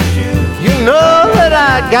 you know that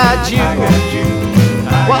I got you.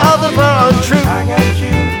 While others were untrue,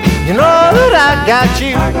 you know that I got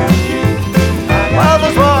you. While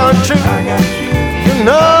others were untrue, you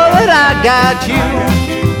know that I got you.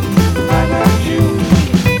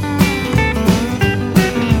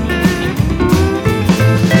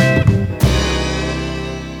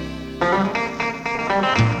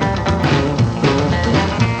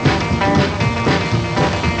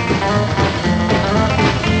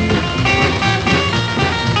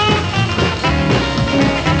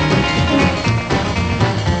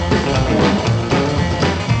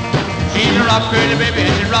 Rock crazy baby,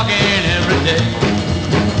 and she's rocking every day.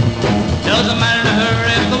 Doesn't matter to her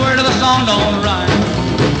if the word of the song don't rhyme.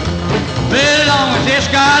 As long as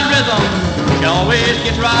it's got rhythm, she always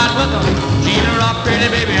gets right with them. She's a rock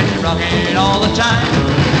crazy baby, and she's rocking all the time.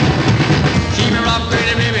 She's a rock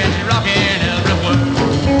crazy baby, and she's rocking everywhere.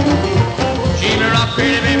 She's a rock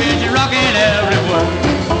crazy baby, and she's rocking everywhere.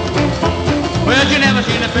 Well, But you never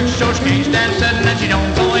seen a picture so she can't stand sitting and she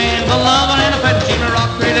don't go in for loving and a petting. She's a rock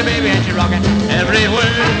crazy baby and she's rocking everywhere.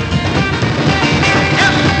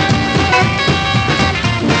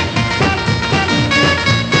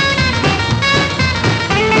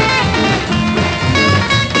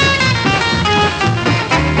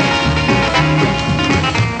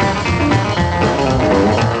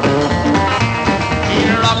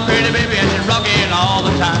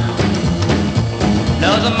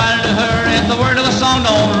 Doesn't matter to her if the word of the song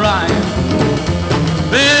don't rhyme.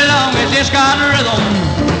 As long as it's got a rhythm,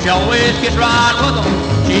 she always gets right with them.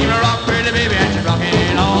 She's a rock pretty baby and she's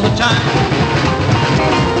rocking all the time.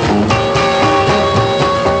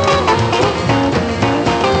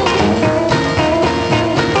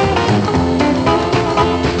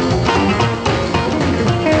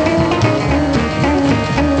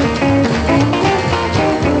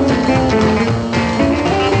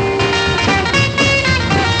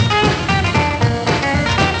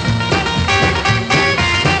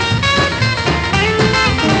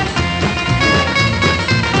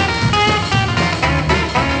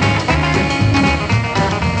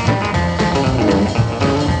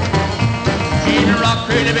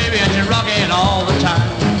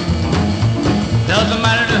 Doesn't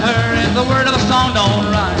matter to her if the word of a song don't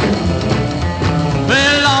rhyme.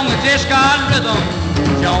 As long as it's got rhythm,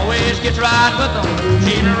 she always gets right with them.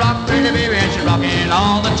 She's a rock pretty baby and she's rocking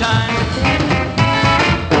all the time.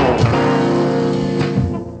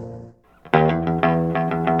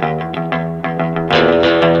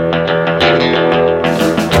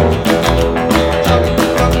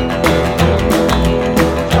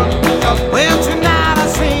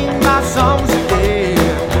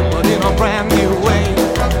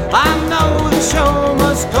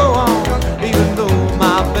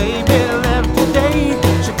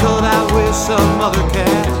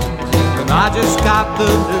 The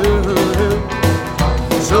blues.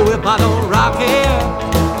 So if I don't rock it,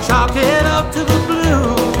 chalk it up to the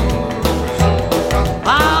blues.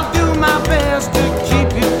 I'll do my best to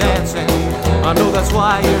keep you dancing. I know that's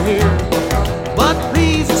why you're here. But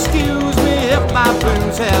please excuse me if my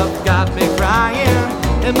blues have got me crying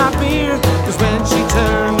in my beer. Cause when she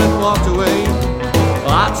turned and walked away,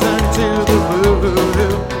 I turned to the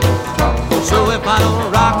blues. So if I don't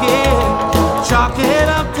rock it, chalk it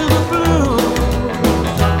up to the blues.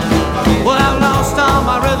 Well, I've lost all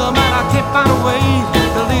my rhythm and I can't find a way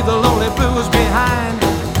to leave the lonely blues behind.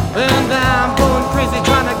 And I'm going crazy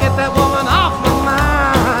trying to get that woman off my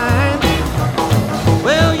mind.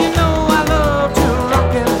 Well, you know I love to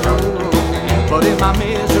rock and roll, but in my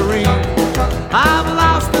misery I've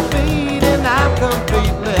lost the beat and I'm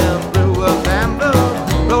completely blue up and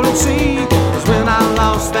blue. Rolling sea was when I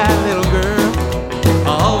lost that little girl.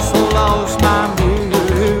 I also lost my muse.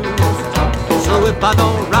 So if I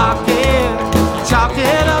don't rock it, chalk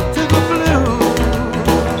it up to the blues.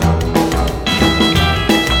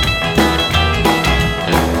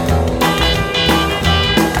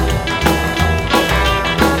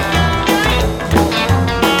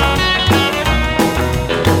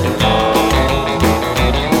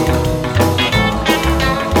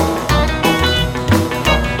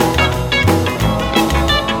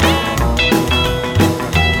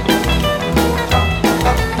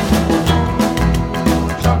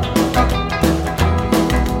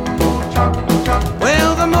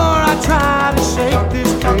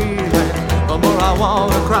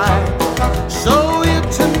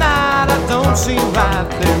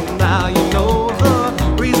 Then now you know the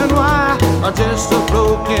reason why. I'm just a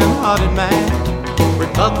broken-hearted man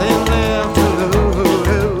with nothing left to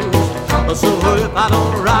lose. So if I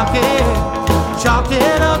don't rock it, chalk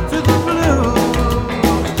it up to the blues.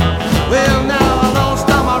 Well, now I lost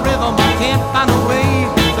all my rhythm, I can't find a way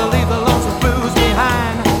to leave the lonesome blues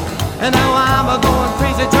behind. And now I'm going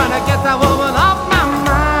crazy trying to get that woman off my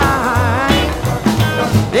mind.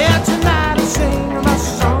 Yeah, tonight I sing my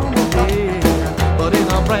song again, but in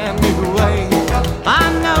a brand new way. I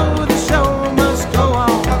know the show must go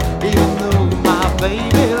on, even though my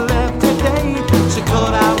baby left today. She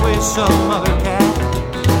cut out with some other cat,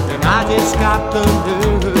 and I just got the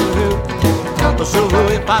news. So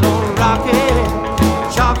if I don't rock it,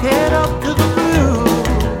 chalk it up to the blues.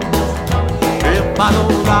 If I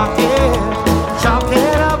don't rock it, chalk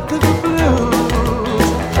it up to the blues.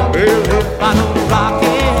 Well, if I don't rock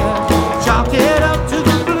it, chalk it up to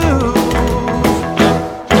the blues.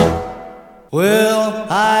 Well,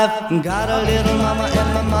 I've got a little mama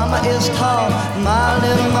and my mama is tall. My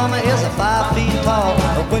little mama is 5 feet tall.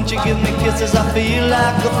 When she gives me kisses I feel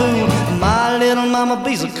like a fool. My little mama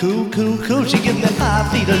be's a cool. She gives me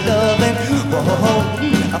 5 feet of loving, whoa,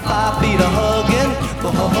 5 feet of hugging,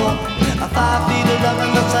 whoa, 5 feet of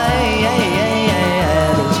loving that's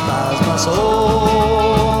satisfies my soul.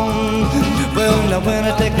 Well, now when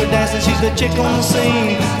I take her dancing, she's the chick on the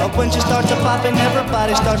scene. When she starts to pop and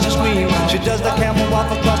everybody starts to scream. She does the camel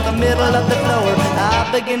walk across the middle of the floor. I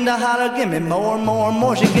begin to holler, give me more and more and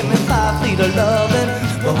more. She give me 5 feet of loving,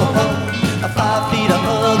 5 feet of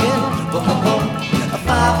hugging,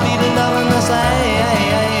 5 feet of loving that's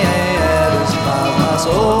satisfies my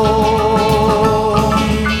soul.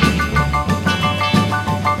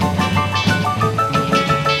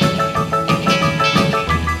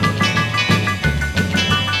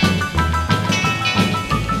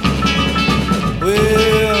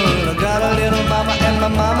 My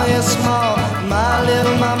mama is small, my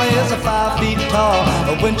little mama is 5 feet tall.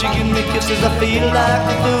 When she gives me kisses, I feel like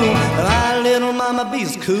a fool. My little mama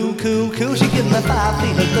be's cool, cool, cool. She gives me 5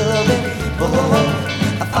 feet of loving,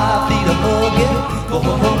 5 feet of hugging,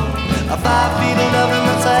 5 feet of loving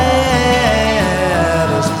that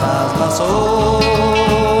satisfies my soul.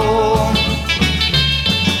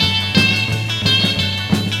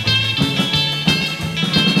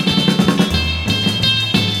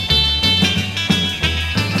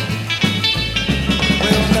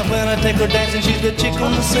 Take her dancing, she's the chick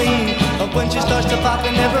on the scene. When she starts to pop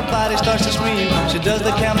and everybody starts to scream. She does the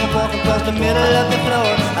camel walk across the middle of the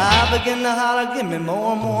floor. I begin to holler, give me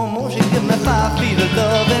more and more and more. She give me 5 feet of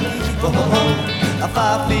loving,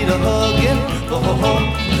 5 feet of hugging,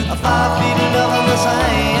 5 feet of loving the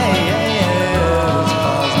satisfies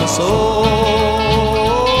my soul.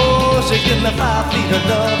 She give me 5 feet of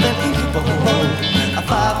loving,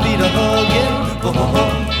 5 feet of hugging,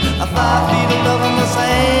 5 feet of loving that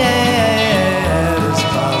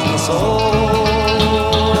satisfies my soul.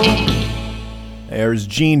 There's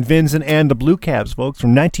Gene Vincent and the Blue Caps, folks,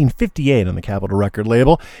 from 1958 on the Capitol record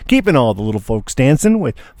label, keeping all the little folks dancing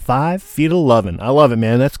with 5 feet of lovin'. I love it,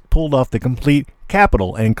 man. That's pulled off the complete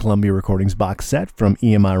Capitol and Columbia Recordings box set from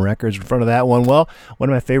EMI Records. In front of that one, well, one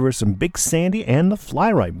of my favorites, some Big Sandy and the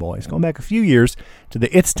Fly Right Boys, going back a few years to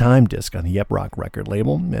the It's Time disc on the Yep Rock record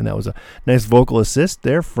label, and that was a nice vocal assist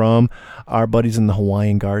there from our buddies in the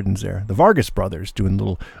Hawaiian Gardens there. The Vargas brothers doing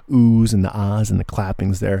little oohs and the ahs and the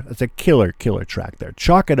clappings there. That's a killer, killer track there.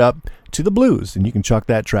 Chalk it up to the blues, and you can chalk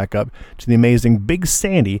that track up to the amazing Big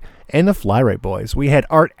Sandy and the Fly Right Boys. We had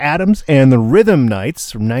Art Adams and the Rhythm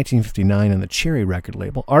Knights from 1959 on the Cherry record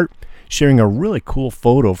label. Art sharing a really cool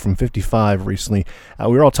photo from 55 recently.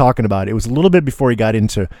 We were all talking about it. It was a little bit before he got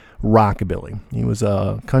into rockabilly. He was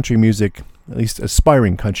a country music, at least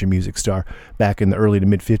aspiring country music star back in the early to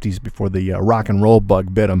mid-50s before the rock and roll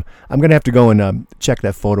bug bit him. I'm going to have to go and check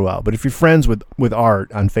that photo out. But if you're friends with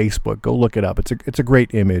Art on Facebook, go look it up. It's a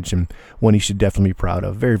great image and one he should definitely be proud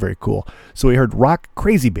of. Very, very cool. So we heard Rock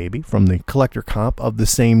Crazy Baby from the collector comp of the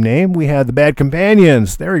same name. We had the Bad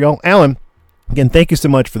Companions. There we go. Alan, again, thank you so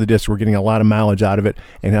much for the disc. We're getting a lot of mileage out of it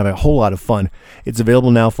and having a whole lot of fun. It's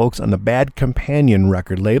available now, folks, on the Bad Companion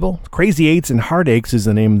record label. Crazy Eights and Heartaches is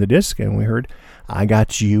the name of the disc, and we heard I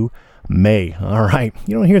Got You, May. All right.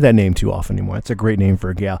 You don't hear that name too often anymore. That's a great name for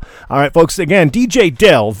a gal. All right, folks. Again, DJ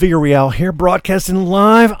Del Villarreal here, broadcasting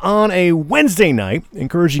live on a Wednesday night,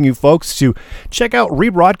 encouraging you folks to check out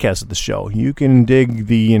rebroadcasts of the show. You can dig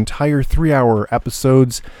the entire 3-hour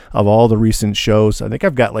episodes of all the recent shows. I think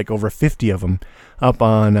I've got like over 50 of them up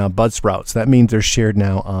on Buzzsprout. So that means they're shared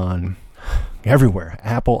now on everywhere.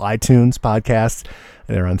 Apple, iTunes, podcasts.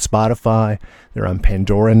 They're on Spotify. They're on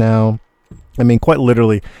Pandora now. I mean, quite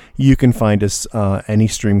literally, you can find us any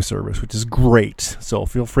stream service, which is great. So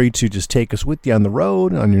feel free to just take us with you on the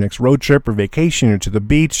road, on your next road trip or vacation or to the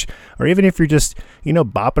beach, or even if you're just,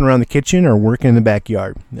 bopping around the kitchen or working in the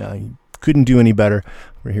backyard. You couldn't do any better.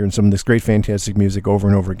 We're hearing some of this great, fantastic music over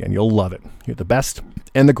and over again. You'll love it. You're the best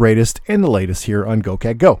and the greatest and the latest here on Go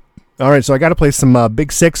Cat Go. All right, so I got to play some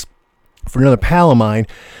Big Six for another pal of mine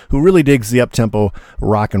who really digs the up-tempo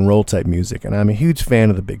rock and roll type music, and I'm a huge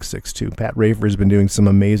fan of the Big Six too. Pat Rafer has been doing some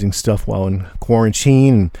amazing stuff while in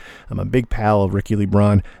quarantine, and I'm a big pal of Ricky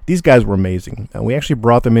LeBron. These guys were amazing. We actually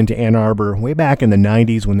brought them into Ann Arbor way back in the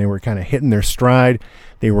 90s when they were kind of hitting their stride.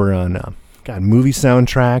 They were on movie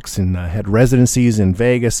soundtracks and had residencies in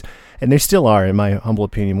Vegas, and they still are, in my humble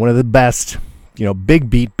opinion, one of the best,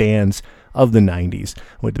 big beat bands of the 90s.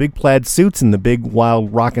 With the big plaid suits and the big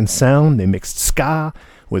wild rockin' sound, they mixed ska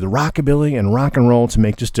with rockabilly and rock and roll to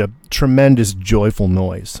make just a tremendous joyful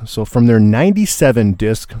noise. So from their 97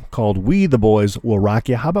 disc called We the Boys Will Rock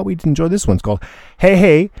Ya, how about we enjoy this one? It's called Hey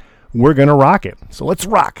Hey, We're Gonna Rock It. So let's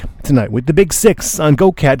rock tonight with the Big Six on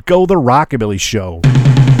Go Cat Go, the Rockabilly Show.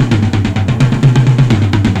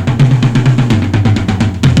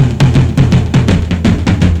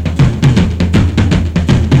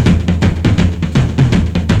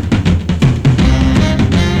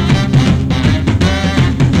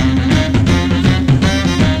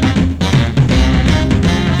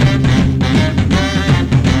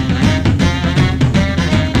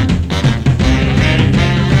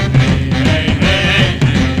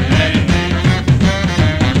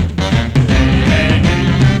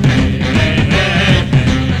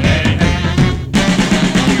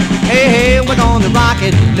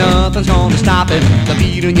 nothing's gonna stop it. The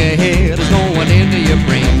beat in your head is going into your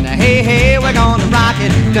brain. Hey, hey, we're gonna rock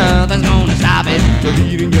it, nothing's gonna stop it. The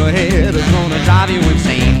beat in your head is gonna drive you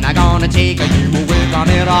insane. I'm gonna take you away from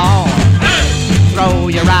it all. Throw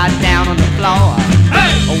you right down on the floor.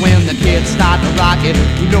 When the kids start to rock it,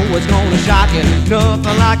 you know it's gonna shock it.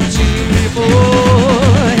 Nothing like you've seen before.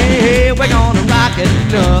 Hey, hey, we're gonna rock it,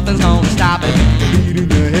 nothing's gonna stop it. The beat in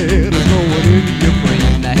your head is going into your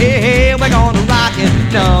brain. Hey, hey, we're gonna rock it,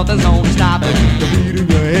 nothing's gonna stop it. The beat in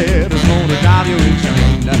your head is gonna drive you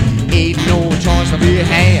insane. Ain't no choice to be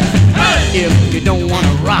had. If you don't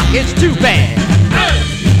wanna rock, it's too bad.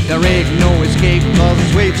 There ain't no escape, cause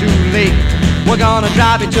it's way too late. We're gonna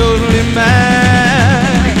drive you totally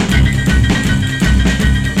mad.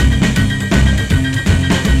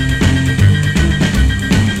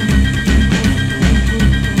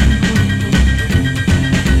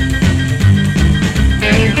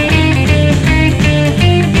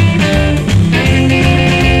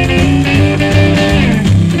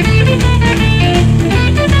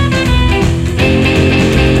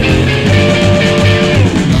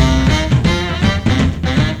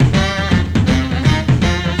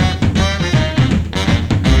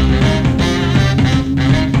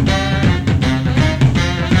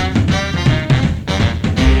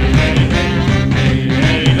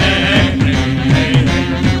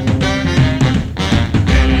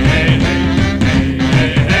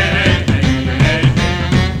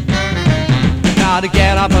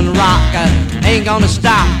 Ain't gonna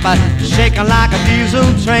stop, shaking like a diesel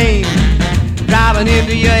train, driving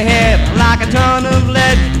into your head like a ton of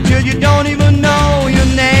lead, till you don't even know your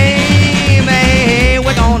name. Hey, hey,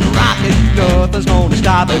 we're gonna rock it, nothing's gonna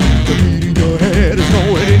stop it. The beat in your head is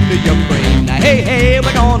going into your brain. Hey, hey,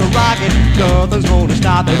 we're gonna rock it, nothing's gonna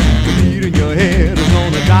stop it. The beat in your head is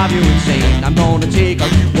gonna drive you insane. I'm gonna take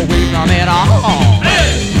you away from it all.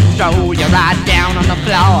 Throw you right down on the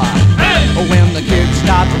floor. When the kids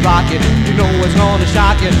start to rock it, you know it's gonna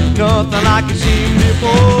shock you. Nothing like you've seen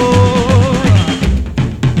before.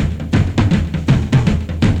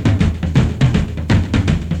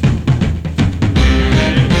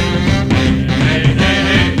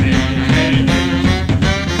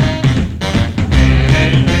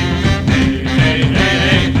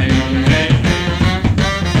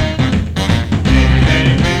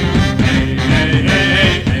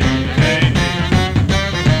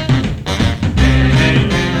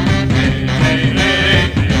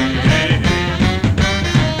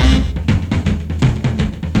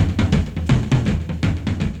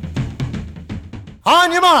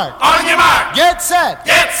 On your mark. On your mark. Get set.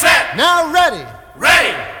 Get set. Now ready.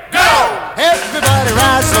 Ready. Go. Everybody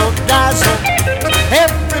razzle dazzle.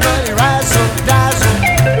 Everybody razzle dazzle.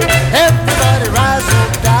 Everybody razzle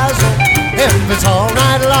dazzle. If it's all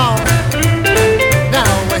night long. Now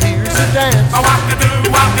here's a dance. A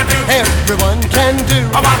walk-a-doo, walk-a-doo. Everyone can do.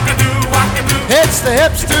 A walk-a-doo, walk-a-doo. It's the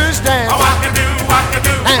hipsters dance. A walk-a-doo,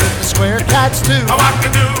 walk-a-doo. And the square cats too. A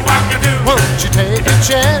walk-a-doo, walk-a-doo. Won't you take a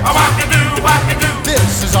chance? A walk-a-doo, walk-a-doo.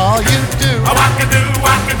 This is all you do. A walk-a-doo,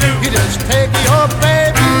 walk-a-doo. You just take your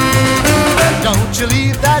baby. Don't you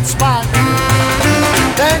leave that spot.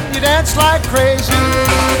 Then you dance like crazy.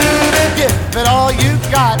 Give it all you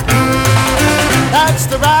got. That's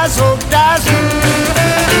the razzle dazzle.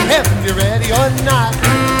 If you're ready or not.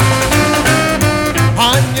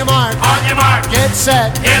 On your mark. On your mark. Get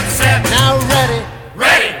set. Get set. Now ready.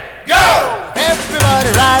 Ready. Go.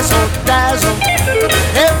 Everybody razzle dazzle.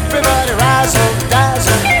 Everybody razzle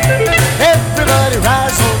dazzle. Everybody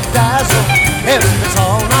razzle dazzle. If it's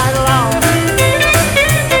all night long.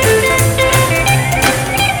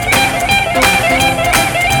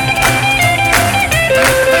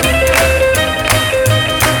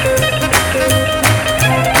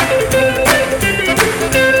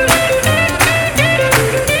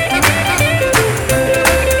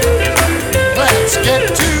 Let's get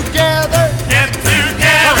together. Get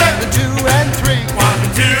together. 1, 2, and 3. 1,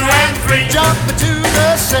 2, and 3. Jump to the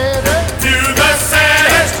center. To the center.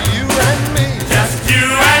 Just you and me. Just you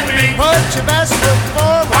and me. Put your best foot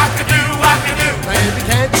forward. Walk-a-doo, walk-a-doo. Baby,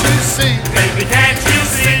 can't you see? Baby, can't you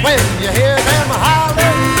see? When you hear them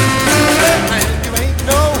holler, and you ain't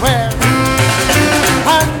nowhere.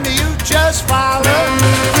 Honey, you just follow,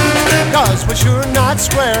 'cause we're sure not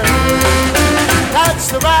square. That's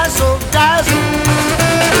the razzle dazzle,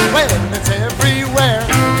 when it's everywhere.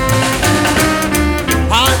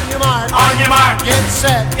 On your mark. On your mark. Get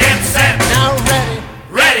set. Get set. Now ready.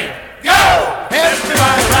 Ready. Go.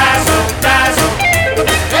 Everybody razzle dazzle.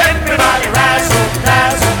 Everybody razzle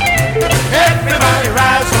dazzle. Everybody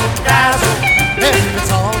razzle dazzle. If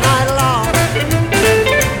it's all night long.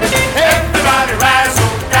 Everybody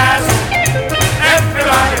razzle dazzle.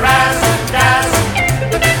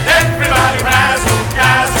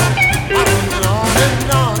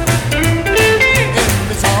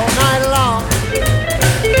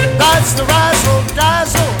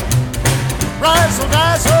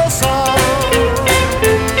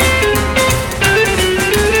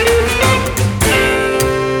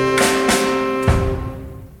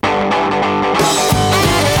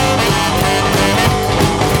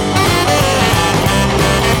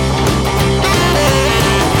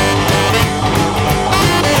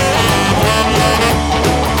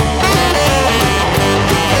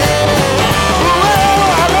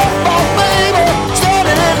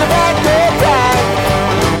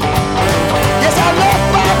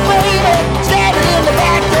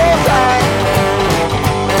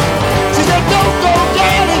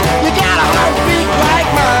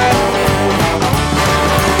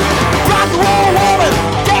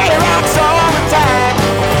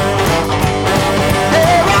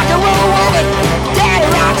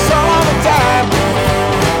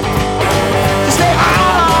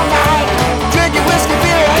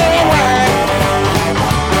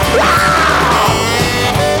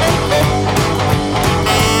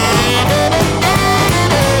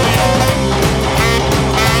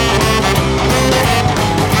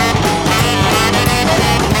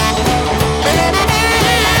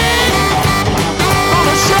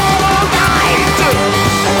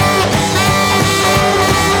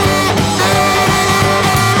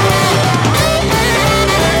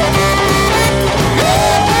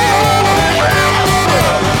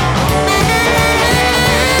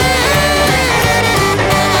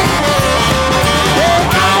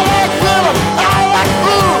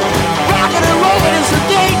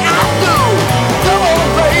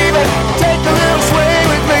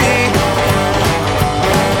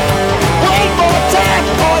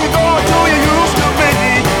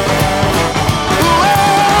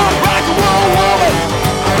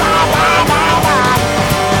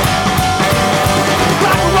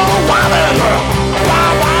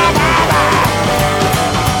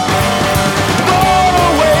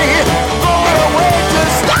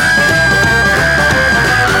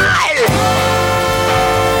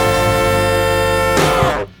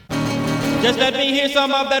 let me hear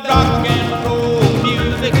some of that rock and roll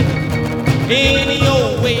music. Any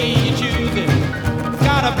old way you choose it. It's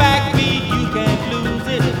got a backbeat, you can't lose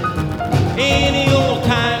it. Any old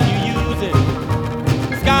time you use it.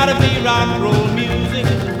 It's gotta be rock and roll music.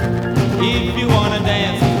 If you wanna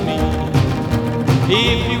dance with me.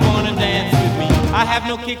 If you wanna dance with me. I have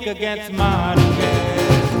no kick against modern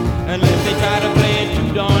jazz, unless they try to play it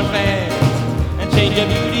too darn fast and change the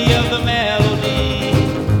beauty of the melody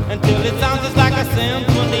until it sounds just like a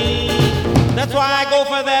symphony. That's why I go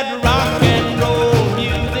for that rock and roll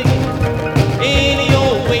music. Any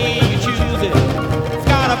old way you choose it. It's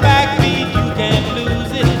got a backbeat, you can't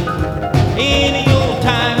lose it. Any old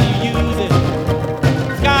time you use it.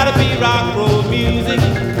 It's gotta be rock and roll music.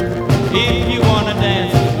 If you wanna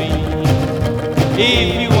dance with me.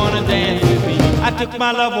 If you wanna dance with me. I took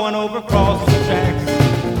my loved one over across the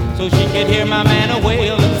tracks so she could hear my man a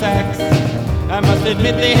wailing sax. I must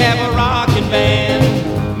admit they have a rockin'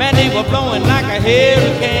 band. Man, they were blowing like a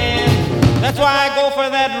hurricane. That's why I go for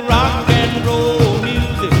that rock and roll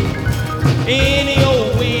music. Any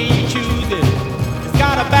old way you choose it. It's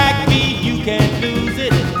got a backbeat, you can't lose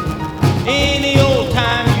it. Any old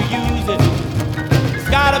time you use it. It's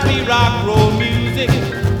gotta be rock and roll music.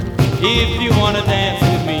 If you wanna dance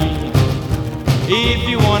with me. If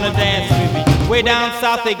you wanna dance with me. Way down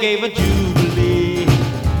south they gave a jubilee.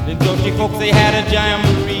 The Dutchy folks they had a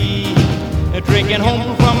jamboree. They're drinking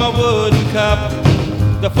home from a wooden cup.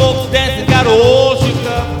 The folks dancing got all shook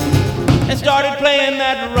up and started playing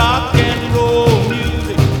that rock and roll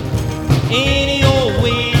music. Any old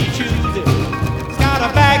way you choose it. It's got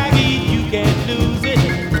a backbeat, you can't lose it.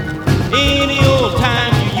 Any old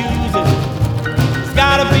time you use it. It's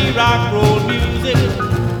gotta be rock and roll music.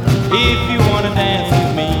 If you wanna dance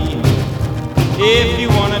with me. If you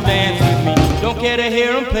wanna dance with me. Don't care to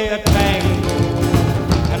hear them play a tango.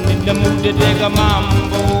 I'm in the mood to dig a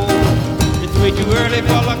mambo. It's way too early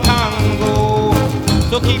for the Congo.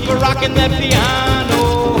 So keep a rocking that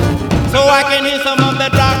piano so I can hear some of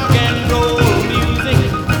that rock and roll music.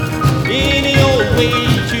 Any old way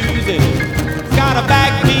you choose it. It's got a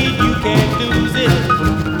backbeat, you can't lose it.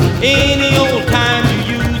 Any old time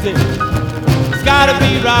you use it. It's gotta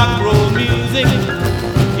be rock and roll music.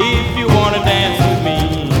 If you wanna dance with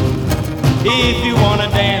me. If you wanna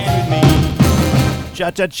dance with me.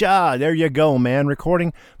 Cha-cha-cha, there you go, man.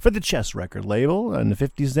 Recording for the Chess record label in the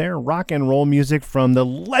 50s there. Rock and roll music from the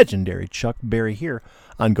legendary Chuck Berry here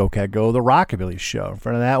on Go Cat Go, the Rockabilly Show. In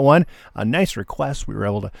front of that one, a nice request we were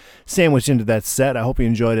able to sandwich into that set. I hope you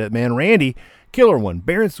enjoyed it, man. Randy, killer one,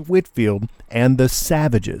 Barrence Whitfield and the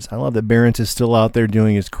Savages. I love that Barrence is still out there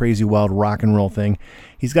doing his crazy wild rock and roll thing.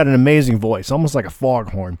 He's got an amazing voice, almost like a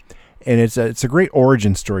foghorn. And it's a great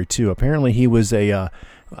origin story, too. Apparently he was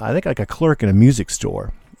I think like a clerk in a music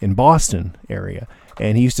store in Boston area.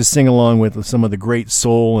 And he used to sing along with some of the great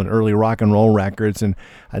soul and early rock and roll records. And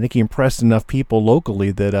I think he impressed enough people locally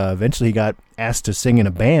that eventually he got asked to sing in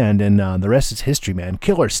a band. And the rest is history, man.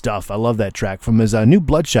 Killer stuff. I love that track. From his new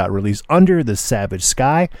Bloodshot release, Under the Savage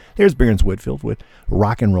Sky. Here's Barrence Whitfield with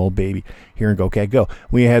Rock and Roll Baby here in Go Cat Go.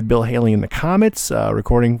 We had Bill Haley and the Comets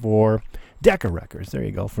recording for Decca Records. There you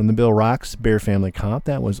go. From the Bill Rocks Bear Family Comp.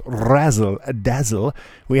 That was Razzle Dazzle.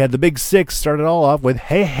 We had the Big Six started all off with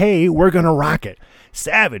Hey Hey, We're Gonna Rock It.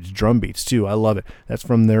 Savage drum beats too. I love it. That's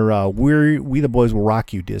from their We the Boys Will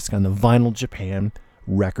Rock You disc on the Vinyl Japan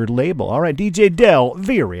record label. All right, DJ Del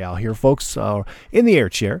Villarreal here, folks, in the air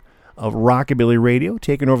chair of Rockabilly Radio,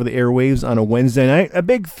 taking over the airwaves on a Wednesday night. A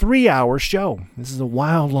big 3-hour show. This is a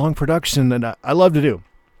wild, long production that I love to do.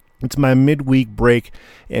 It's my midweek break,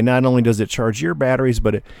 and not only does it charge your batteries,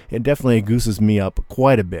 but it definitely gooses me up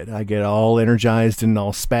quite a bit. I get all energized and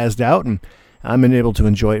all spazzed out, and I'm able to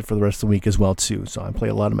enjoy it for the rest of the week as well, too. So I play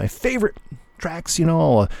a lot of my favorite tracks,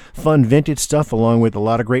 all fun vintage stuff, along with a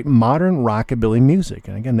lot of great modern rockabilly music.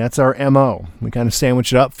 And again, that's our MO. We kind of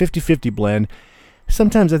sandwich it up, 50-50 blend.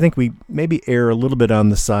 Sometimes I think we maybe err a little bit on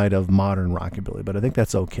the side of modern rockabilly, but I think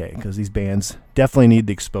that's okay, because these bands definitely need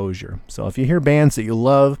the exposure. So if you hear bands that you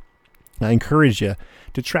love, I encourage you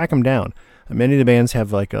to track them down. Many of the bands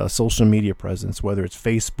have like a social media presence, whether it's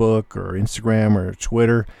Facebook or Instagram or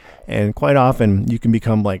Twitter, and quite often you can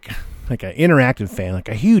become like an interactive fan, like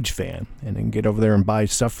a huge fan, and then get over there and buy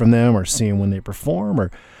stuff from them or see them when they perform,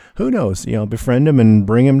 or who knows, befriend them and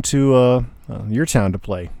bring them to your town to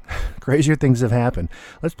play. Crazier things have happened.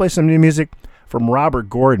 Let's play some new music from Robert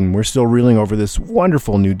Gordon. We're still reeling over this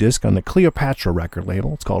wonderful new disc on the Cleopatra record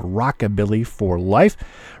label. It's called Rockabilly for Life.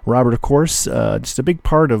 Robert, of course, just a big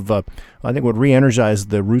part of, I think, what re-energized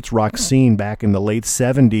the roots rock scene back in the late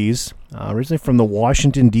 70s. Originally from the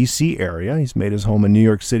Washington, D.C. area. He's made his home in New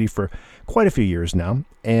York City for quite a few years now.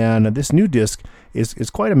 And this new disc is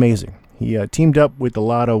quite amazing. He teamed up with a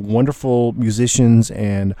lot of wonderful musicians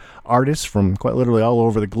and artists from quite literally all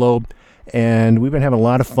over the globe. And we've been having a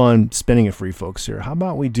lot of fun spinning it for you folks here. How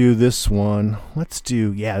about we do this one? This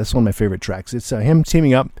is one of my favorite tracks. It's him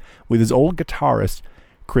teaming up with his old guitarist,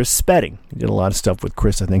 Chris Spedding. He did a lot of stuff with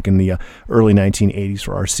Chris, I think, in the early 1980s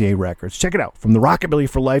for RCA Records. Check it out. From the Rockabilly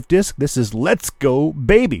for Life disc, this is Let's Go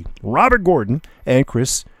Baby. Robert Gordon and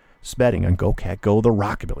Chris Spedding on Go Cat Go, the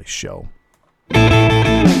Rockabilly Show.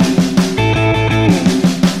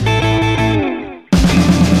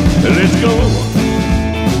 Let's go.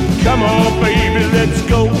 Come on, baby, let's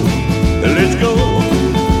go. Let's go.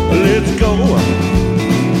 Let's go.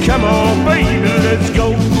 Come on, baby, let's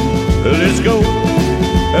go. Let's go.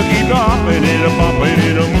 Keep hopping and bopping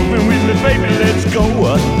and moving with me, baby, let's go.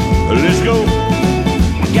 Let's go.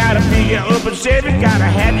 Gotta be here up at 7, gotta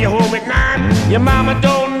have you home at 9. Your mama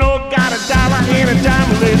don't know, got $1 and a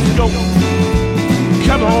dime, let's go.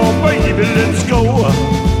 Come on, baby, let's go.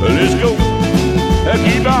 Let's go.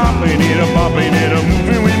 Keep hopping and bopping and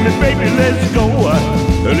moving with me, baby, let's go.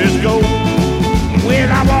 Let's go. When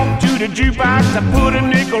I walk to the jukebox, I put a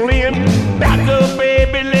nickel in. Back up,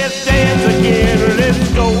 baby, let's dance again.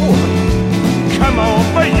 Let's go. Come on,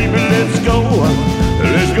 baby, let's go.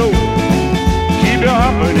 Let's go. Keep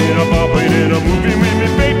hopping and bopping and moving with me,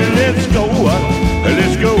 baby, let's go.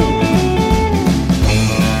 Let's go.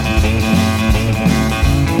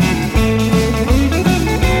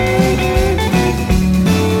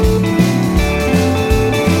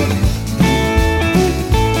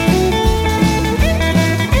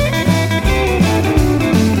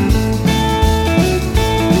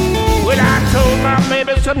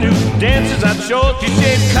 Some new dances I'd show. She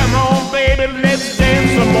said, come on, baby, let's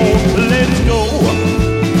dance some more. Let's go.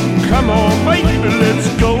 Come on, baby, let's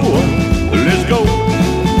go. Let's go.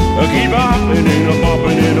 Keep hopping and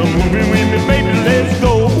bopping and moving with me, baby, let's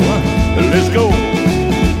go. Let's go.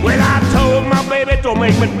 Well, I told my baby, don't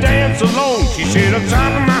make me dance alone. She said, I'm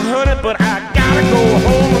sorry, my honey, but I gotta go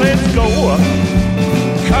home. Let's go.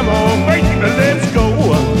 Come on, baby, let's go.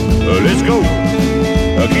 Let's go.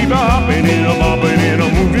 Keep hopping and bopping and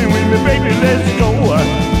moving with me, baby, let's go.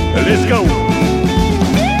 Let's go.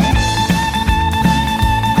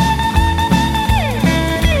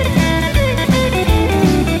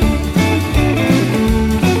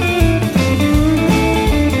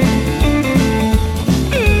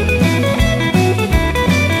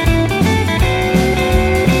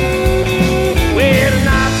 Well, the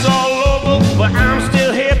night's all over, but I'm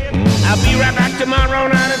still hip. I'll be right back tomorrow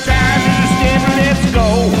night and try to do the step. Let's go.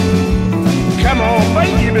 Come on,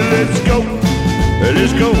 baby, let's go.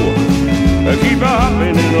 Let's go. Keep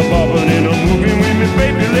hopping and bopping and moving with me,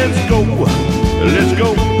 baby, let's go. Let's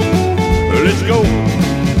go. Let's go.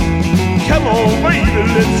 Come on, baby,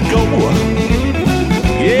 let's go.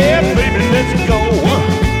 Yeah, baby, let's go.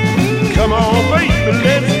 Come on, baby,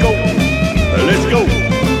 let's go. Let's go.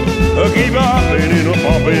 Keep hopping and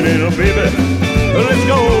bopping and baby, let's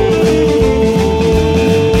go.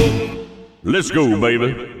 Let's go,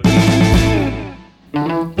 baby.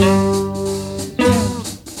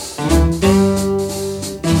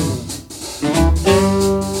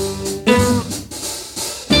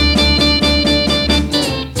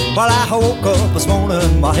 Well, I woke up this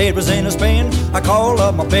morning, my head was in a spin. I called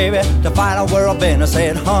up my baby to find out where I've been. I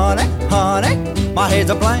said, honey, honey, my head's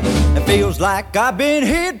a blank. It feels like I've been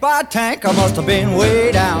hit by a tank. I must have been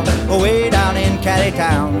way down in Caddy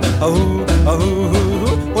Town. Oh,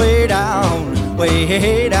 oh, way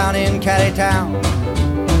down in Caddy Town.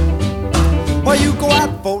 Well, you go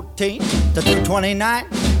out 14 to 229.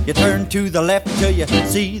 You turn to the left till you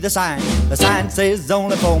see the sign. The sign says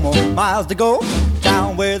only 4 more miles to go.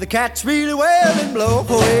 Down where the cats really wail and blow.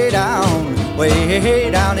 Way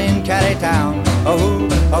down in Caddy Town. Oh,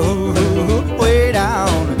 oh, way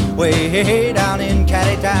down in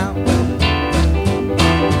Caddy Town.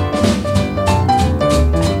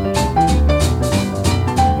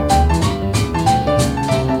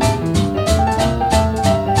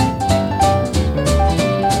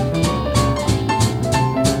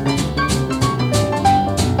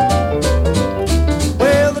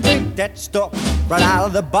 That stuff right out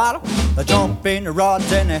of the bottle. They jump in the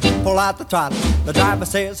rods and they pull out the throttle. The driver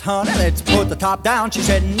says, honey, let's put the top down. She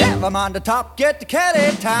said, never mind the top, get to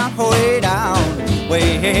Caddy Town. Way down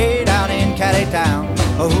in Caddy Town.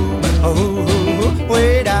 Oh, oh,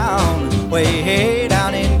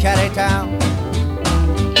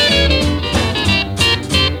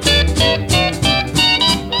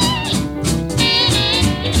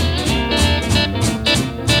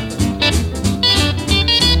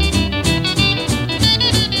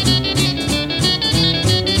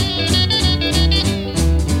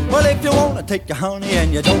 take you, honey,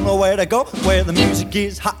 and you don't know where to go. Where the music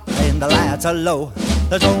is hot and the lights are low.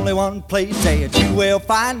 There's only one place that you will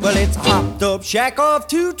find. Well, it's a hopped up shack off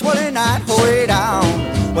 229, way down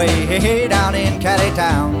in Cali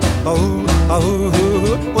Town. Oh,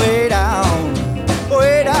 way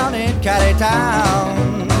down in Cali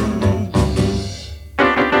Town.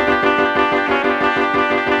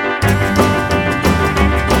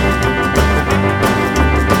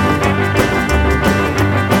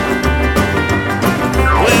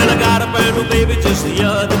 Well, I got a brand new baby just the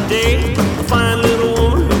other day. A fine little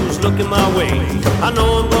woman who's looking my way. I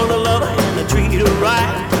know I'm gonna love her and I treat her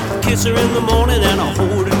right. Kiss her in the morning and I'll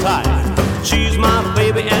hold her tight. She's my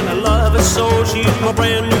baby and I love her so. She's my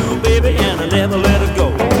brand new baby and I never let her go.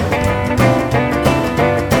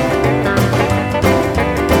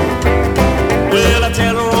 Well, I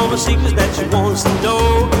tell her all my secrets that she wants to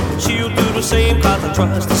know. She'll do the same cause I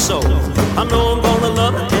trust her so. I know I'm gonna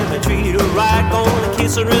love her and I treat her right. Gonna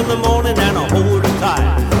kiss her in the morning and I'll hold her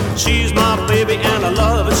tight. She's my baby and I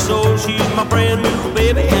love her so. She's my brand new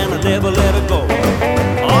baby and I never let her go.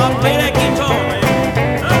 Oh, play that guitar, man.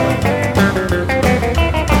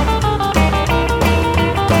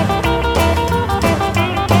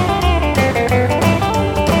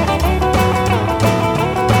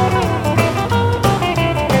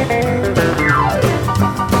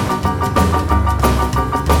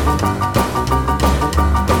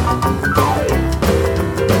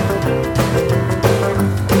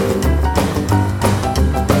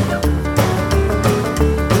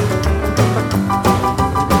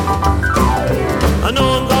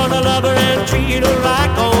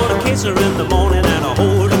 Her in the morning and I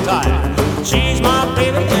hold her tight. She's my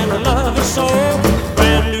baby and I love her so.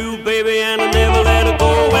 Brand new baby and I never let her go.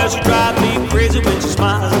 Well, she drives me crazy when she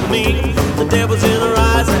smiles at me. The devil's in her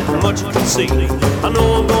eyes and much you can see. I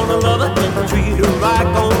know I'm gonna love her and treat her right.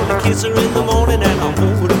 Gonna kiss her in the morning and I'll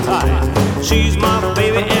hold her tight. She's my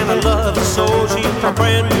baby and I love her so. She's my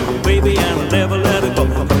brand new baby and I never let her go.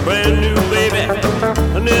 Brand new baby,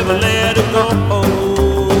 I never let her go.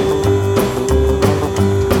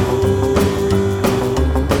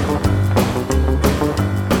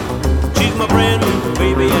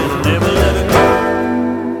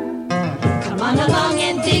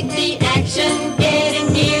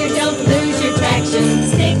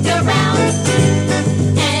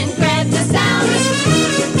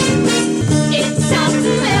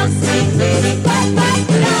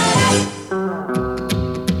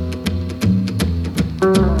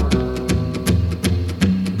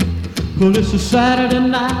 Well, it's a Saturday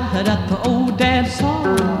night at the old dance hall.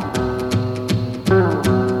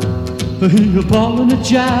 You're balling a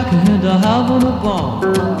jack and having a ball.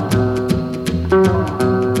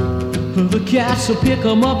 The cats will pick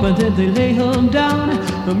 'em up and then they lay 'em down.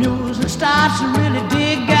 The music starts to really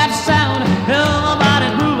dig that sound.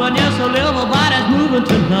 Everybody's moving, yes, well, everybody's moving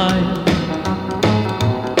tonight.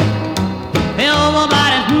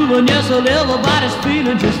 Everybody's moving, yes, well, everybody's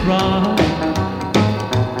feeling just right.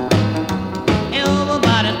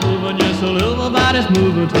 Everybody's moving, yes, well, everybody's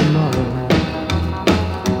moving tonight.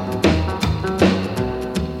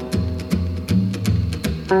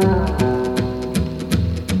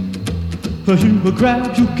 You will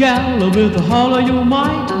grab your gal with all of your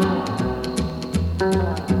might.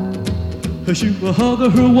 You will hug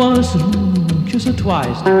her once and kiss her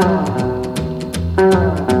twice.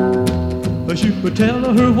 You will tell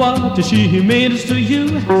her what she means to you,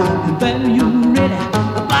 and then you're ready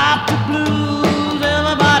about the blues.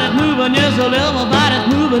 Everybody's moving, yes, well, everybody's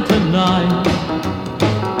moving tonight.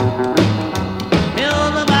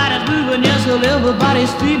 Everybody's moving, yes, well,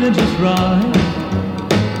 everybody's feeling just right.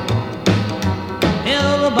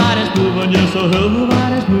 Everybody's moving, yes, so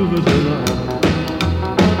everybody's moving tonight.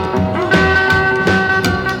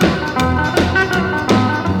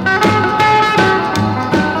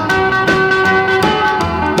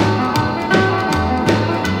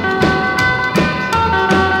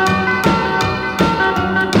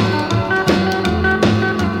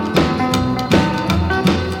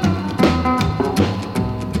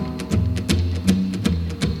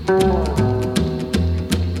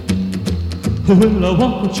 Well, I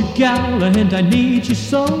want you, gal, and I need you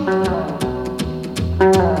so.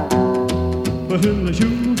 Well,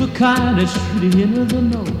 you're the kind that's really in the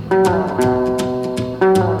know.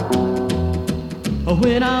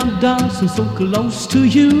 When I'm dancing so close to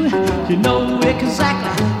you, you know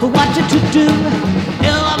exactly what you to do.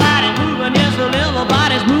 Everybody's moving, yes, well,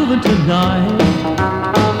 everybody's moving tonight.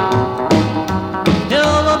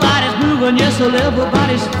 Everybody's moving, yes, well,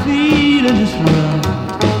 everybody's feeling just right.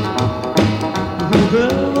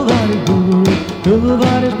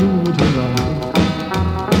 Everybody's moving tonight.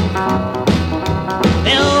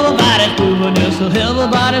 Everybody's moving, yes,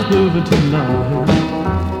 everybody's moving tonight.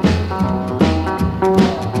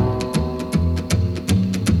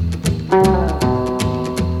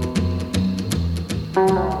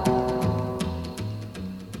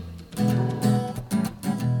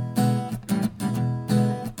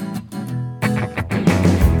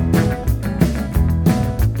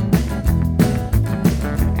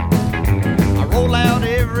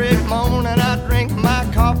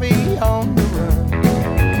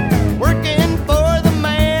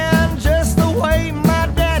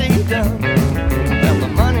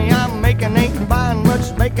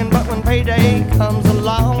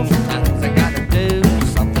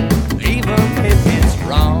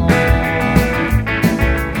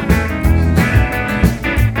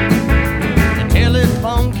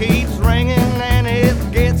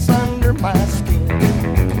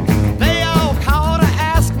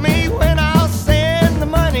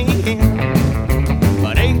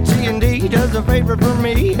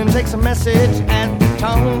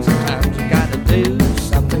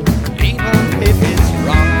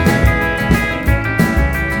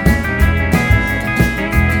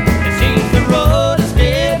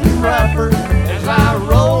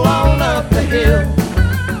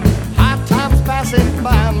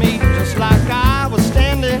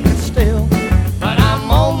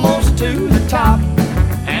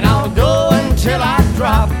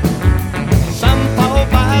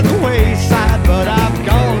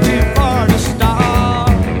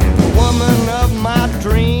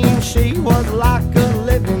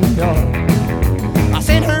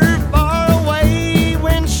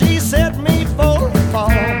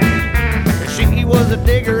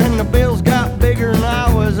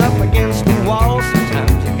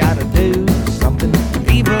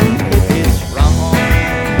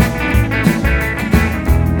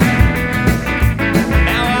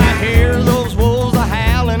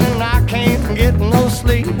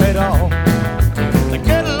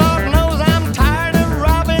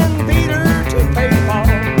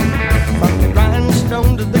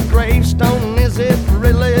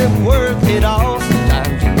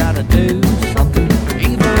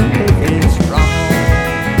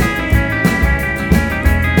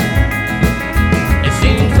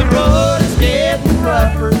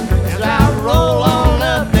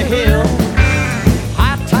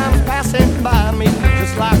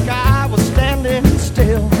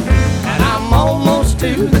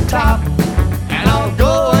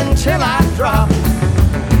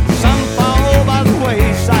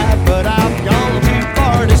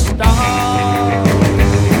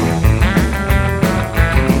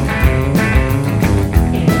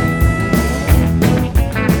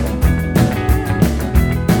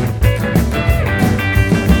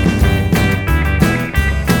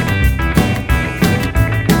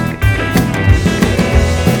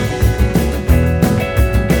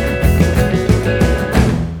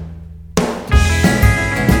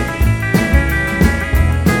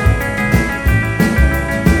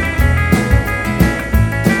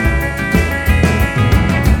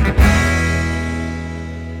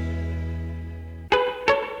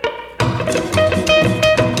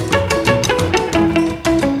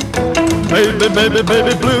 Baby,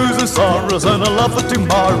 baby, blues and sorrows and a love for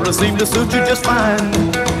tomorrow seem to suit you just fine.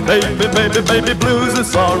 Baby, baby, baby, blues and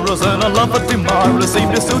sorrows and a love for tomorrow seem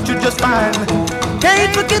to suit you just fine.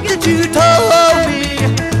 Can't forget that you told me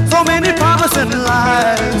so many promising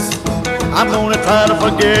lies. I'm gonna try to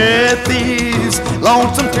forget these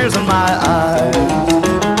lonesome tears in my eyes.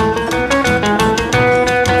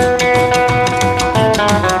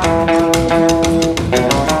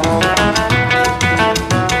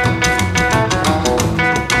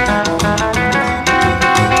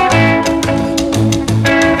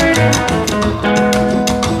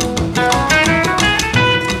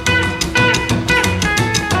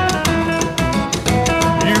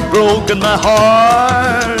 Broken my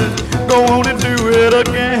heart, go on and do it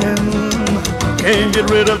again. Can't get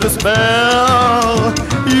rid of the spell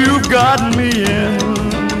you've gotten me in.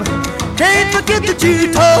 Can't forget that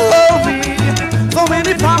you told me so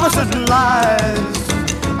many promises and lies.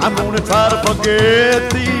 I'm gonna try to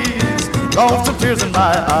forget these lonesome tears in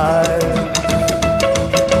my eyes.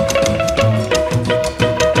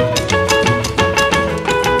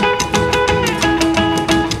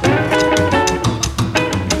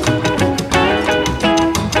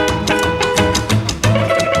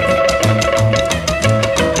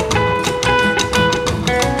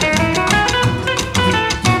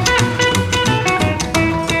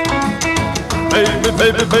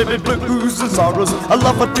 Baby, baby, blues and sorrows, a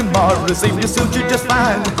love for tomorrow seem to suit you just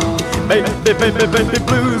fine. Baby, baby, baby,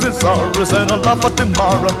 blues and sorrows and a love for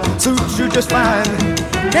tomorrow suits you just fine.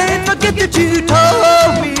 Can't forget that you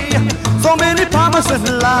told me so many promising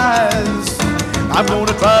lies. I'm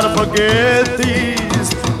gonna try to forget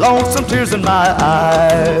these lonesome tears in my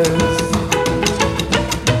eyes.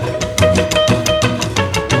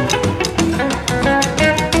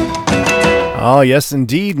 Oh, yes,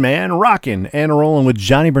 indeed, man. Rockin' and rollin' with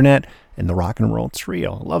Johnny Burnett and the Rock and Roll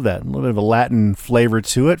Trio. I love that. A little bit of a Latin flavor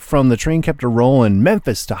to it from the Train Kept a Rollin'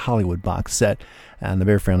 Memphis to Hollywood box set and the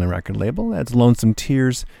Bear Family record label. That's Lonesome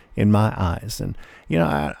Tears in My Eyes. And, you know,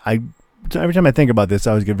 I every time I think about this,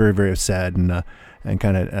 I always get very, very sad and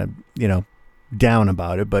kind of, down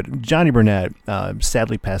about it. But Johnny Burnett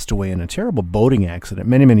sadly passed away in a terrible boating accident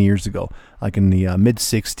many, many years ago, like in the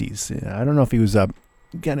mid-'60s. I don't know if he was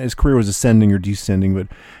again, his career was ascending or descending, but,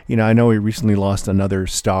 I know he recently lost another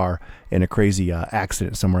star in a crazy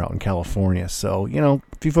accident somewhere out in California. So,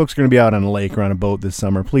 if you folks are going to be out on a lake or on a boat this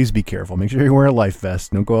summer, please be careful. Make sure you wear a life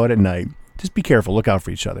vest. Don't go out at night. Just be careful. Look out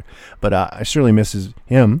for each other. But I certainly miss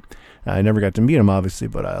him. I never got to meet him, obviously,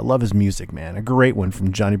 but I love his music, man. A great one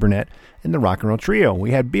from Johnny Burnett and the Rock and Roll Trio. We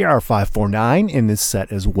had BR549 in this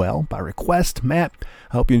set as well, by request. Matt,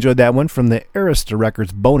 I hope you enjoyed that one from the Arista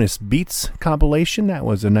Records Bonus Beats compilation. That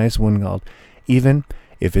was a nice one called Even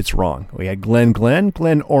If It's Wrong. We had Glenn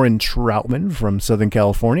Orrin Troutman from Southern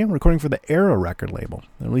California, recording for the Era record label,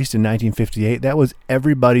 released in 1958. That was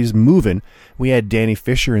Everybody's Movin'. We had Danny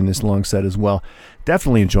Fisher in this long set as well.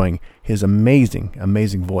 Definitely enjoying his amazing,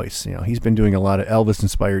 amazing voice. He's been doing a lot of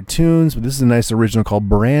Elvis-inspired tunes, but this is a nice original called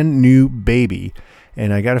Brand New Baby.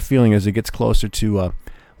 And I got a feeling as it gets closer to,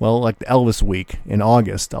 like the Elvis week in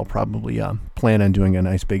August, I'll probably plan on doing a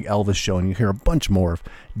nice big Elvis show, and you'll hear a bunch more of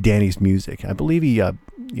Danny's music. I believe he,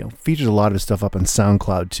 features a lot of his stuff up on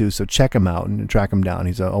SoundCloud too, so check him out and track him down.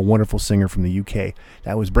 He's a wonderful singer from the UK.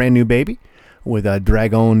 That was Brand New Baby with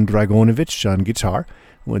Dragon Dragonovich on guitar,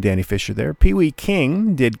 with Danny Fisher there. Pee Wee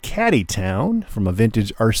King did Caddy Town from a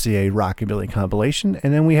vintage RCA Rockabilly compilation,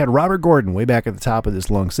 and then we had Robert Gordon way back at the top of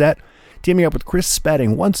this long set, teaming up with Chris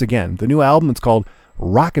Spedding once again. The new album, it's called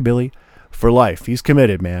Rockabilly for Life. He's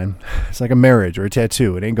committed, man. It's like a marriage or a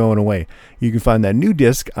tattoo. It ain't going away. You can find that new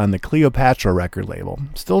disc on the Cleopatra record label.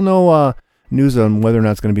 Still no news on whether or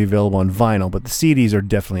not it's going to be available on vinyl, but the CDs are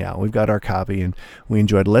definitely out. We've got our copy, and we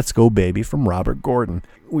enjoyed Let's Go Baby from Robert Gordon.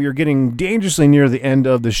 We are getting dangerously near the end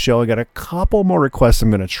of the show. I got a couple more requests I'm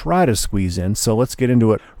going to try to squeeze in, so let's get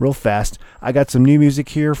into it real fast. I got some new music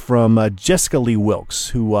here from Jessica Lee Wilkes,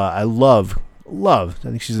 who I love. I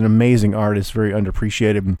think she's an amazing artist, very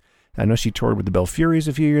underappreciated. I know she toured with the Belfuries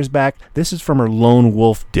a few years back. This is from her Lone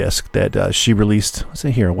Wolf disc that she released. Let's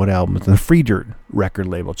see here, what album? It's on the Free Dirt record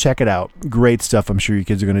label. Check it out. Great stuff. I'm sure you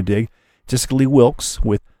kids are going to dig. Jessica Lee Wilkes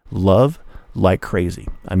with Love Like Crazy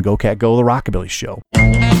on Go Cat Go, the Rockabilly Show.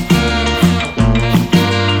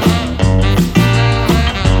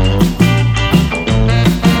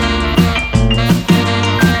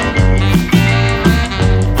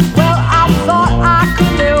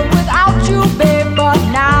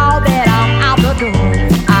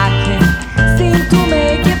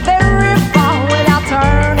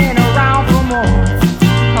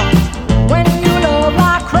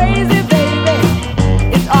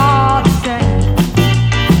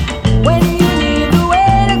 When you need the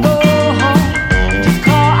way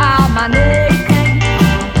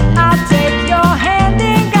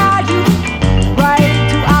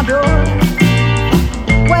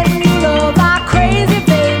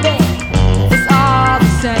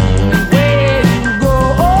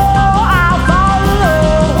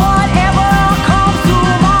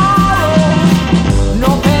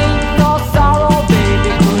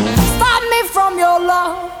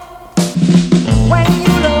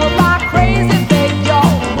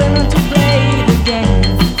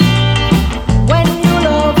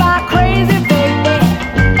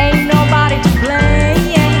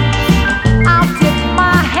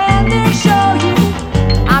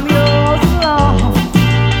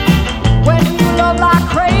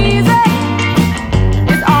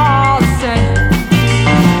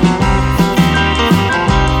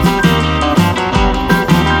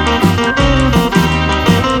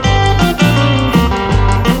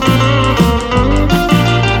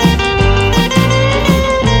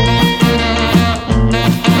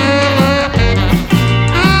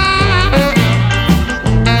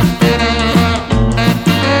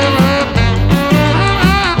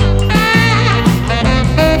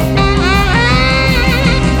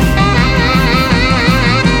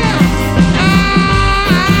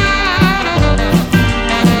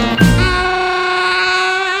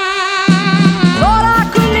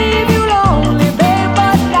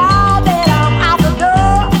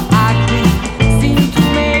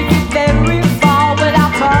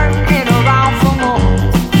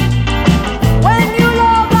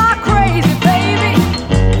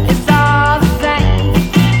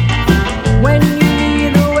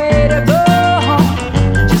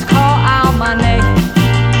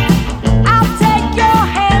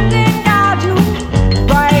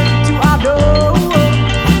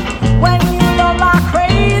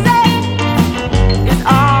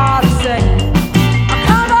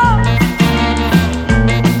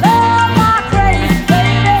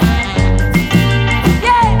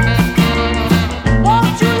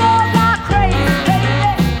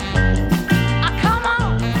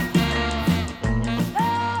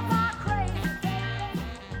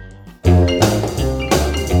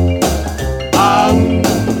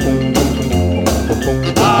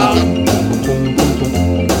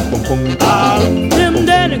Jim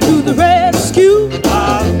Dandy to the rescue.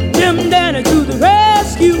 Jim Dandy to the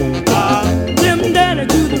rescue. Jim Dandy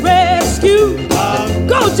to the rescue.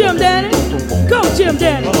 Go Jim Dandy, go Jim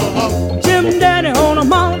Dandy. Jim Dandy on a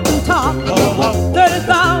mountain top,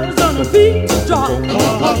 30,000 feet drop.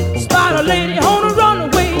 Spider lady on a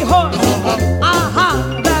runaway horse.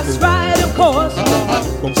 Aha, that's right, of course.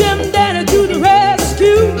 Jim Dandy to the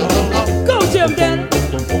rescue. Go Jim Dandy,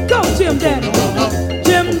 go Jim Dandy.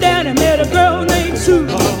 Jim Dandy met a girl named Sue.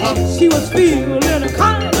 She was feeling a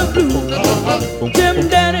kind of blue. Jim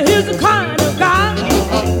Dandy is the kind of guy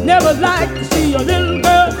never like to see a little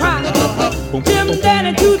girl cry. Jim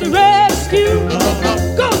Dandy to the rescue.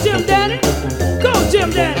 Go Jim Dandy, go Jim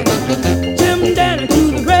Dandy. Jim Dandy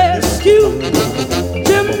to the rescue.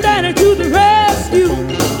 Jim Dandy to the rescue.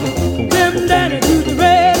 Jim Dandy to the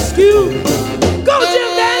rescue. Go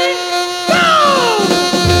Jim Dandy, go!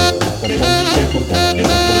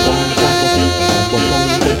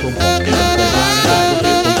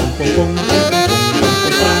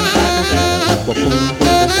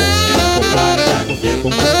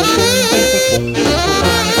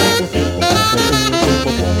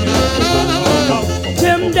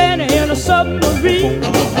 Jim Dandy in a submarine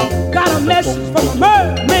got a message from a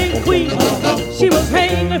mermaid queen. She was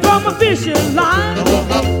hanging from a fishing line.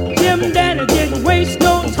 Jim Dandy didn't waste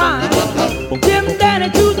no time. Jim Dandy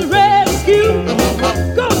to the rescue.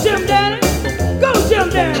 Go Jim Dandy, go Jim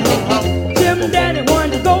Dandy. Jim Dandy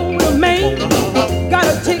wanted to go to Maine. Got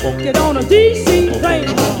a ticket on a DC plane.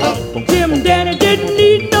 Jim Dandy didn't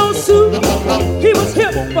need no suit. He was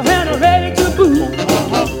hip for and ready to boot.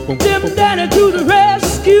 Jim Dandy to the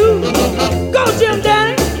rescue. Go Jim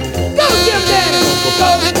Dandy, go Jim Dandy. Go,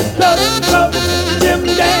 go, go, Jim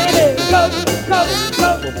Dandy. Go, go, go,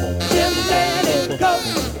 Jim Dandy. Go,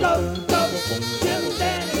 go, go, Jim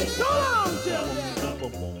Dandy. Go on, Jim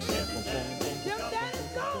Dandy. Jim Dandy,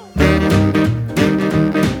 go.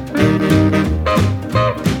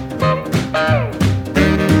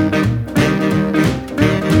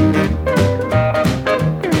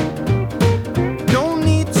 Don't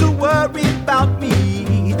need to worry about me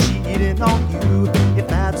cheating on you if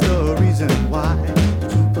that's the reason why you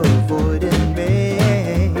keep avoiding me.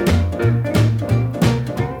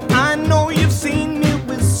 I know you've seen me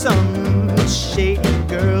with some shady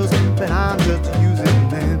girls, but I'm just using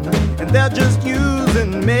them, and they're just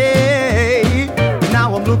using me.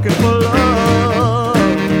 Now I'm looking for love.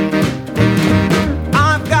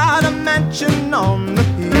 I've got a mansion on the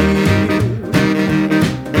hill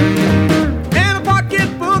and a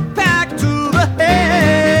pocketbook packed to the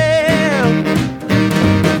hill.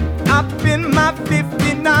 Up in my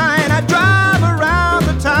 59, I drive around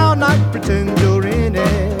the town, I pretend you're in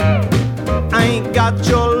it. I ain't got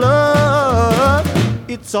your love,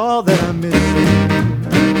 it's all that I'm missing.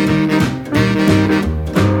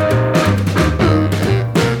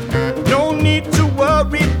 Don't need to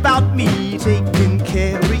worry about me taking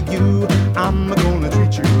care of you. I'm gonna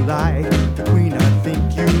treat you like the queen I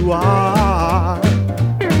think you are.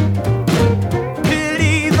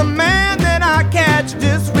 Pity the man that I catch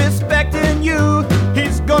disrespecting you.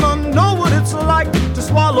 He's gonna know what it's like to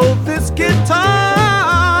swallow this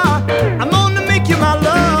guitar. I'm gonna make you my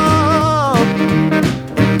love.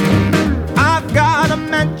 I've got a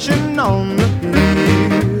mansion on the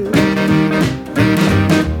hill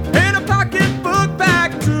and a pocketbook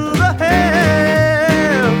back to the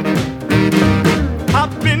hill.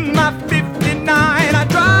 Up in my 59, I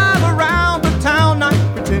drive around the town, I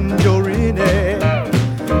pretend you're in it.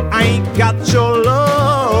 I ain't got your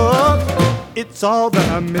love, it's all that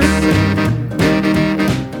I'm missing.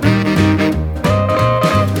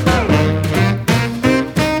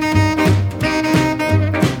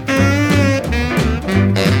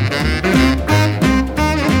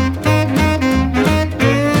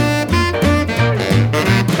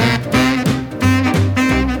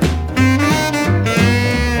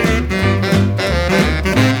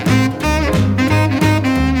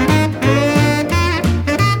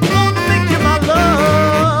 Gonna make you my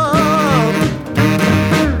love.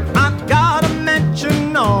 I've got a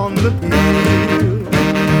mansion on the hill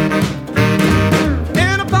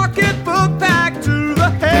and a pocketbook packed to the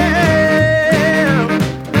hill.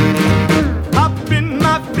 Up in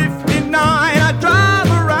my 59, I drive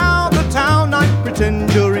around the town, I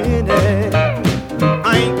pretend you're in it.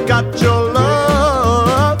 I ain't got your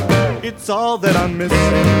love, it's all that I'm missing.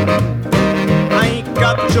 I ain't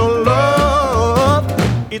got your love,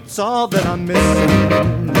 it's all that I'm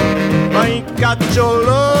missing. I ain't got your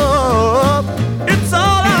love, it's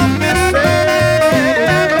all I'm missing.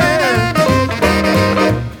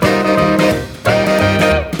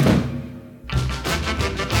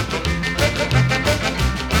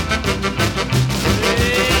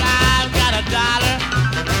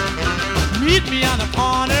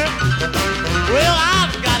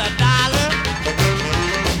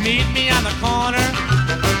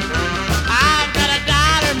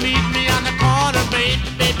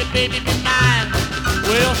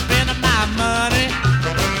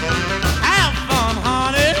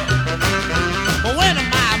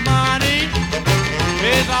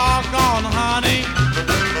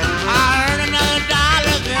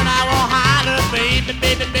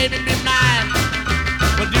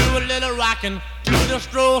 rocking to the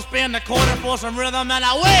stroll, spin the quarter for some rhythm, and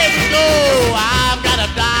away we go. I've got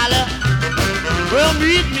 $1. Well,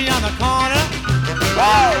 meet me on the corner.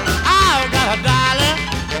 Whoa! I've got $1.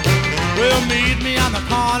 Well, meet me on the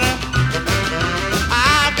corner.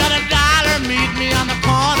 I've got $1. Meet me on the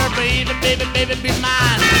corner, baby, baby, baby, be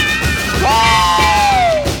mine.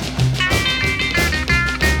 Whoa!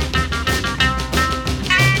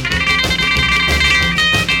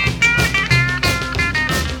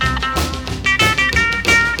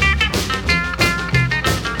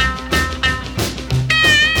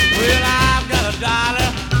 Well, I've got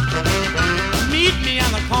 $1. Meet me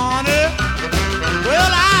on the corner.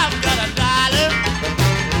 Well, I've got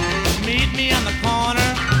 $1. Meet me on the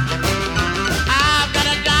corner. I've got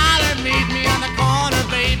 $1. Meet me on the corner,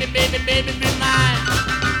 baby, baby, baby, be mine.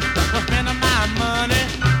 Well, spending my money.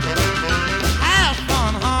 Have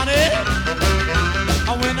fun, honey.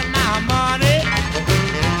 I win my money.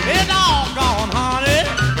 It's all gone, honey.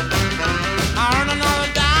 I earn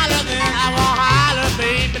another $1, then I will holler,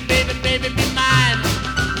 baby, baby, baby, be mine.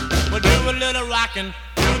 We'll do a little rockin',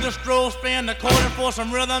 do the stroll, spin the quarter for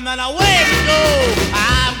some rhythm, and away we go.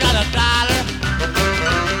 I've got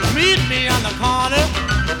 $1. Meet me on the corner.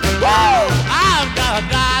 Whoa! I've got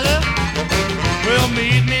 $1. Well,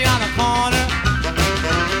 meet me on the corner.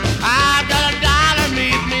 I've got $1.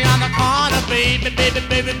 Meet me on the corner, baby, baby,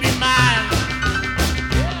 baby, be mine.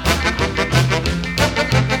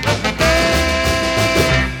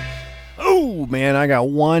 Oh, man, I got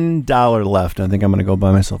 $1 left. I think I'm going to go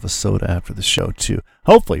buy myself a soda after the show, too.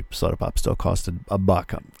 Hopefully, soda pop still costed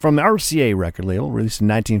 $1. From the RCA record label, released in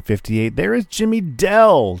 1958, there is Jimmy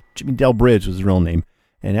Dell. Jimmy Dell Bridge was his real name.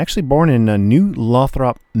 And actually born in New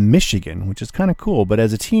Lothrop, Michigan, which is kind of cool. But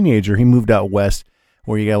as a teenager, he moved out west,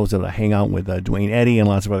 where he was able to hang out with Dwayne Eddy and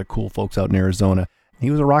lots of other cool folks out in Arizona.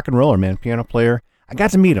 He was a rock and roller, man, piano player. I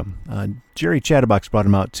got to meet him. Jerry Chatterbox brought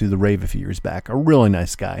him out to the rave a few years back. A really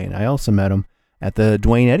nice guy. And I also met him at the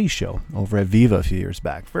Dwayne Eddy show over at Viva a few years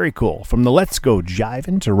back. Very cool. From the Let's Go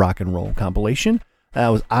Jivin' to Rock and Roll compilation, that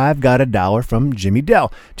was I've Got $1 from Jimmy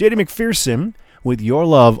Dell. J.D. McPherson with Your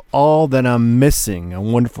Love, All That I'm Missing, a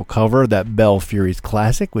wonderful cover of that Bell Furies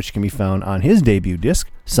classic, which can be found on his debut disc,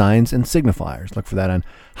 Signs and Signifiers. Look for that on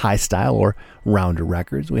High Style or Rounder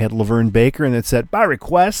Records. We had Laverne Baker, and it said, by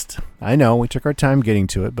request. I know, we took our time getting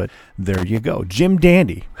to it, but there you go. Jim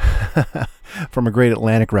Dandy from a great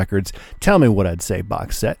Atlantic Records, Tell Me What I'd Say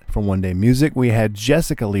box set. From One Day Music, we had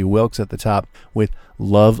Jessica Lee Wilkes at the top with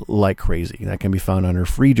Love Like Crazy. That can be found on her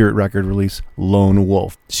Free Dirt record release, Lone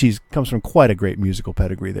Wolf. She comes from quite a great musical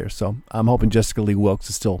pedigree there, so I'm hoping Jessica Lee Wilkes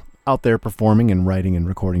is still out there performing and writing and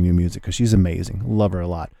recording new music, because she's amazing. Love her a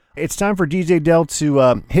lot. It's time for DJ Dell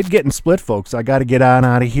to hit Getting Split, folks. I got to get on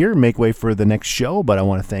out of here and make way for the next show, but I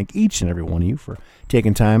want to thank each and every one of you for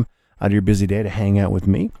taking time out of your busy day to hang out with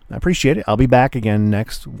me. I appreciate it. I'll be back again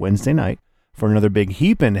next Wednesday night for another big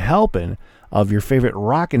heaping helping of your favorite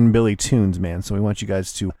rockin' tunes, man. So we want you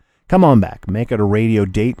guys to come on back. Make it a radio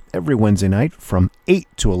date every Wednesday night from 8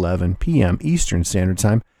 to 11 p.m. Eastern Standard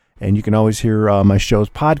Time. And you can always hear my shows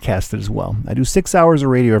podcasted as well. I do 6 hours of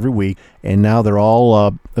radio every week, and now they're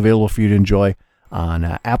all available for you to enjoy on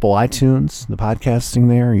Apple iTunes, the podcasting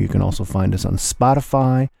there. You can also find us on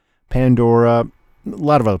Spotify, Pandora, a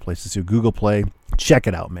lot of other places too, Google Play. Check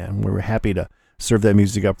it out, man. We're happy to serve that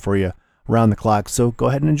music up for you around the clock, so go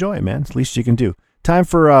ahead and enjoy it, man. It's the least you can do. Time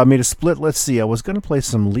for me to split. Let's see. I was going to play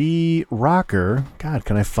some Lee Rocker. God,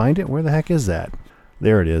 can I find it? Where the heck is that?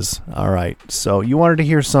 There it is. All right. So you wanted to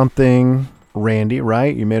hear something, Randy,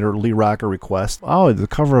 right? You made a Lee Rocker request. Oh, the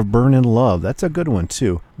cover of Burnin' Love. That's a good one,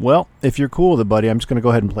 too. Well, if you're cool with it, buddy, I'm just going to go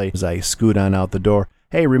ahead and play as I scoot on out the door.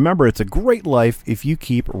 Hey, remember, it's a great life if you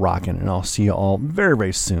keep rocking, and I'll see you all very,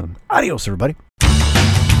 very soon. Adios, everybody.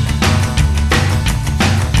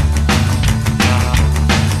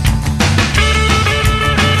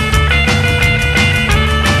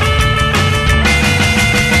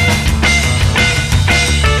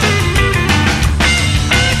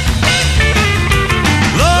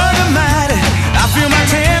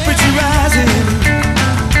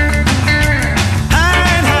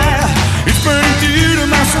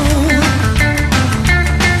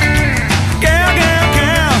 Gal, gal,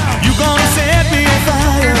 gal, you gonna set me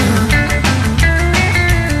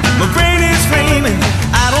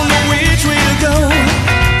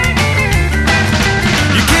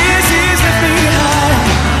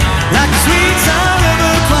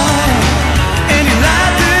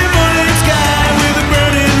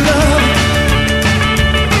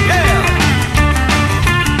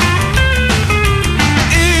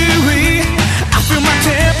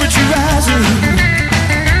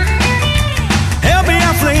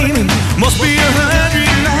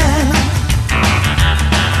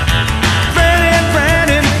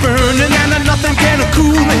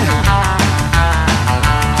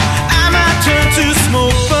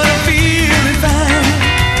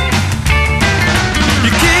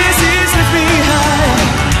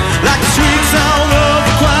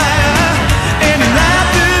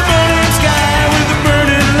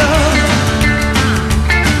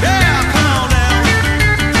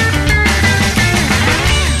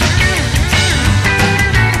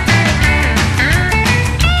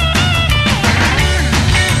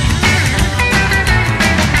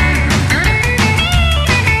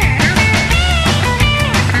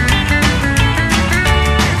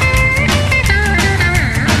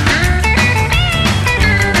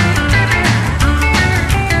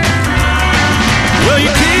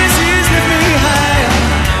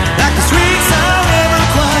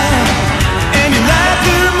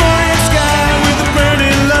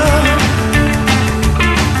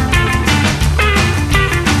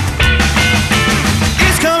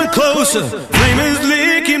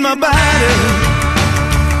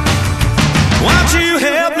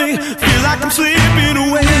feel like I'm slipping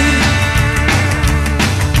away.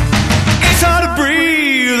 It's hard to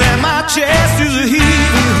breathe and my chest is a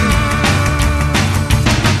heaving.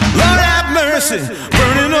 Lord have mercy,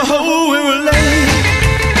 burning a hole where we lay.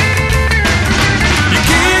 Your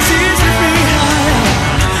kisses lift me higher,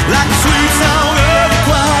 like the sweet song of a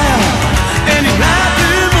choir, and you light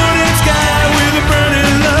the morning sky with a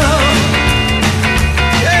burning love.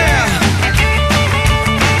 Yeah,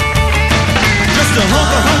 just a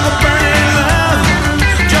hunk of